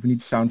money, but we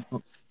need sound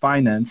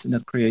finance, and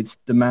that creates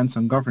demands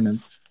on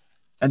governance.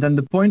 And then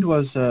the point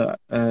was,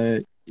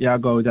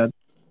 Yago,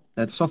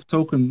 that soft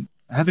token,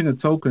 having a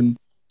token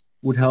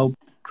would help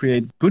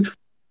create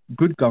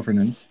good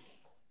governance.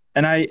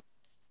 And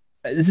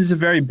this is a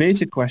very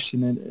basic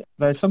question,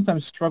 but I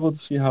sometimes struggle to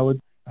see how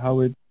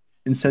it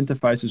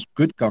incentivizes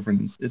good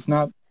governance. It's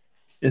not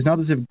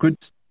as if good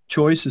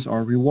choices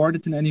are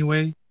rewarded in any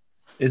way.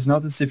 It's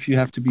not as if you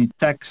have to be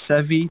tech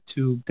savvy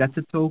to get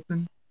the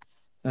token.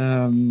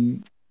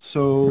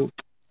 So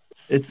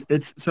it's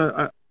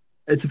a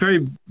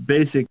very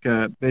basic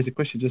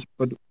question.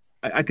 But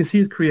I can see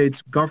it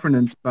creates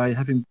governance by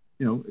having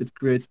it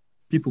creates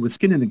people with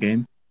skin in the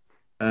game,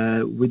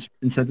 which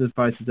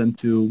incentivizes them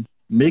to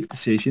make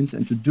decisions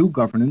and to do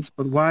governance.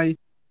 But why?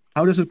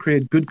 How does it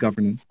create good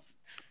governance?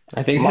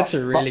 I think that's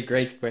a really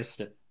great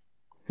question.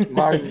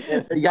 Martin,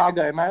 Yago,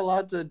 am I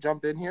allowed to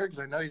jump in here? Because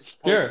I know he's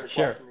posing the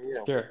question to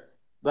you. Sure.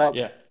 But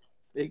yeah,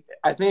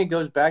 I think it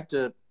goes back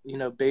to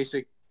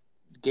basic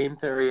game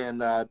theory and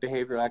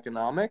behavioral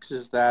economics.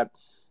 Is that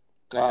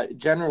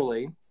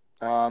generally,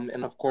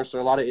 and of course there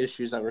are a lot of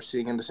issues that we're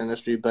seeing in this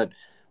industry. But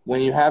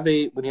when you have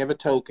a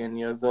token,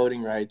 you have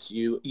voting rights.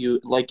 You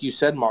like you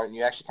said, Martin,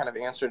 you actually kind of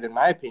answered, in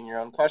my opinion, your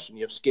own question.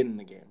 You have skin in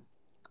the game,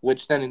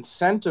 which then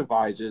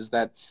incentivizes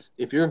that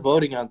if you're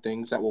voting on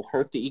things that will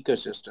hurt the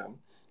ecosystem,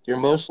 you're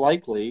most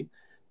likely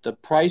the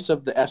price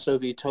of the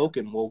SOV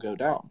token will go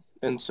down.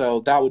 And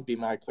so that would be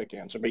my quick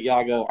answer. But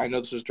Yago, I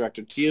know this was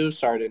directed to you.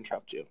 Sorry to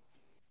interrupt you.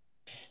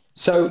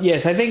 So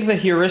yes, I think the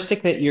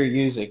heuristic that you're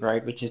using,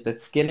 right, which is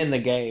that skin in the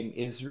game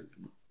is,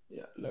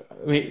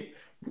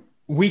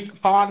 we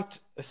can't,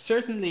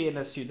 certainly in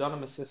a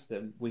pseudonymous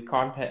system, we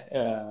can't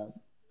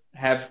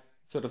have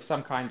sort of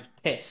some kind of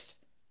test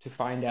to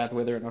find out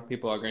whether or not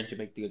people are going to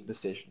make good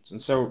decisions. And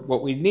so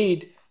what we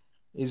need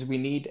is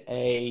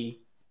a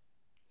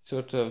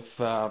sort of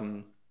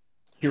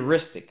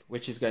heuristic,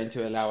 which is going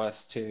to allow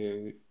us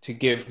to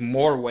give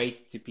more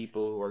weight to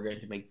people who are going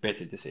to make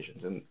better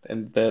decisions.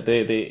 And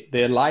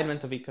the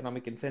alignment of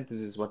economic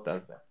incentives is what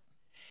does that.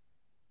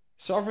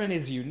 Sovryn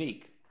is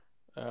unique.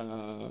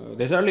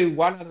 There's only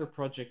one other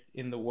project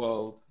in the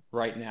world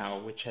right now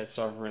which has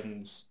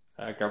Sovryn's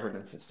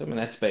governance system, and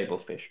that's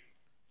Babelfish.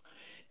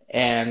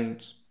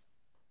 And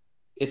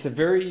it's a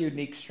very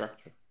unique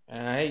structure,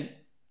 and I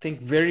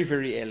think very,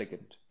 very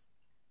elegant,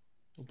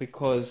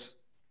 because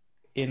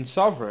in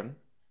Sovryn,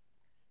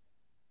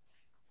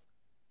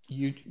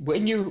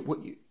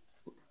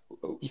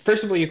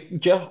 first of all,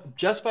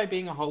 just by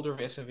being a holder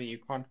of SOV, you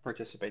can't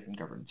participate in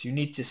governance. You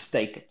need to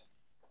stake it.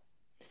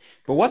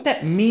 But what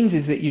that means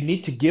is that you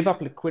need to give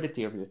up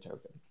liquidity of your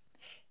token.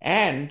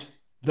 And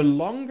the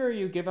longer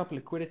you give up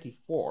liquidity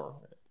for,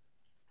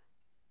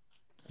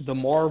 the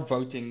more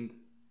voting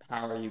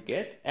power you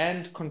get,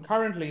 and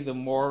concurrently, the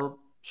more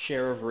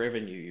share of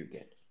revenue you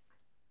get.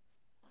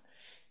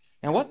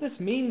 Now, what this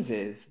means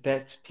is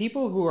that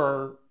people who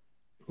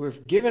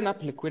have given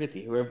up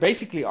liquidity, who are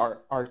basically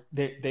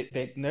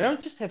they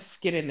don't just have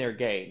skin in their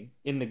game,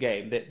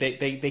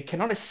 they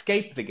cannot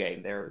escape the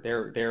game.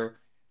 They're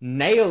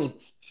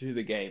nailed to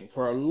the game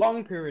for a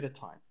long period of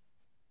time,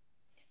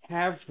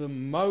 have the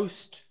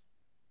most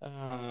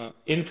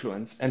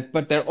influence,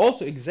 but they're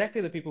also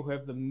exactly the people who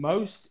have the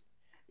most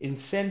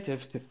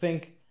incentive to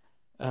think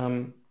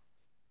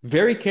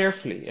very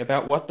carefully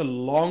about what the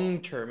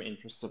long-term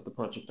interests of the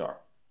project are.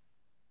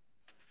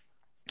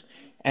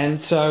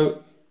 And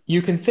so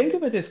you can think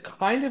of it as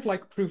kind of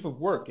like proof of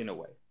work in a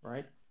way,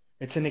 right?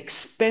 It's an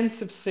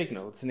expensive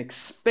signal. It's an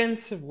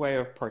expensive way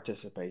of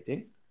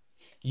participating.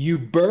 You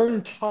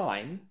burn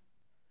time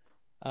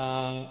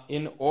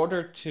in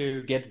order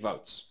to get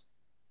votes.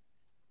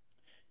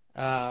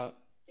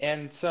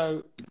 And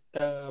so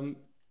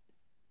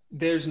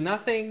there's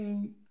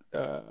nothing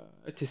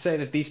to say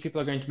that these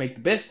people are going to make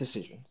the best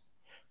decisions,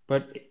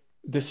 but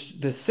the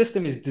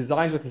system is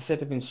designed with a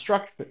set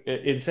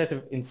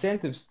of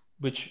incentives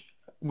which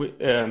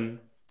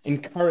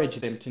encourage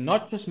them to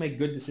not just make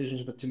good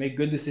decisions, but to make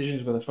good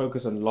decisions with a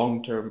focus on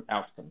long-term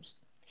outcomes.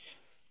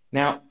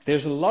 Now,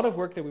 there's a lot of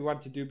work that we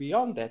want to do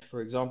beyond that.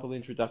 For example, the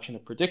introduction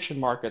of prediction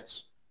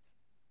markets,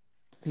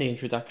 the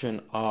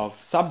introduction of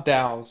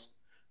sub-DAOs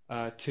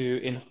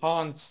to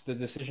enhance the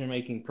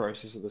decision-making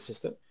process of the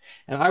system.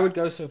 And I would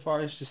go so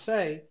far as to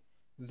say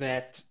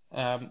that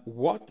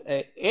what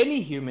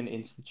any human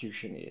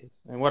institution is,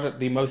 and what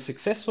the most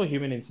successful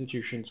human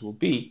institutions will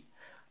be,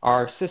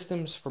 are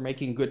systems for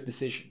making good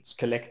decisions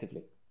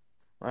collectively,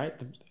 right?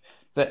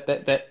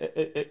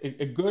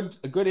 A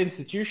good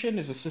institution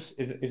is a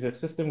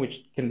system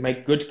which can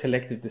make good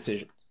collective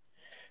decisions.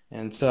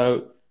 And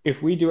so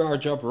if we do our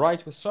job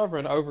right with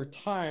Sovryn, over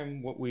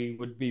time, what we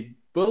would be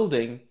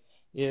building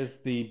is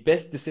the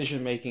best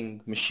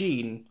decision-making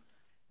machine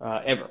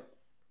ever.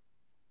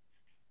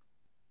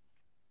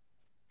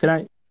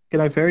 Can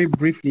I very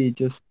briefly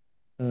just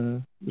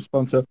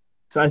respond? So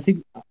I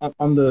think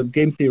on the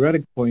game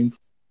theoretic point,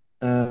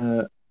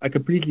 I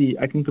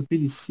can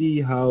completely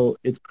see how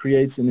it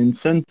creates an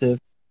incentive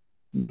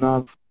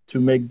not to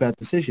make bad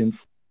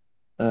decisions.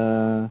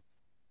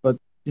 But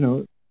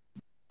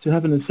to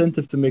have an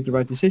incentive to make the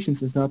right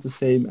decisions is not the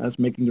same as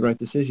making the right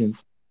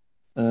decisions.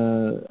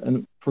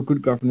 And for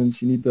good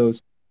governance, you need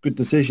those good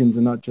decisions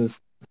and not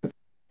just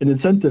an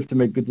incentive to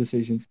make good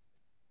decisions.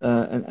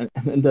 And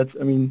that's,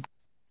 I mean,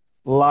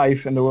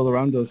 life and the world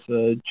around us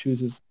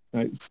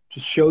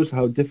just shows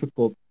how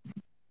difficult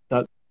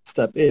that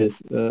step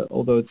is,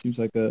 although it seems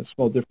like a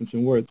small difference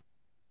in words.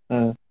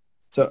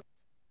 So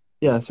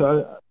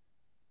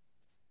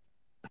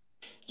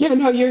Yeah,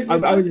 no, you're I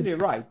totally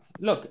right.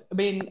 Look, I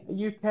mean,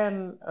 you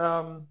can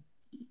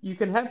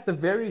have the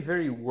very,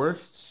 very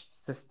worst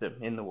system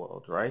in the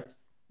world, right?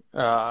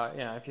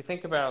 If you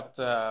think about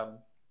a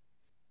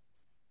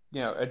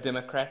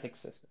democratic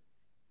system.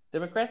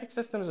 Democratic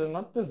systems are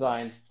not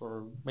designed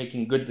for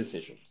making good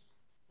decisions,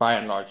 by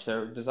and large.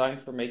 They're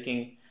designed for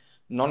making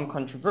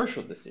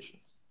non-controversial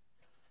decisions.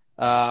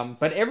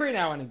 But every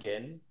now and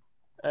again,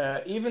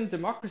 even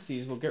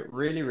democracies will get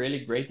really, really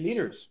great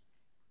leaders.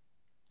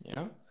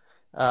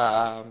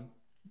 The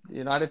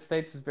United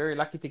States is very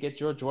lucky to get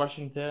George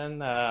Washington.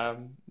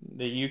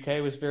 The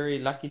UK was very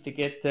lucky to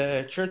get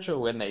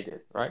Churchill when they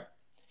did, right?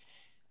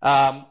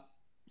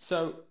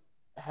 So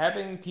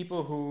having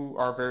people who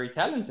are very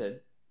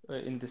talented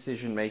in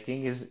decision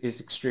making is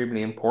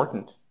extremely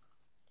important.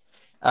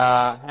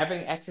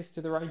 Having access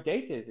to the right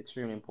data is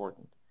extremely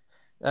important.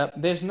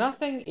 There's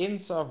nothing in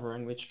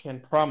Sovryn which can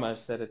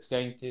promise that it's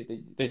going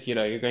to that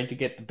you're going to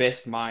get the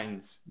best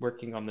minds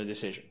working on the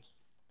decisions.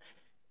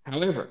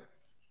 However,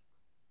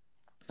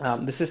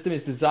 the system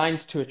is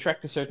designed to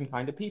attract a certain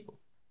kind of people.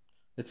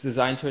 It's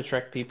designed to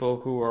attract people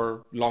who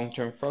are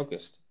long-term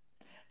focused.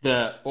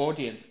 The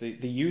audience,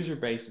 the user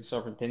base of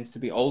Sovryn tends to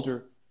be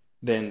older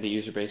than the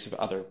user base of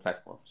other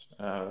platforms.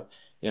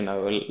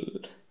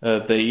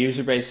 The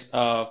user base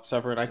of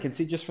Sovryn, I can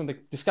see just from the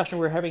discussion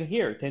we're having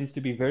here, tends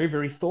to be very,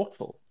 very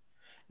thoughtful,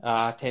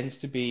 tends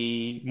to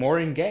be more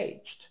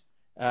engaged.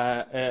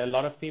 A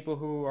lot of people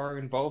who are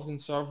involved in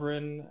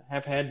Sovryn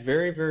have had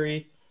very,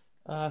 very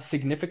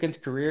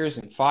significant careers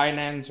in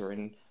finance or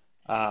in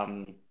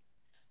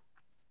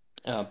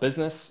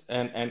business,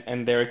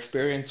 and their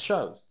experience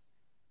shows.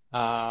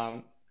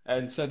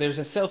 And so there's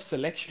a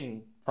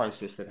self-selection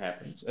process that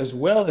happens, as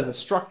well as a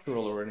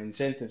structural or an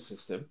incentive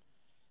system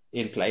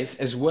in place,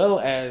 as well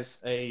as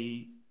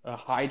a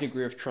high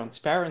degree of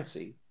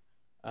transparency,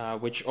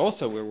 which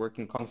also we're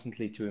working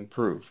constantly to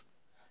improve.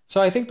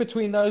 So I think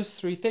between those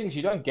three things,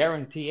 you don't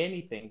guarantee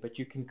anything, but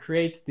you can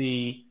create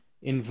the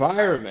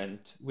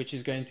environment which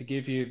is going to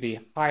give you the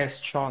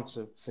highest chance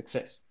of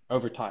success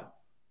over time.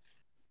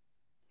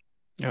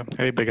 Yeah.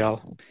 Hey, Big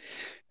Al.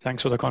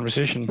 Thanks for the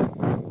conversation.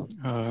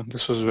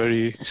 This was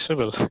very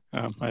civil.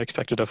 I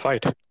expected a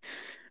fight.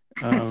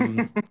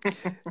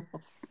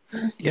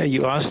 Yeah,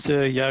 you asked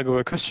Yago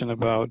a question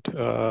about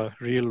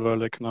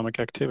real-world economic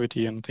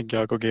activity, and I think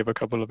Yago gave a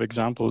couple of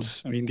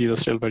examples. I mean, these are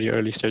still very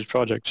early-stage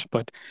projects,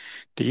 but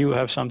do you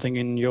have something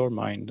in your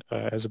mind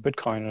as a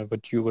Bitcoiner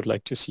what you would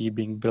like to see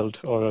being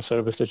built, or a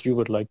service that you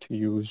would like to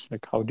use?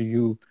 Like, how do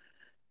you,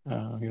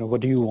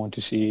 what do you want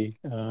to see,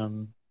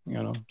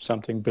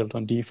 something built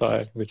on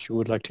DeFi which you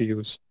would like to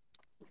use?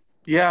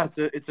 Yeah,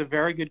 it's a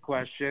very good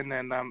question,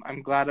 and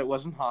I'm glad it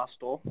wasn't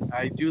hostile.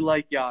 I do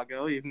like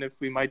Yago, even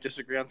if we might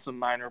disagree on some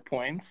minor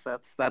points.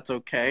 That's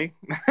okay.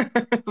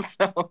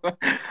 So,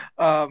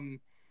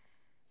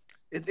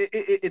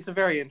 it's a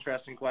very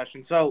interesting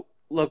question. So,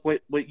 look,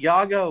 what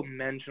Yago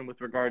mentioned with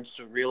regards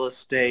to real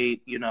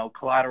estate,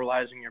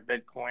 collateralizing your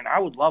Bitcoin, I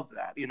would love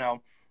that.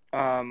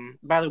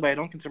 By the way, I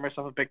don't consider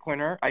myself a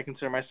Bitcoiner. I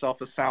consider myself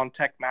a sound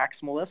tech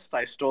maximalist.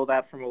 I stole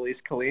that from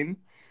Elise Colleen.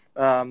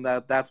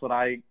 That's what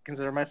I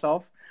consider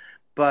myself.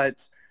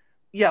 But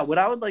yeah, what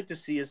I would like to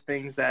see is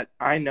things that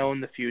I know in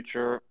the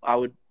future I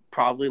would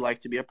probably like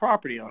to be a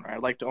property owner.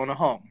 I'd like to own a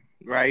home,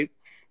 right?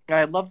 And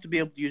I'd love to be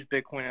able to use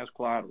Bitcoin as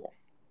collateral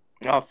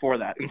for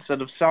that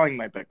instead of selling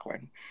my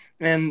Bitcoin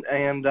and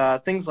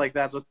things like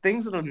that. So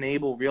things that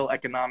enable real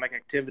economic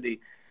activity.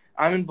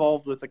 I'm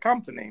involved with a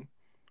company.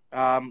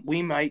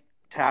 We might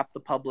tap the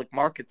public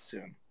markets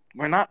soon.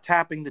 We're not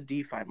tapping the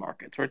DeFi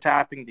markets. We're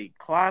tapping the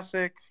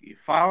classic, you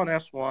file an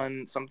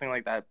S1, something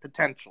like that,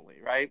 potentially,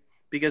 right?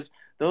 Because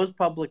those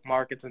public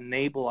markets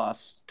enable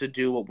us to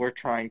do what we're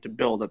trying to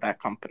build at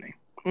that company.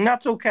 And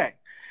that's okay.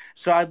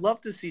 So I'd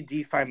love to see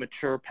DeFi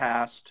mature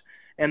past,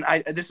 and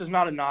this is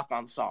not a knock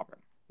on Sovryn.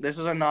 This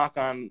is a knock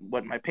on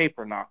what my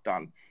paper knocked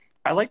on.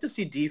 I like to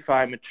see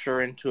DeFi mature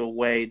into a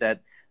way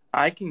that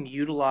I can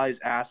utilize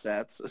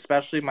assets,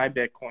 especially my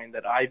Bitcoin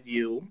that I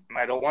view and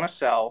I don't want to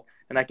sell,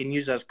 and I can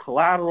use as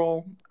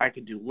collateral. I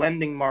can do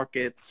lending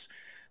markets.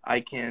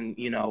 I can,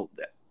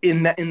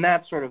 in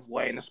that sort of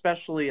way. And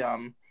especially,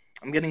 I'm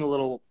getting a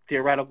little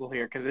theoretical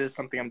here because it is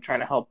something I'm trying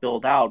to help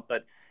build out.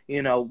 But,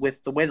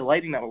 with the way the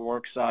Lightning Network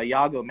works,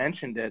 Yago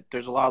mentioned it,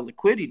 there's a lot of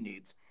liquidity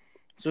needs.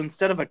 So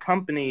instead of a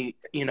company,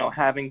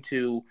 having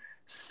to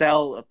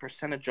sell a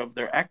percentage of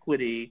their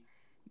equity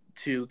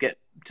to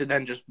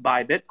then just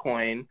buy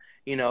Bitcoin,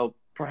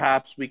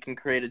 perhaps we can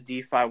create a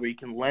DeFi where you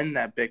can lend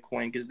that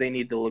Bitcoin because they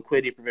need the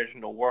liquidity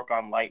provision to work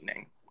on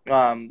Lightning.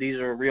 These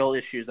are real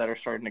issues that are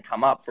starting to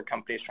come up for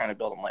companies trying to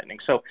build on Lightning.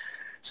 So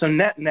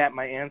net,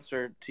 my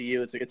answer to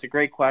you, it's a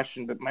great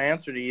question, but my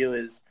answer to you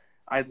is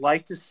I'd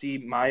like to see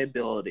my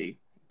ability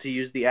to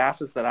use the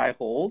assets that I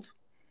hold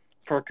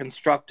for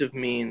constructive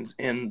means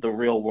in the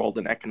real world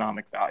and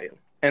economic value.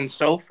 And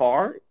so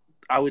far,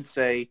 I would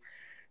say,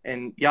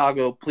 and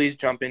Yago, please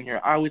jump in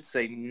here, I would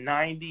say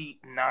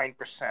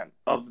 99%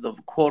 of the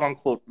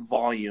quote-unquote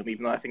volume,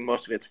 even though I think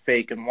most of it's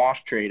fake and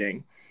wash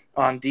trading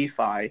on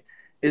DeFi,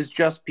 is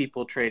just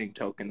people trading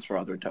tokens for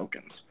other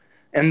tokens.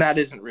 And that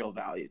isn't real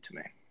value to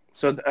me.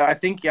 So I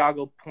think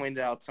Yago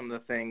pointed out some of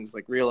the things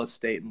like real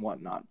estate and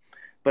whatnot.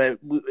 But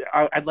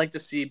I'd like to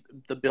see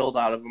the build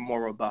out of a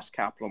more robust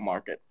capital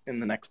market in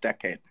the next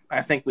decade.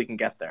 I think we can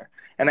get there.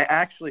 And I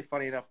actually,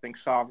 funny enough, think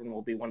Sovryn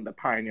will be one of the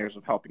pioneers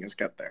of helping us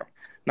get there.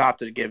 Not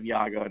to give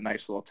Yago a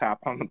nice little tap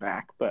on the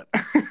back, but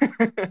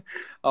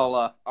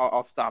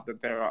I'll stop it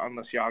there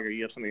unless Yago,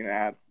 you have something to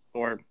add.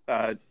 Or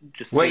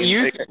just what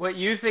you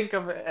think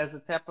of it as a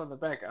tap on the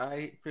back,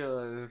 I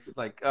feel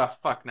like, oh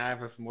fuck, now I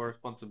have some more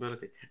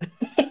responsibility.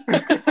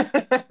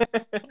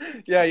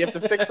 Yeah, you have to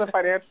fix the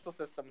financial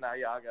system now,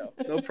 Yago.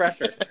 No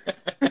pressure.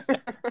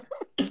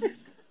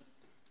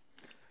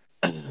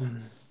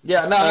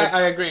 Yeah, no,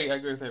 I agree. I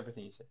agree with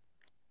everything you said.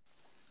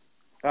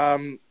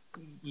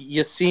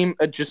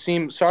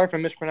 Jassim, sorry if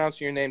I'm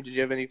mispronouncing your name. Did you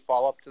have any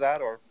follow-up to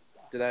that, or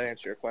did that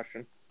answer your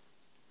question?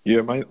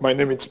 Yeah, my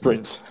name is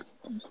Prince.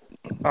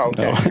 Oh,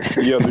 okay.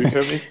 Yeah, do you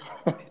hear me?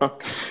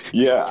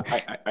 Yeah,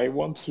 I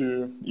want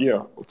to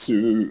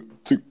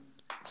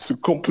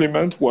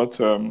complement what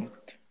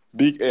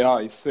Big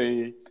AI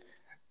say,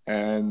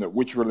 and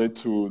which relate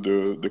to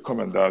the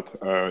comment that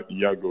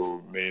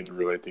Yago made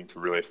relating to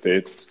real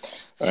estate.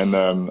 And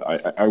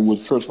I would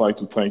first like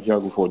to thank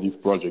Yago for this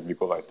project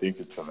because I think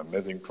it's an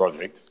amazing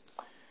project.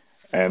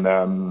 And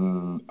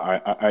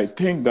I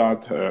think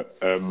that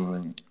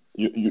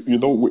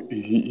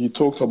he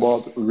talks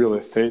about real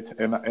estate,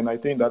 and I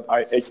think that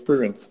I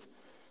experienced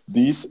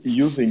this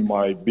using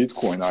my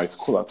Bitcoin as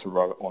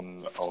collateral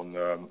on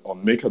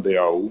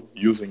MakerDAO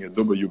using a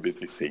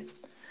WBTC.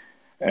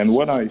 And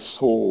when I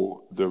saw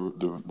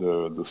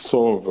the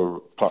solver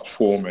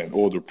platform and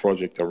all the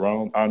project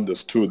around, I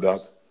understood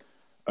that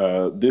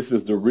this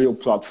is the real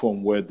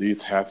platform where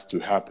this has to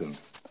happen.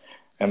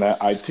 And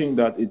I think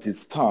that it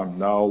is time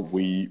now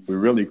we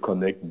really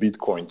connect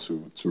Bitcoin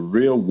to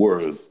real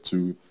world,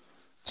 to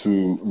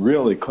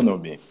real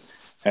economy.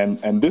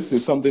 And this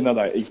is something that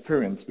I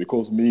experienced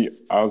because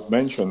as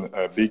mentioned,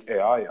 Big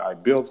AI, I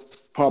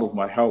built part of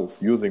my house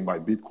using my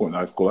Bitcoin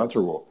as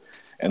collateral.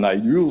 And I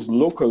use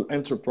local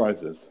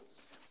enterprises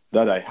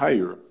that I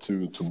hire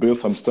to build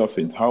some stuff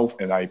in-house,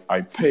 and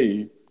I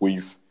pay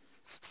with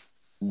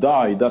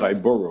DAI that I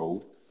borrow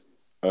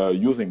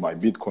using my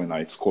Bitcoin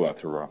as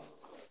collateral.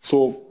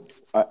 So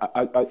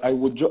I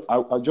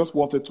just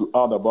wanted to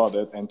add about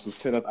it and to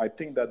say that I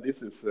think that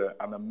this is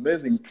an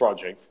amazing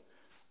project.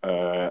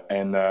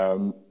 And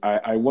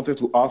I wanted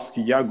to ask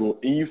Yago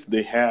if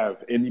they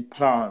have any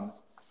plan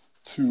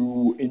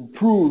to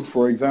improve,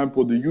 for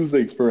example, the user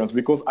experience,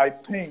 because I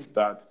think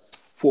that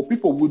for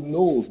people who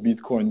knows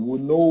Bitcoin, who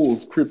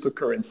knows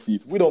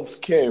cryptocurrencies, we don't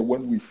scare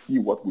when we see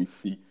what we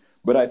see.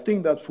 But I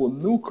think that for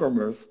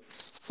newcomers,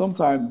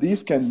 sometimes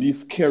this can be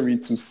scary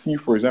to see,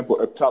 for example,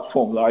 a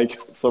platform like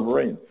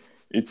Sovryn.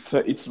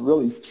 It's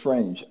really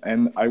strange.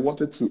 And I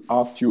wanted to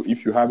ask you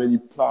if you have any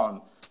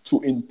plan to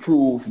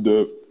improve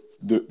the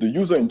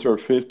user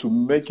interface to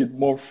make it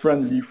more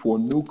friendly for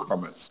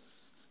newcomers.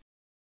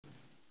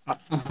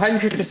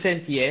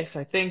 100% yes.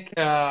 I think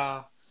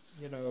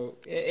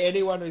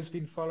anyone who's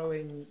been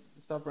following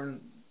Sovryn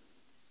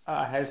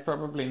has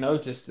probably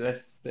noticed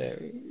that the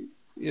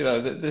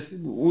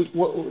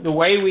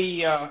way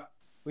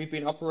we've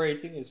been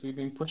operating is we've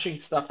been pushing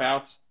stuff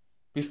out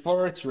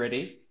before it's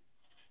ready,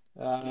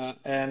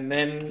 and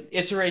then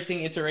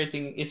iterating. And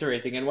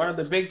one of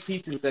the big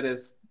pieces that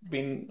has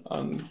been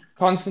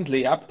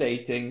constantly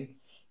updating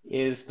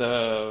is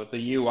the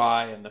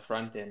UI and the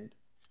front end.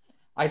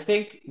 I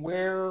think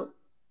where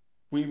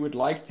we would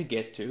like to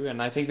get to, and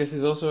I think this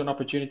is also an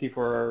opportunity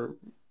for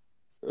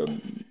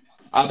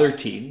other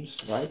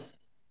teams, right,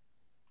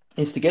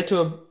 is to get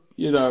to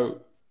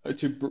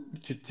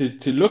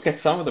to look at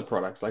some of the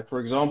products, like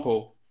for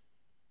example,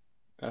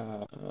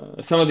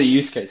 some of the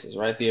use cases,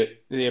 right?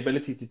 The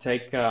ability to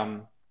take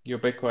your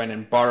Bitcoin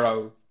and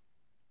borrow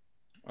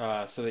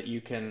so that you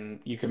can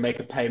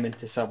make a payment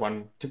to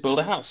someone to build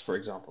a house, for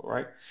example,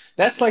 right?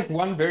 That's like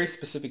one very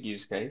specific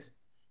use case,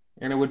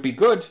 and it would be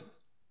good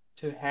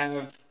to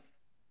have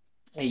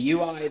a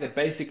UI that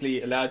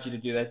basically allowed you to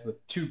do that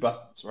with 2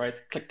 buttons, right?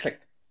 Click,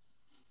 click.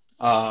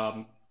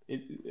 And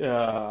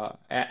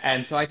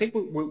so I think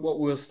what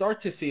we'll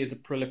start to see is a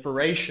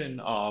proliferation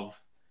of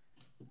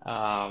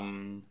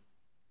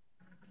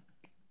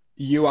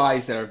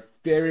UIs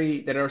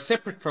that are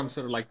separate from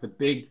sort of like the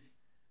big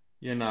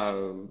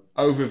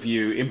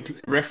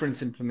overview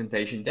reference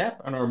implementation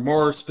depth and are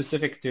more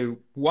specific to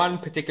one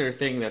particular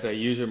thing that a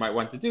user might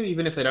want to do,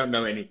 even if they don't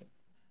know anything.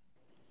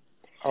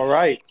 All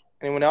right.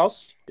 Anyone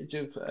else?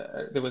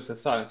 There was a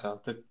silence.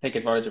 I'll take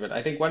advantage of it.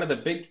 I think one of the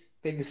big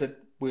things that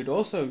we'd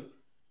also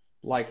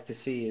like to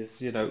see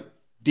is,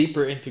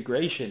 deeper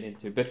integration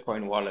into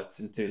Bitcoin wallets,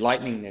 into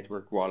Lightning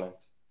Network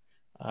wallets,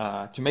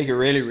 to make it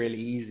really, really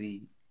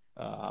easy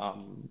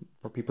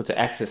for people to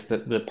access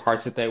the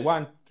parts that they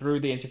want through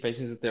the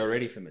interfaces that they're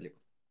already familiar with.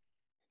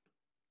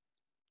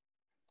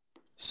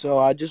 So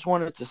I just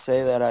wanted to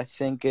say that I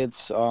think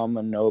it's a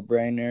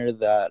no-brainer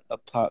that a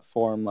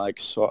platform like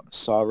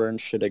Sovryn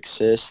should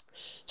exist,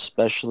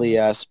 especially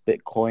as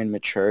Bitcoin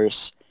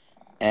matures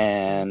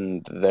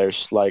and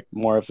there's like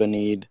more of a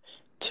need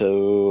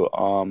to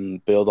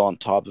build on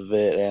top of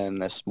it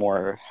and as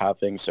more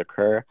halvings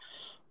occur.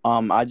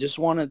 I just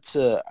wanted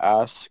to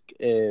ask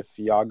if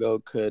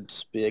Yago could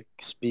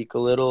speak a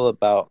little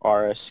about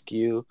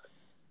RSQ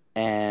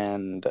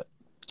and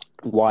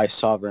why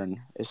Sovryn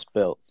is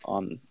built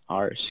on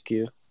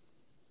RSQ.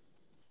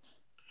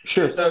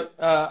 Sure. So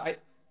I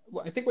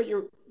think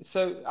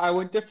I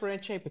would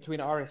differentiate between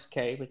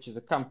RSK, which is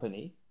a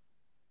company,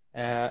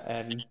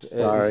 and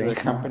Sorry. is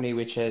a company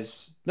which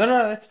has no,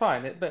 that's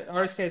fine. But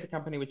RSK is a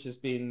company which has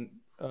been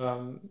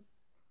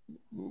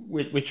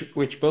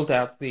which built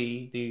out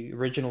the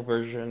original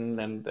version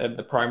and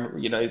the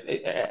primary,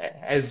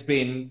 has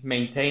been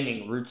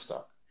maintaining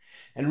rootstock,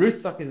 and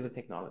rootstock is the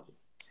technology.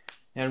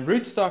 And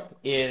rootstock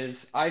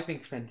is, I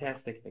think,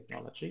 fantastic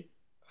technology.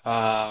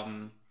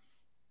 Very,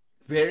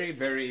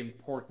 very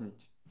important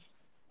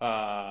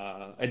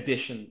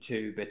addition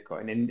to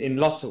Bitcoin in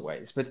lots of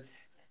ways. But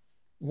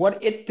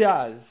what it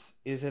does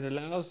is it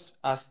allows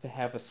us to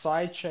have a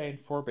side chain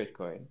for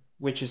Bitcoin,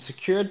 which is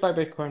secured by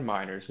Bitcoin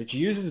miners, which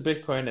uses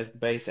Bitcoin as the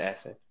base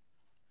asset,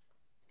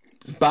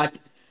 but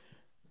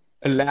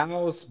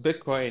allows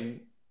Bitcoin,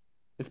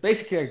 it's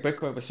basically like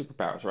Bitcoin with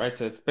superpowers, right?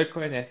 So it's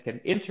Bitcoin that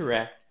can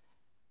interact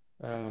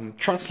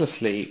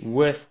trustlessly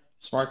with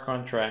smart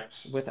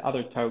contracts, with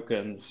other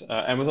tokens,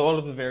 and with all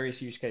of the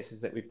various use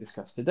cases that we've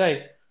discussed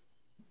today.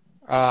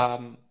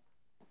 And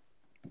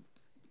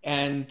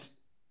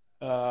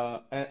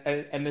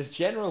this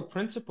general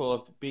principle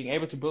of being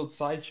able to build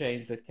side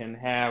chains that can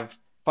have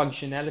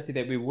functionality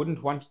that we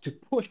wouldn't want to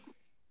push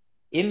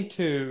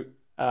into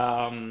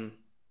Bitcoin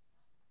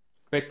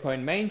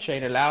main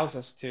chain allows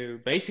us to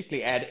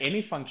basically add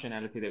any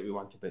functionality that we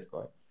want to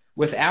Bitcoin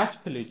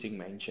without polluting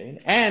main chain.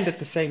 And at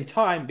the same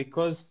time,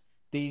 because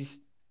these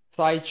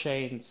side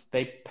chains,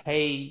 they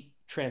pay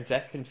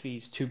transaction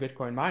fees to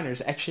Bitcoin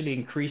miners, actually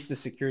increase the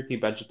security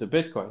budget of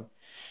Bitcoin,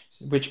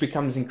 which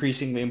becomes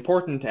increasingly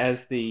important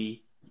as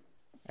the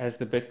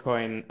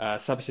Bitcoin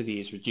subsidy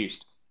is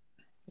reduced.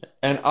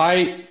 And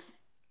I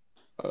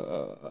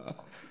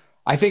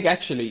think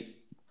actually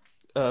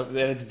that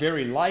it's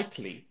very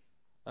likely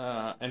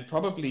and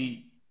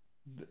probably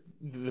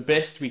the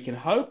best we can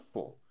hope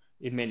for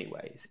in many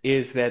ways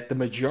is that the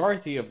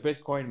majority of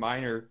Bitcoin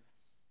miner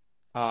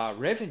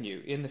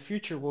revenue in the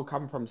future will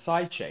come from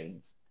side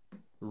chains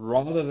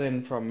rather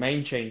than from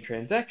main chain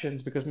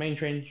transactions, because main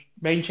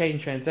chain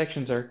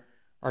transactions are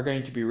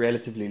going to be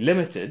relatively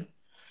limited,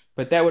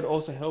 but that would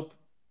also help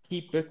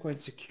keep Bitcoin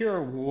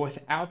secure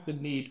without the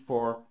need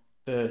for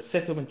the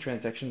settlement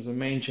transactions on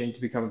main chain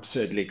to become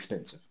absurdly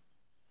expensive.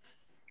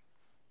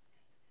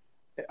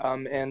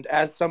 And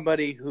as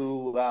somebody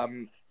who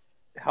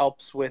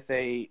helps with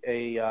a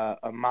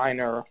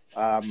miner,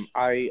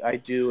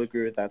 I do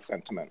agree with that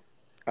sentiment.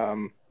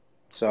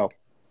 So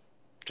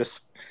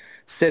just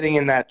sitting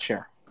in that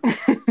chair.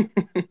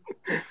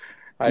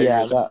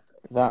 Yeah,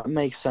 that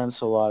makes sense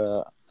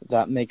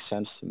that makes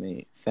sense to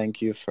me.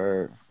 Thank you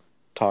for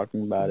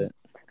talking about it.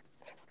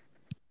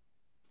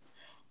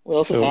 We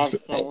also So- have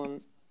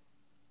someone.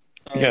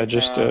 Yeah,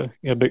 just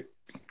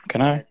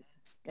can I?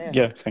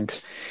 Yeah,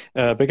 thanks.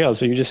 Big Al,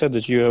 so you just said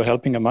that you're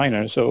helping a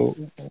miner. So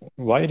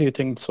why do you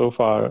think so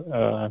far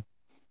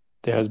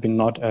there has been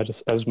not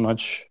as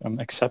much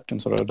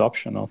acceptance or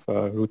adoption of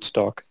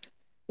rootstock?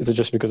 Is it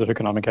just because of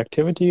economic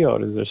activity,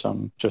 or is there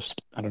some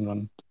just, I don't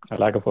know, a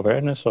lack of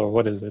awareness, or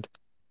what is it?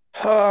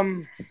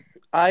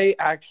 I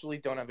actually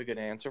don't have a good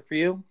answer for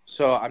you,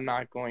 so I'm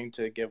not going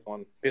to give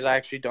one because I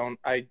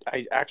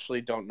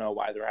actually don't know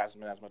why there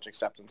hasn't been as much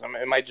acceptance. I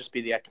mean, it might just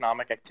be the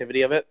economic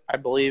activity of it, I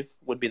believe,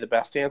 would be the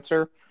best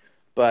answer,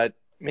 but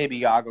maybe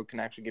Yago can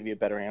actually give you a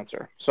better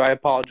answer. So I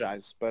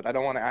apologize, but I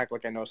don't want to act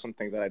like I know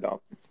something that I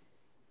don't.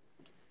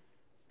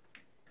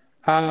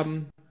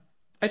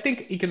 I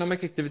think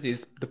economic activity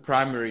is the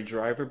primary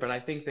driver, but I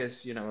think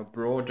there's, a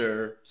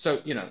broader,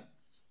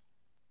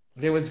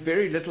 there was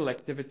very little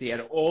activity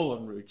at all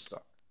on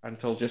rootstock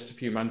until just a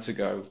few months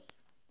ago.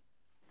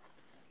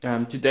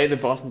 Today, the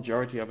vast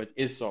majority of it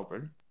is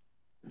Sovryn.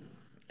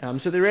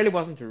 So there really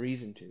wasn't a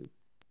reason to.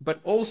 But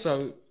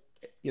also,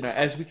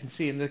 as we can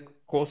see in the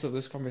course of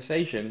this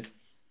conversation,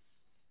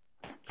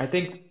 I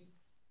think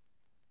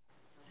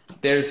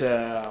there's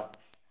a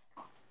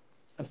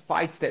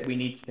fights that we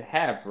need to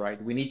have,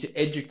 right? We need to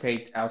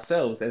educate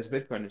ourselves as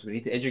Bitcoiners. We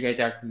need to educate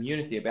our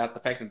community about the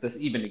fact that this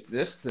even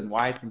exists and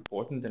why it's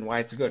important and why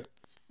it's good.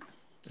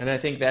 And I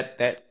think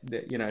that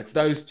it's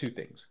those two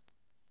things.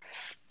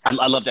 I'd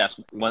love to ask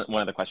one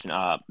other question.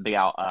 Big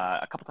Al,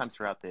 a couple times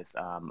throughout this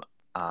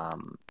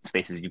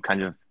spaces, you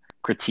kind of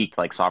critiqued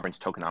like Sovryn's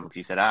tokenomics.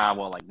 You said,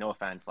 well, like no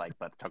offense, like,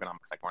 but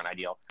tokenomics like weren't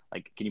ideal.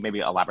 Like, can you maybe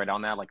elaborate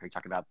on that? Like, are you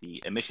talking about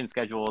the emission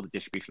schedule, the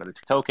distribution of the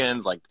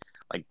tokens? Like,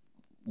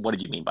 what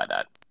did you mean by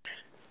that?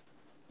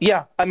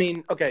 Yeah, I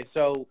mean, okay,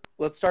 so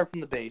let's start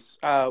from the base.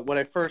 What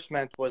I first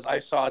meant was I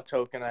saw a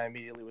token, I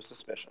immediately was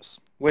suspicious,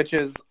 which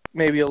is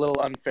maybe a little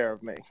unfair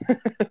of me.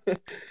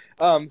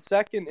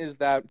 Second is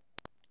that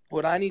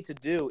what I need to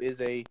do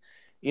is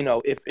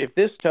if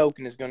this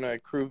token is going to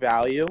accrue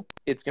value,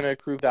 it's going to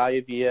accrue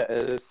value via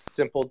a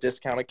simple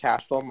discounted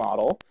cash flow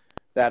model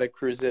that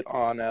accrues it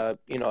on a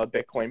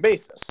Bitcoin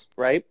basis,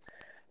 right?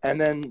 And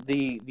then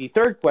the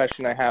third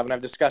question I have, and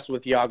I've discussed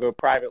with Yago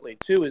privately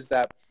too, is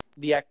that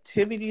the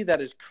activity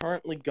that is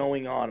currently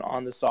going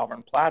on the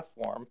Sovryn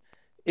platform,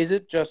 is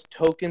it just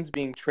tokens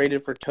being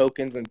traded for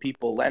tokens and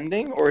people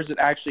lending, or is it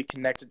actually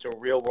connected to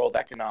real world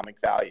economic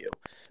value?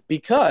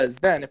 Because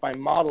then if I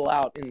model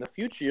out in the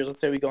future years, let's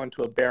say we go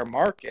into a bear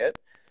market,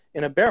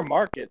 in a bear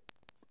market,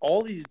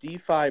 all these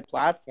DeFi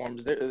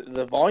platforms,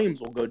 the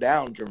volumes will go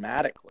down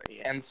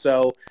dramatically. And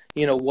so,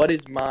 what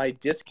is my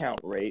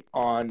discount rate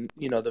on,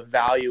 the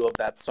value of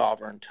that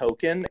Sovryn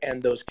token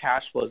and those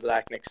cash flows that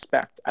I can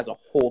expect as a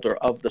holder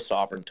of the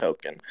Sovryn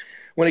token?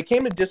 When it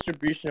came to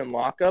distribution and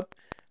lockup,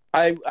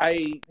 I've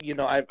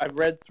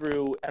read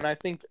through, and I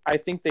think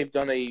they've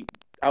done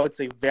I would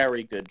say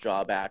very good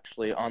job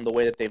actually on the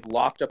way that they've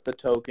locked up the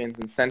tokens,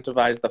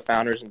 incentivized the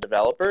founders and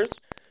developers.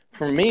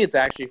 For me, it's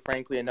actually,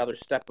 frankly, another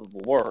step of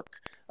work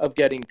of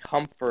getting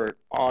comfort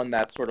on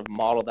that sort of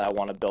model that I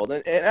want to build.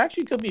 And it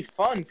actually could be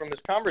fun from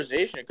this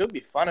conversation. It could be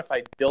fun if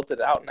I built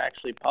it out and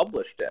actually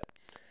published it.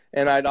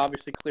 And I'd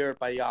obviously clear it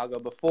by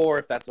Yago before,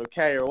 if that's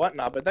okay or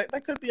whatnot. But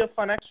that could be a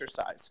fun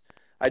exercise.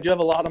 I do have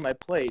a lot on my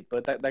plate,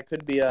 but that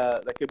could be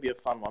a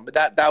fun one. But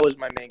that was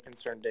my main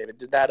concern, David.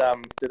 Did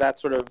that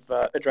sort of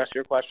address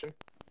your question?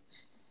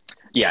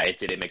 Yeah, it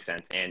did. It makes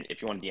sense. And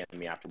if you want to DM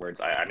me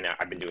afterwards, I mean,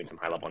 I've been doing some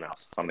high-level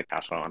analysis on the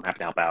cash flow. I'm happy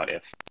to help out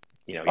if,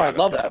 I'd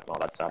love that. All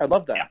that stuff. I'd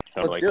love that. Yeah,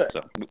 totally. Let's do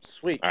it. So,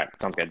 Sweet. All right,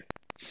 sounds good.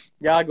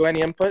 Yago, any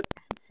input?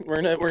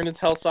 We're gonna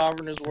tell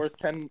Sovryn is worth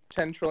 $10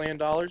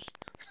 trillion.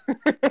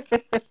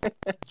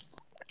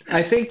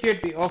 I think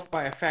you'd be off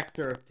by a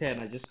factor of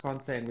 10. I just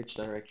can't say in which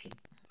direction.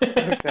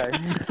 Okay.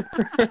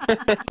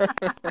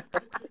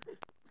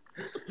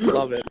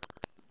 Love it.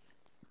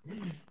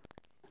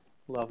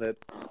 Love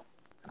it.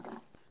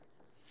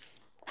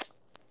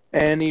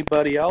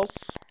 Anybody else?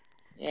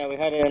 Yeah, we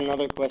had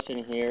another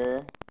question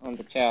here on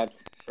the chat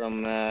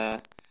from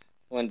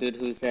one dude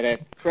who's at a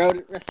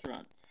crowded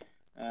restaurant.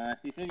 So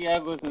he said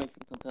Yago's made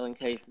some compelling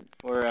cases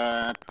for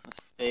proof of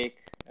stake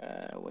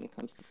when it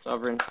comes to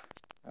Sovryn,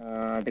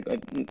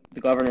 the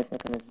governance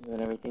mechanisms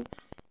and everything.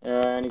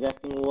 And he's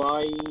asking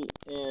why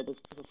does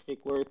proof of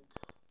stake work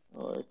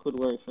or could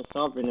work for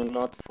Sovryn and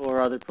not for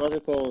other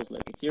protocols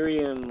like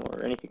Ethereum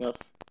or anything else?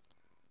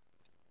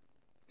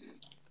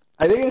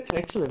 I think it's an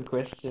excellent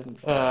question.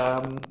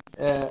 And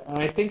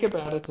I think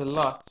about it a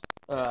lot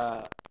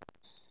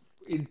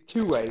in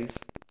two ways.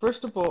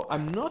 First of all,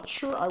 I'm not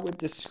sure I would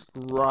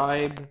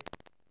describe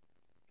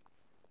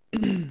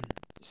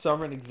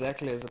Sovryn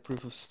exactly as a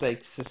proof of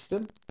stake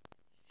system.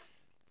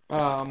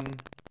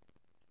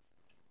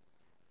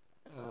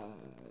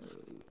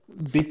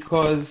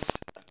 Because,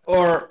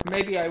 or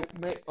maybe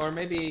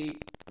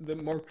the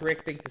more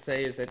correct thing to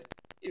say is that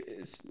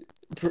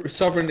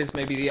Sovryn is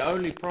maybe the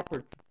only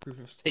proper proof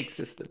of stake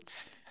system,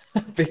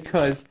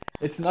 because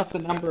it's not the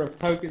number of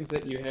tokens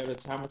that you have,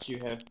 it's how much you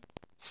have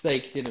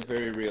staked in a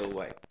very real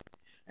way,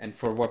 and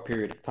for what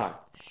period of time.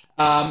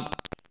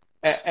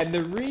 And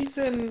the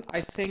reason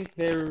I think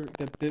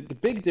the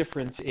big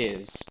difference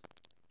is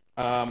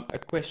a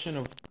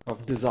question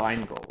of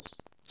design goals.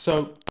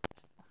 So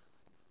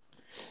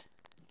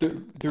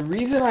the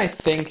reason I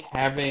think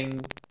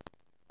having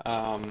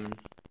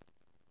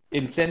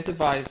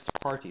incentivized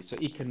parties, so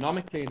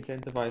economically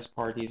incentivized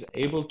parties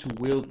able to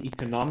wield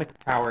economic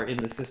power in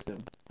the system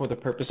for the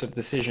purpose of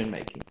decision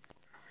making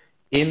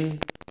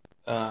in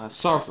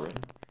Sovryn,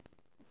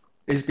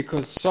 is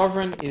because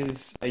Sovryn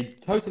is a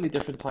totally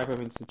different type of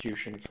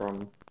institution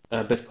from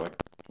Bitcoin,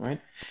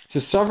 right? So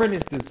Sovryn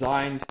is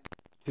designed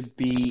to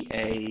be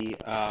a,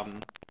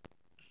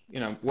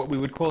 what we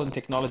would call in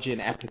technology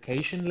an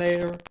application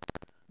layer,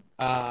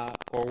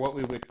 or what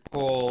we would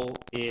call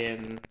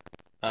in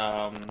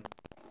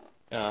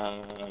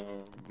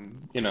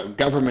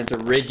government a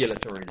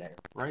regulatory layer,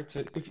 right?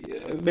 So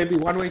maybe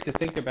one way to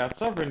think about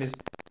Sovryn is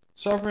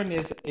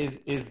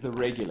the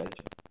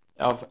regulator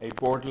of a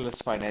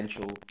borderless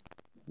financial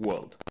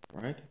world,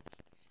 right?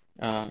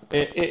 The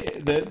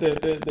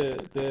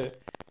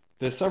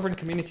Sovryn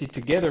community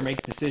together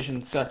make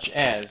decisions such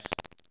as,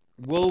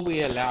 will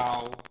we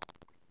allow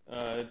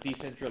allow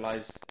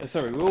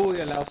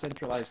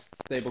centralized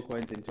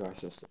stablecoins into our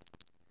system?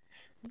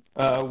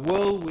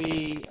 Will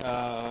we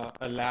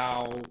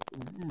allow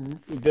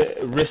the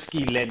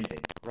risky lending,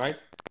 right?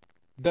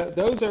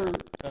 Those are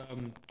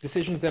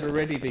decisions that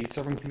already the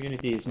sovereign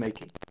community is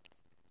making.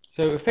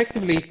 So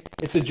effectively,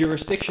 it's a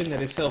jurisdiction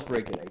that is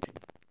self-regulating.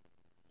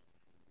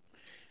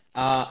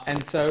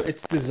 And so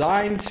it's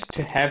designed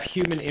to have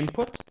human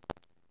input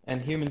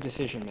and human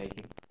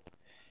decision-making.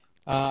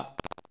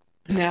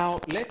 Now,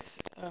 let's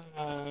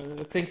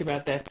think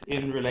about that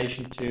in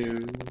relation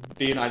to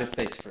the United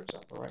States, for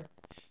example, right?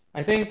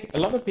 I think a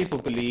lot of people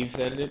believe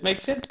that it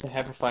makes sense to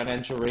have a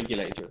financial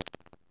regulator.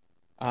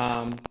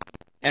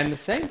 And the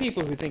same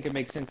people who think it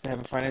makes sense to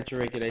have a financial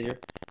regulator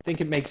think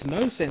it makes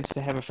no sense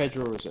to have a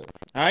Federal Reserve.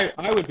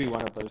 I would be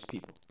one of those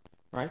people,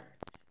 right?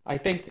 I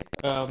think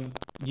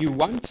you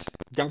want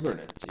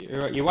governance.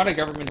 You want a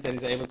government that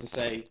is able to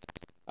say,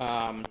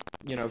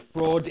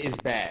 fraud is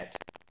bad.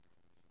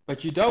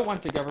 But you don't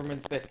want a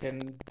government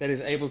that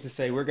is able to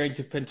say, we're going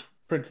to print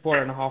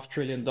 $4.5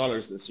 trillion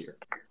this year.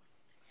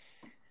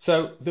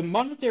 So the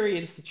monetary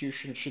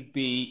institution should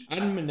be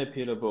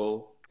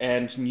unmanipulable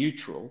and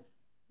neutral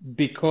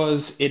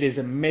because it is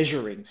a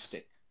measuring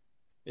stick.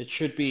 It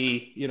should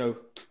be,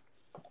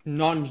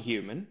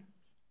 non-human,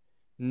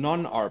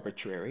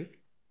 non-arbitrary,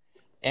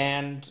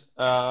 and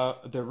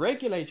the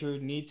regulator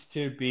needs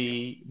to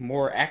be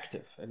more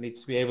active and needs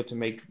to be able to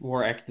make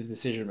more active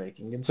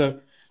decision-making. And so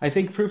I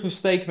think proof of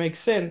stake makes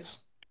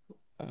sense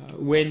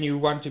when you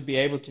want to be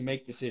able to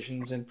make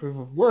decisions, and proof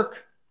of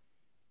work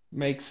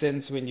makes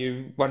sense when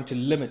you want to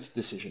limit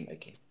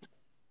decision-making.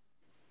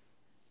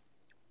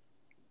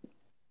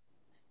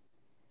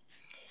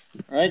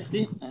 All right,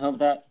 Steve, I hope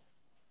that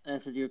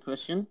answered your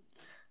question.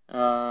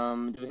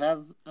 Do we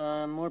have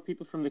more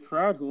people from the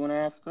crowd who want to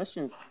ask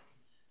questions?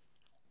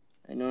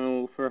 I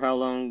know for how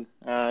long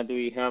do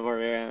we have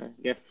our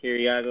guests here,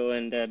 Yago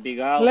and Big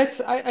Al?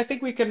 I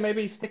think we can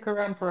maybe stick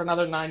around for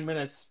another 9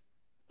 minutes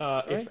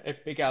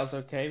if Big Al's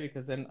okay,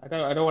 because then I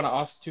don't want to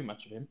ask too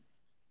much of him.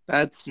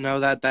 That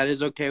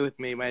is okay with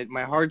me.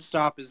 My hard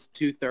stop is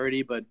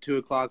 2:30, but 2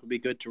 o'clock would be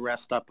good to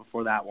rest up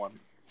before that one.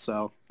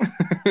 So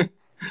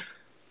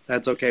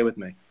that's okay with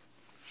me.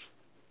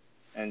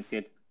 Sounds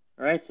good.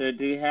 All right, so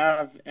do you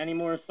have any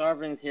more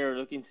sovereigns here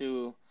looking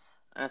to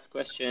ask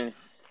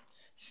questions?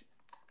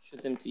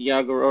 Shoot them to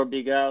Yago or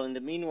Big Al. In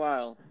the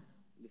meanwhile,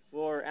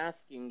 before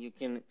asking, you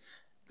can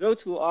go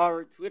to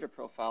our Twitter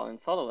profile and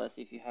follow us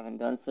if you haven't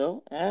done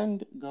so,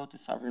 and go to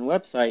Sovryn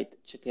website,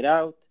 check it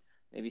out,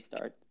 maybe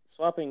start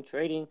swapping,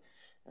 trading,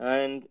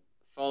 and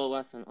follow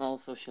us on all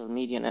social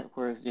media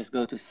networks. Just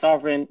go to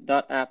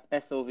sovryn.app,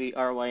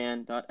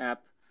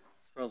 sovryn.app,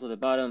 scroll to the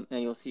bottom,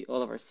 and you'll see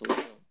all of our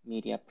social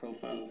media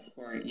profiles,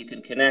 or you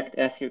can connect,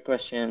 ask your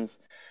questions,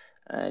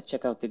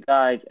 check out the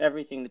guides,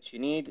 everything that you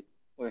need.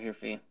 We're here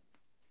for you.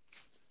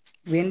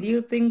 When do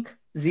you think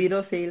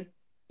zero sale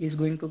is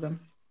going to come?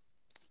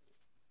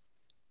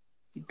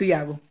 To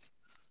Yago.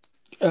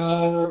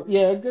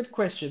 Yeah, good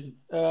question.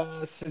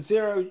 So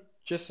zero,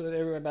 just so that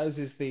everyone knows,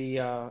 is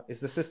the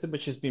system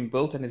which has been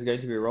built and is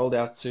going to be rolled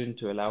out soon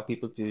to allow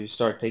people to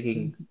start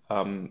taking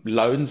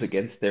loans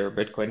against their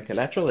Bitcoin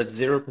collateral at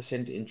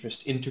 0%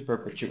 interest into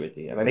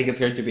perpetuity. And I think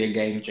it's going to be a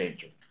game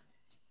changer.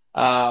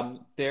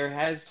 There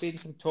has been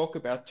some talk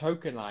about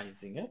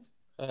tokenizing it.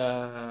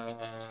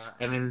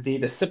 And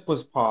indeed a SIP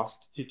was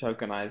passed to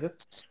tokenize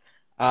it.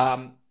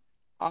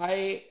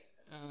 I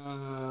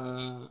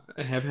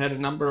have had a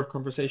number of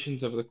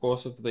conversations over the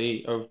course of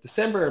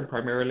December, and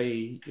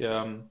primarily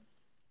the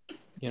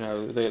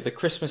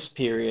Christmas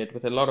period,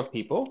 with a lot of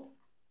people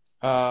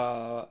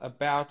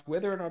about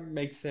whether or not it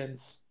makes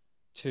sense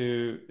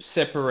to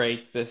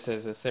separate this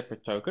as a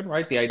separate token,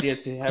 right? The idea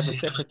to have a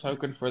separate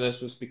token for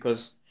this was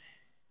because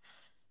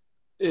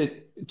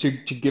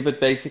to give it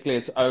basically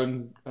its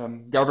own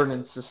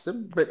governance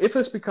system. But if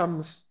this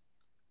becomes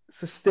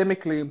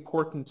systemically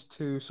important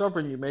to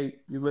Sovryn, you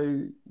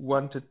may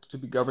want it to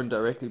be governed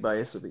directly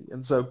by SOV.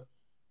 And so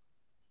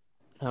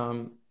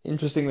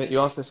interesting that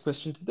you asked this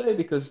question today,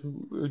 because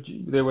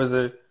there was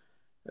a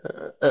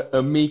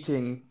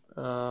meeting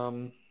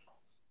of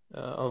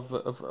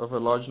a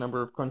large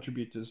number of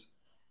contributors,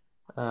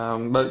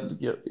 but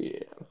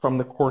from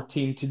the core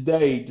team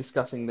today,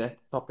 discussing that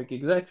topic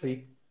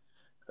exactly,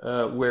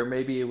 where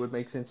maybe it would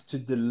make sense to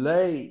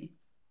delay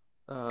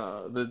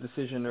the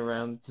decision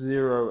around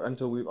zero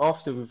until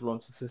after we've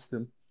launched the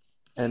system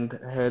and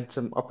had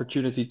some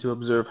opportunity to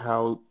observe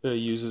how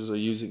users are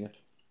using it.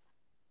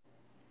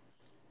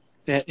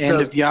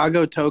 And if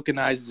Yago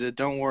tokenizes it,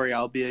 don't worry,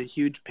 I'll be a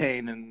huge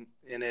pain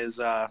in his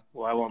I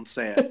won't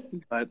say it,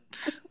 but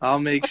I'll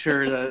make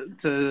sure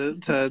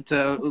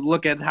to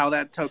look at how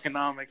that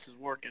tokenomics is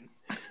working.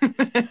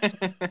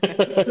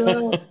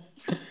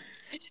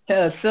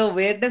 So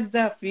where does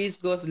the fees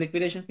goes,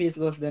 liquidation fees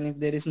goes then, if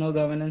there is no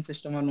governance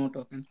system or no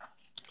token?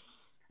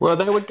 Well,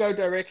 they would go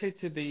directly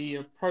to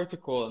the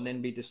protocol and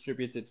then be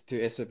distributed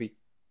to SOV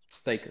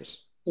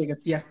stakers.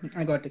 Yeah,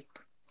 I got it.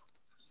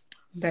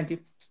 Thank you.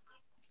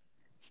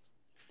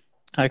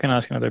 I can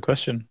ask another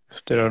question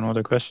if there are no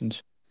other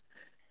questions.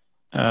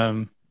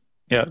 Yago,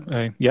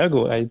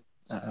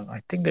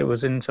 I think there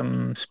was in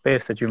some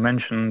space that you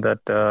mentioned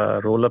that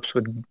rollups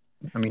would,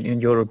 I mean, in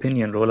your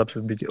opinion, rollups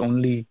would be the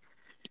only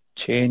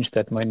change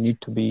that might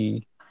need to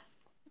be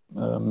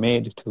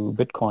made to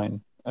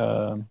Bitcoin,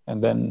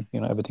 and then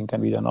everything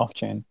can be done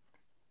off-chain.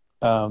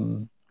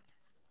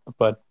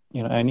 But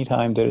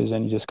anytime there is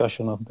any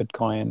discussion of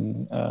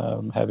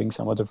Bitcoin having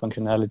some other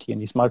functionality,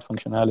 any smart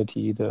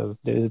functionality,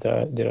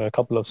 there are a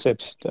couple of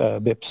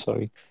bips,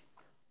 sorry,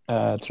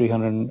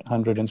 300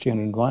 and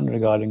 301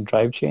 regarding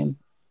drive chain.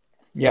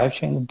 Yeah. Drive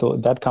chain,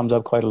 that comes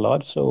up quite a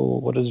lot. So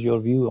what is your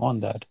view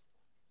on that?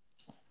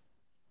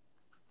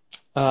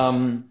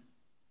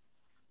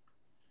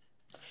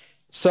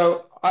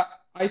 So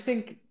I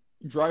think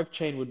drive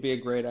chain would be a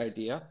great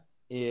idea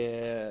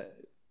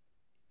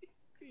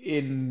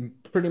in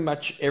pretty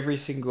much every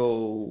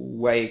single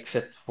way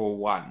except for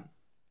one.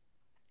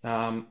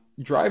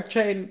 Drive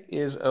chain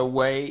is a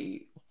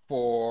way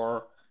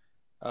for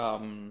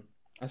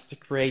us to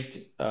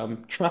create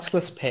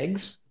trustless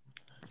pegs,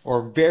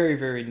 or very,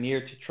 very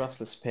near to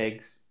trustless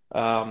pegs,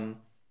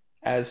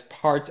 as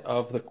part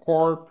of the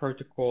core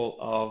protocol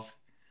of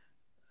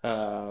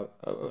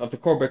the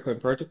core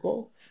Bitcoin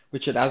protocol,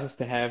 which allows us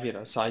to have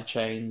side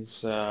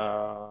chains,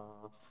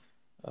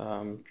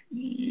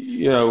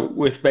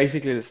 with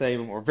basically the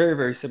same or very,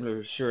 very similar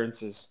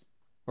assurances,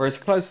 or as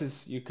close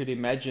as you could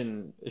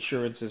imagine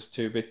assurances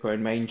to Bitcoin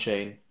main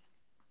chain.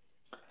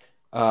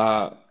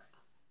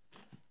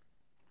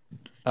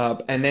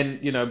 And then,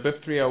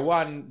 BIP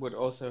 301 would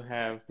also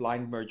have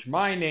blind merge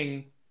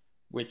mining,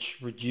 which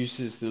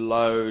reduces the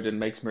load and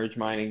makes merge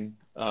mining,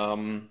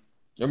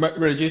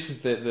 reduces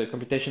the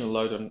computational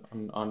load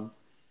on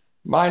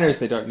miners.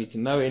 They don't need to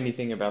know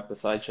anything about the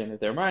sidechain that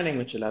they're mining,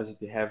 which allows you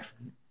to have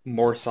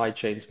more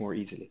sidechains more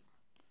easily.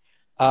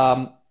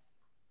 The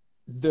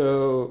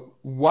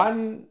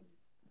one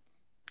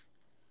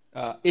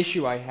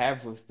issue I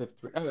have with BIP,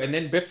 and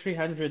then BIP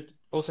 300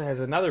 also has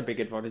another big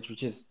advantage,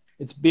 which is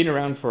it's been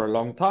around for a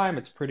long time.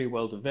 It's pretty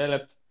well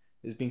developed.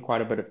 There's been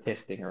quite a bit of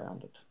testing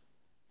around it.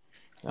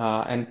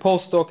 And Paul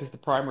Stork is the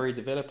primary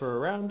developer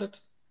around it,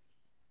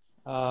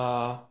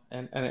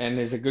 and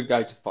is a good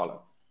guy to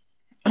follow.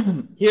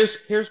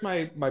 Here's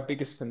my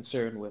biggest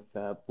concern with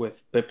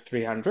BIP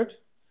 300.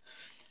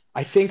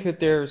 I think that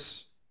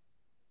there's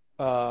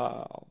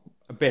a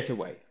better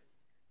way.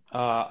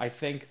 I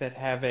think that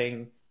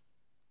having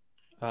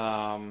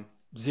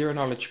zero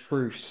knowledge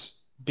proofs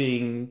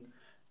being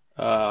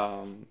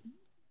the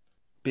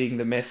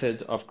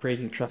method of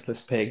creating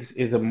trustless pegs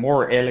is a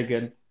more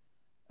elegant,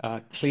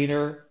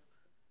 cleaner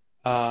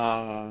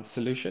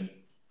solution,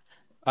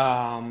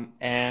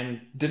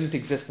 and didn't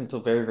exist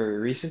until very, very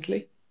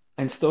recently,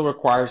 and still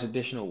requires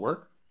additional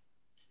work.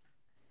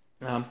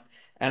 And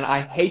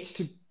I hate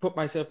to put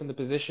myself in the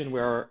position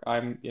where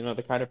I'm,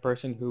 the kind of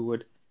person who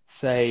would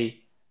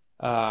say,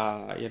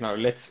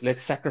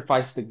 let's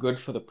sacrifice the good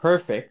for the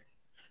perfect.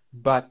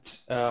 But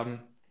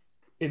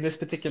in this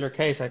particular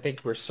case, I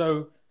think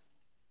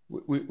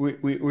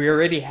we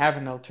already have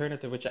an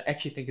alternative which I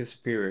actually think is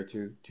superior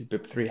to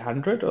BIP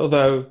 300.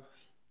 Although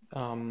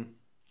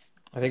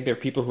I think there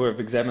are people who have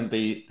examined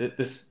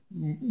this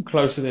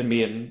closer than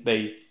me, and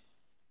they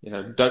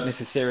don't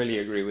necessarily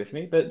agree with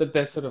me. But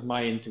that's sort of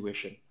my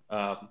intuition.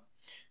 But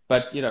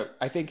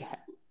I think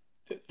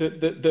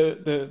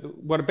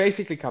what it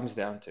basically comes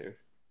down to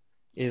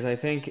is I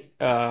think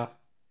the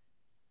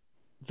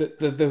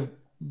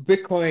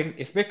Bitcoin,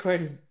 if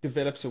Bitcoin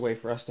develops a way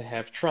for us to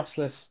have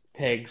trustless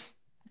pegs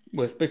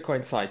with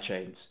Bitcoin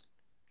sidechains,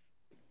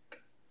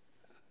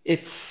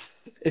 it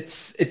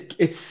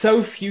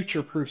so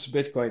future-proofs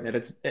Bitcoin that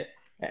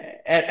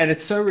and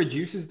it so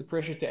reduces the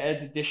pressure to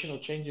add additional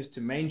changes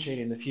to main chain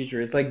in the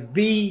future. It's like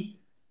the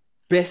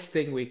best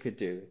thing we could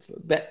do.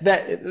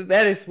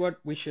 That is what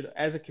we should,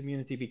 as a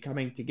community, be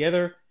coming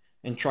together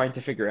and trying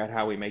to figure out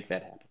how we make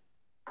that happen.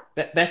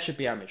 That should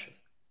be our mission,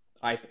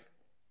 I think.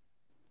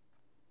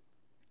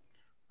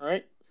 All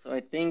right. So I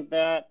think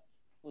that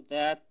with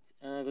that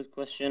good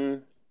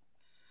question,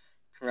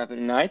 to wrap it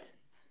tonight.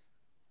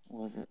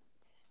 Was it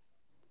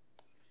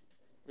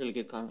really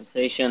good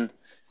conversation?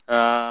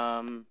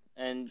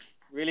 And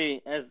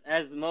really,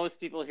 as most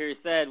people here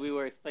said, we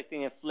were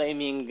expecting a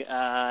flaming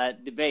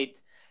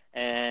debate,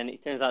 and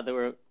it turns out that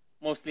we're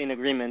mostly in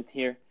agreement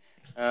here.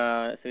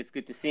 So it's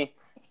good to see.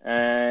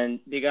 And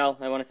Big Al,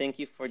 I want to thank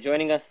you for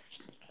joining us.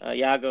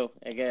 Yago,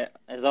 again,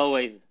 as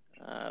always,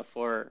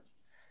 for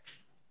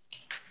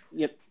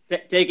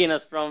taking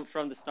us from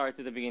the start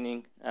to the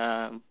beginning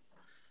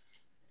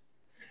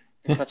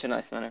in such a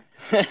nice manner.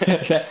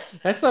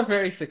 That's not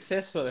very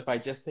successful if I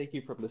just take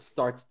you from the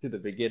start to the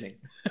beginning.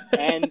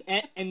 and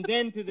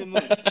then to the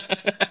moon.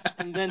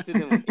 And then to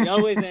the moon. It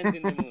always ends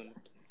in the moon.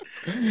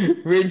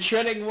 We're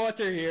treading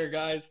water here,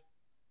 guys.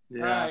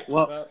 Yeah. Right,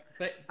 well,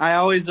 I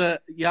always,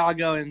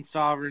 Yago and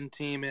Sovryn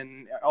team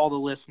and all the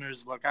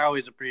listeners, look, I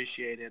always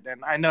appreciate it.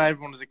 And I know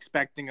everyone was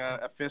expecting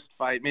a fist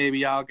fight.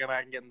 Maybe Yago and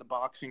I can get in the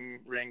boxing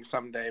ring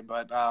someday.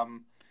 But,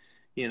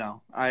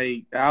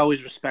 I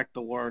always respect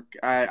the work.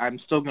 I'm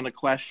still going to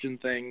question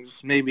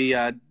things. Maybe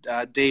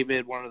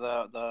David, one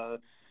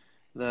of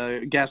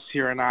the guests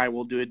here, and I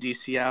will do a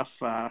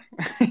DCF,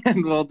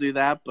 and we'll do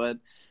that. But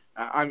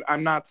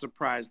I'm not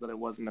surprised that it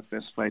wasn't a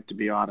fist fight, to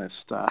be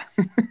honest.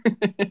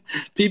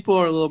 People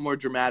are a little more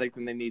dramatic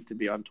than they need to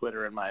be on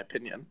Twitter, in my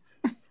opinion.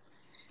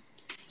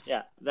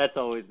 Yeah, that's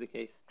always the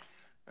case.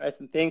 All right,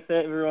 so thanks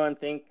everyone.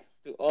 Thanks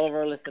to all of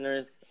our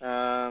listeners.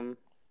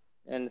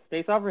 And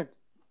stay sovereign.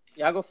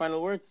 Yago,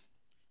 final words.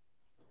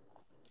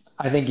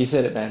 I think you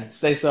said it, man.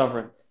 Stay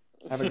sovereign.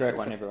 Have a great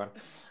one, everyone.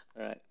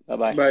 All right.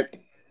 Bye-bye. Bye.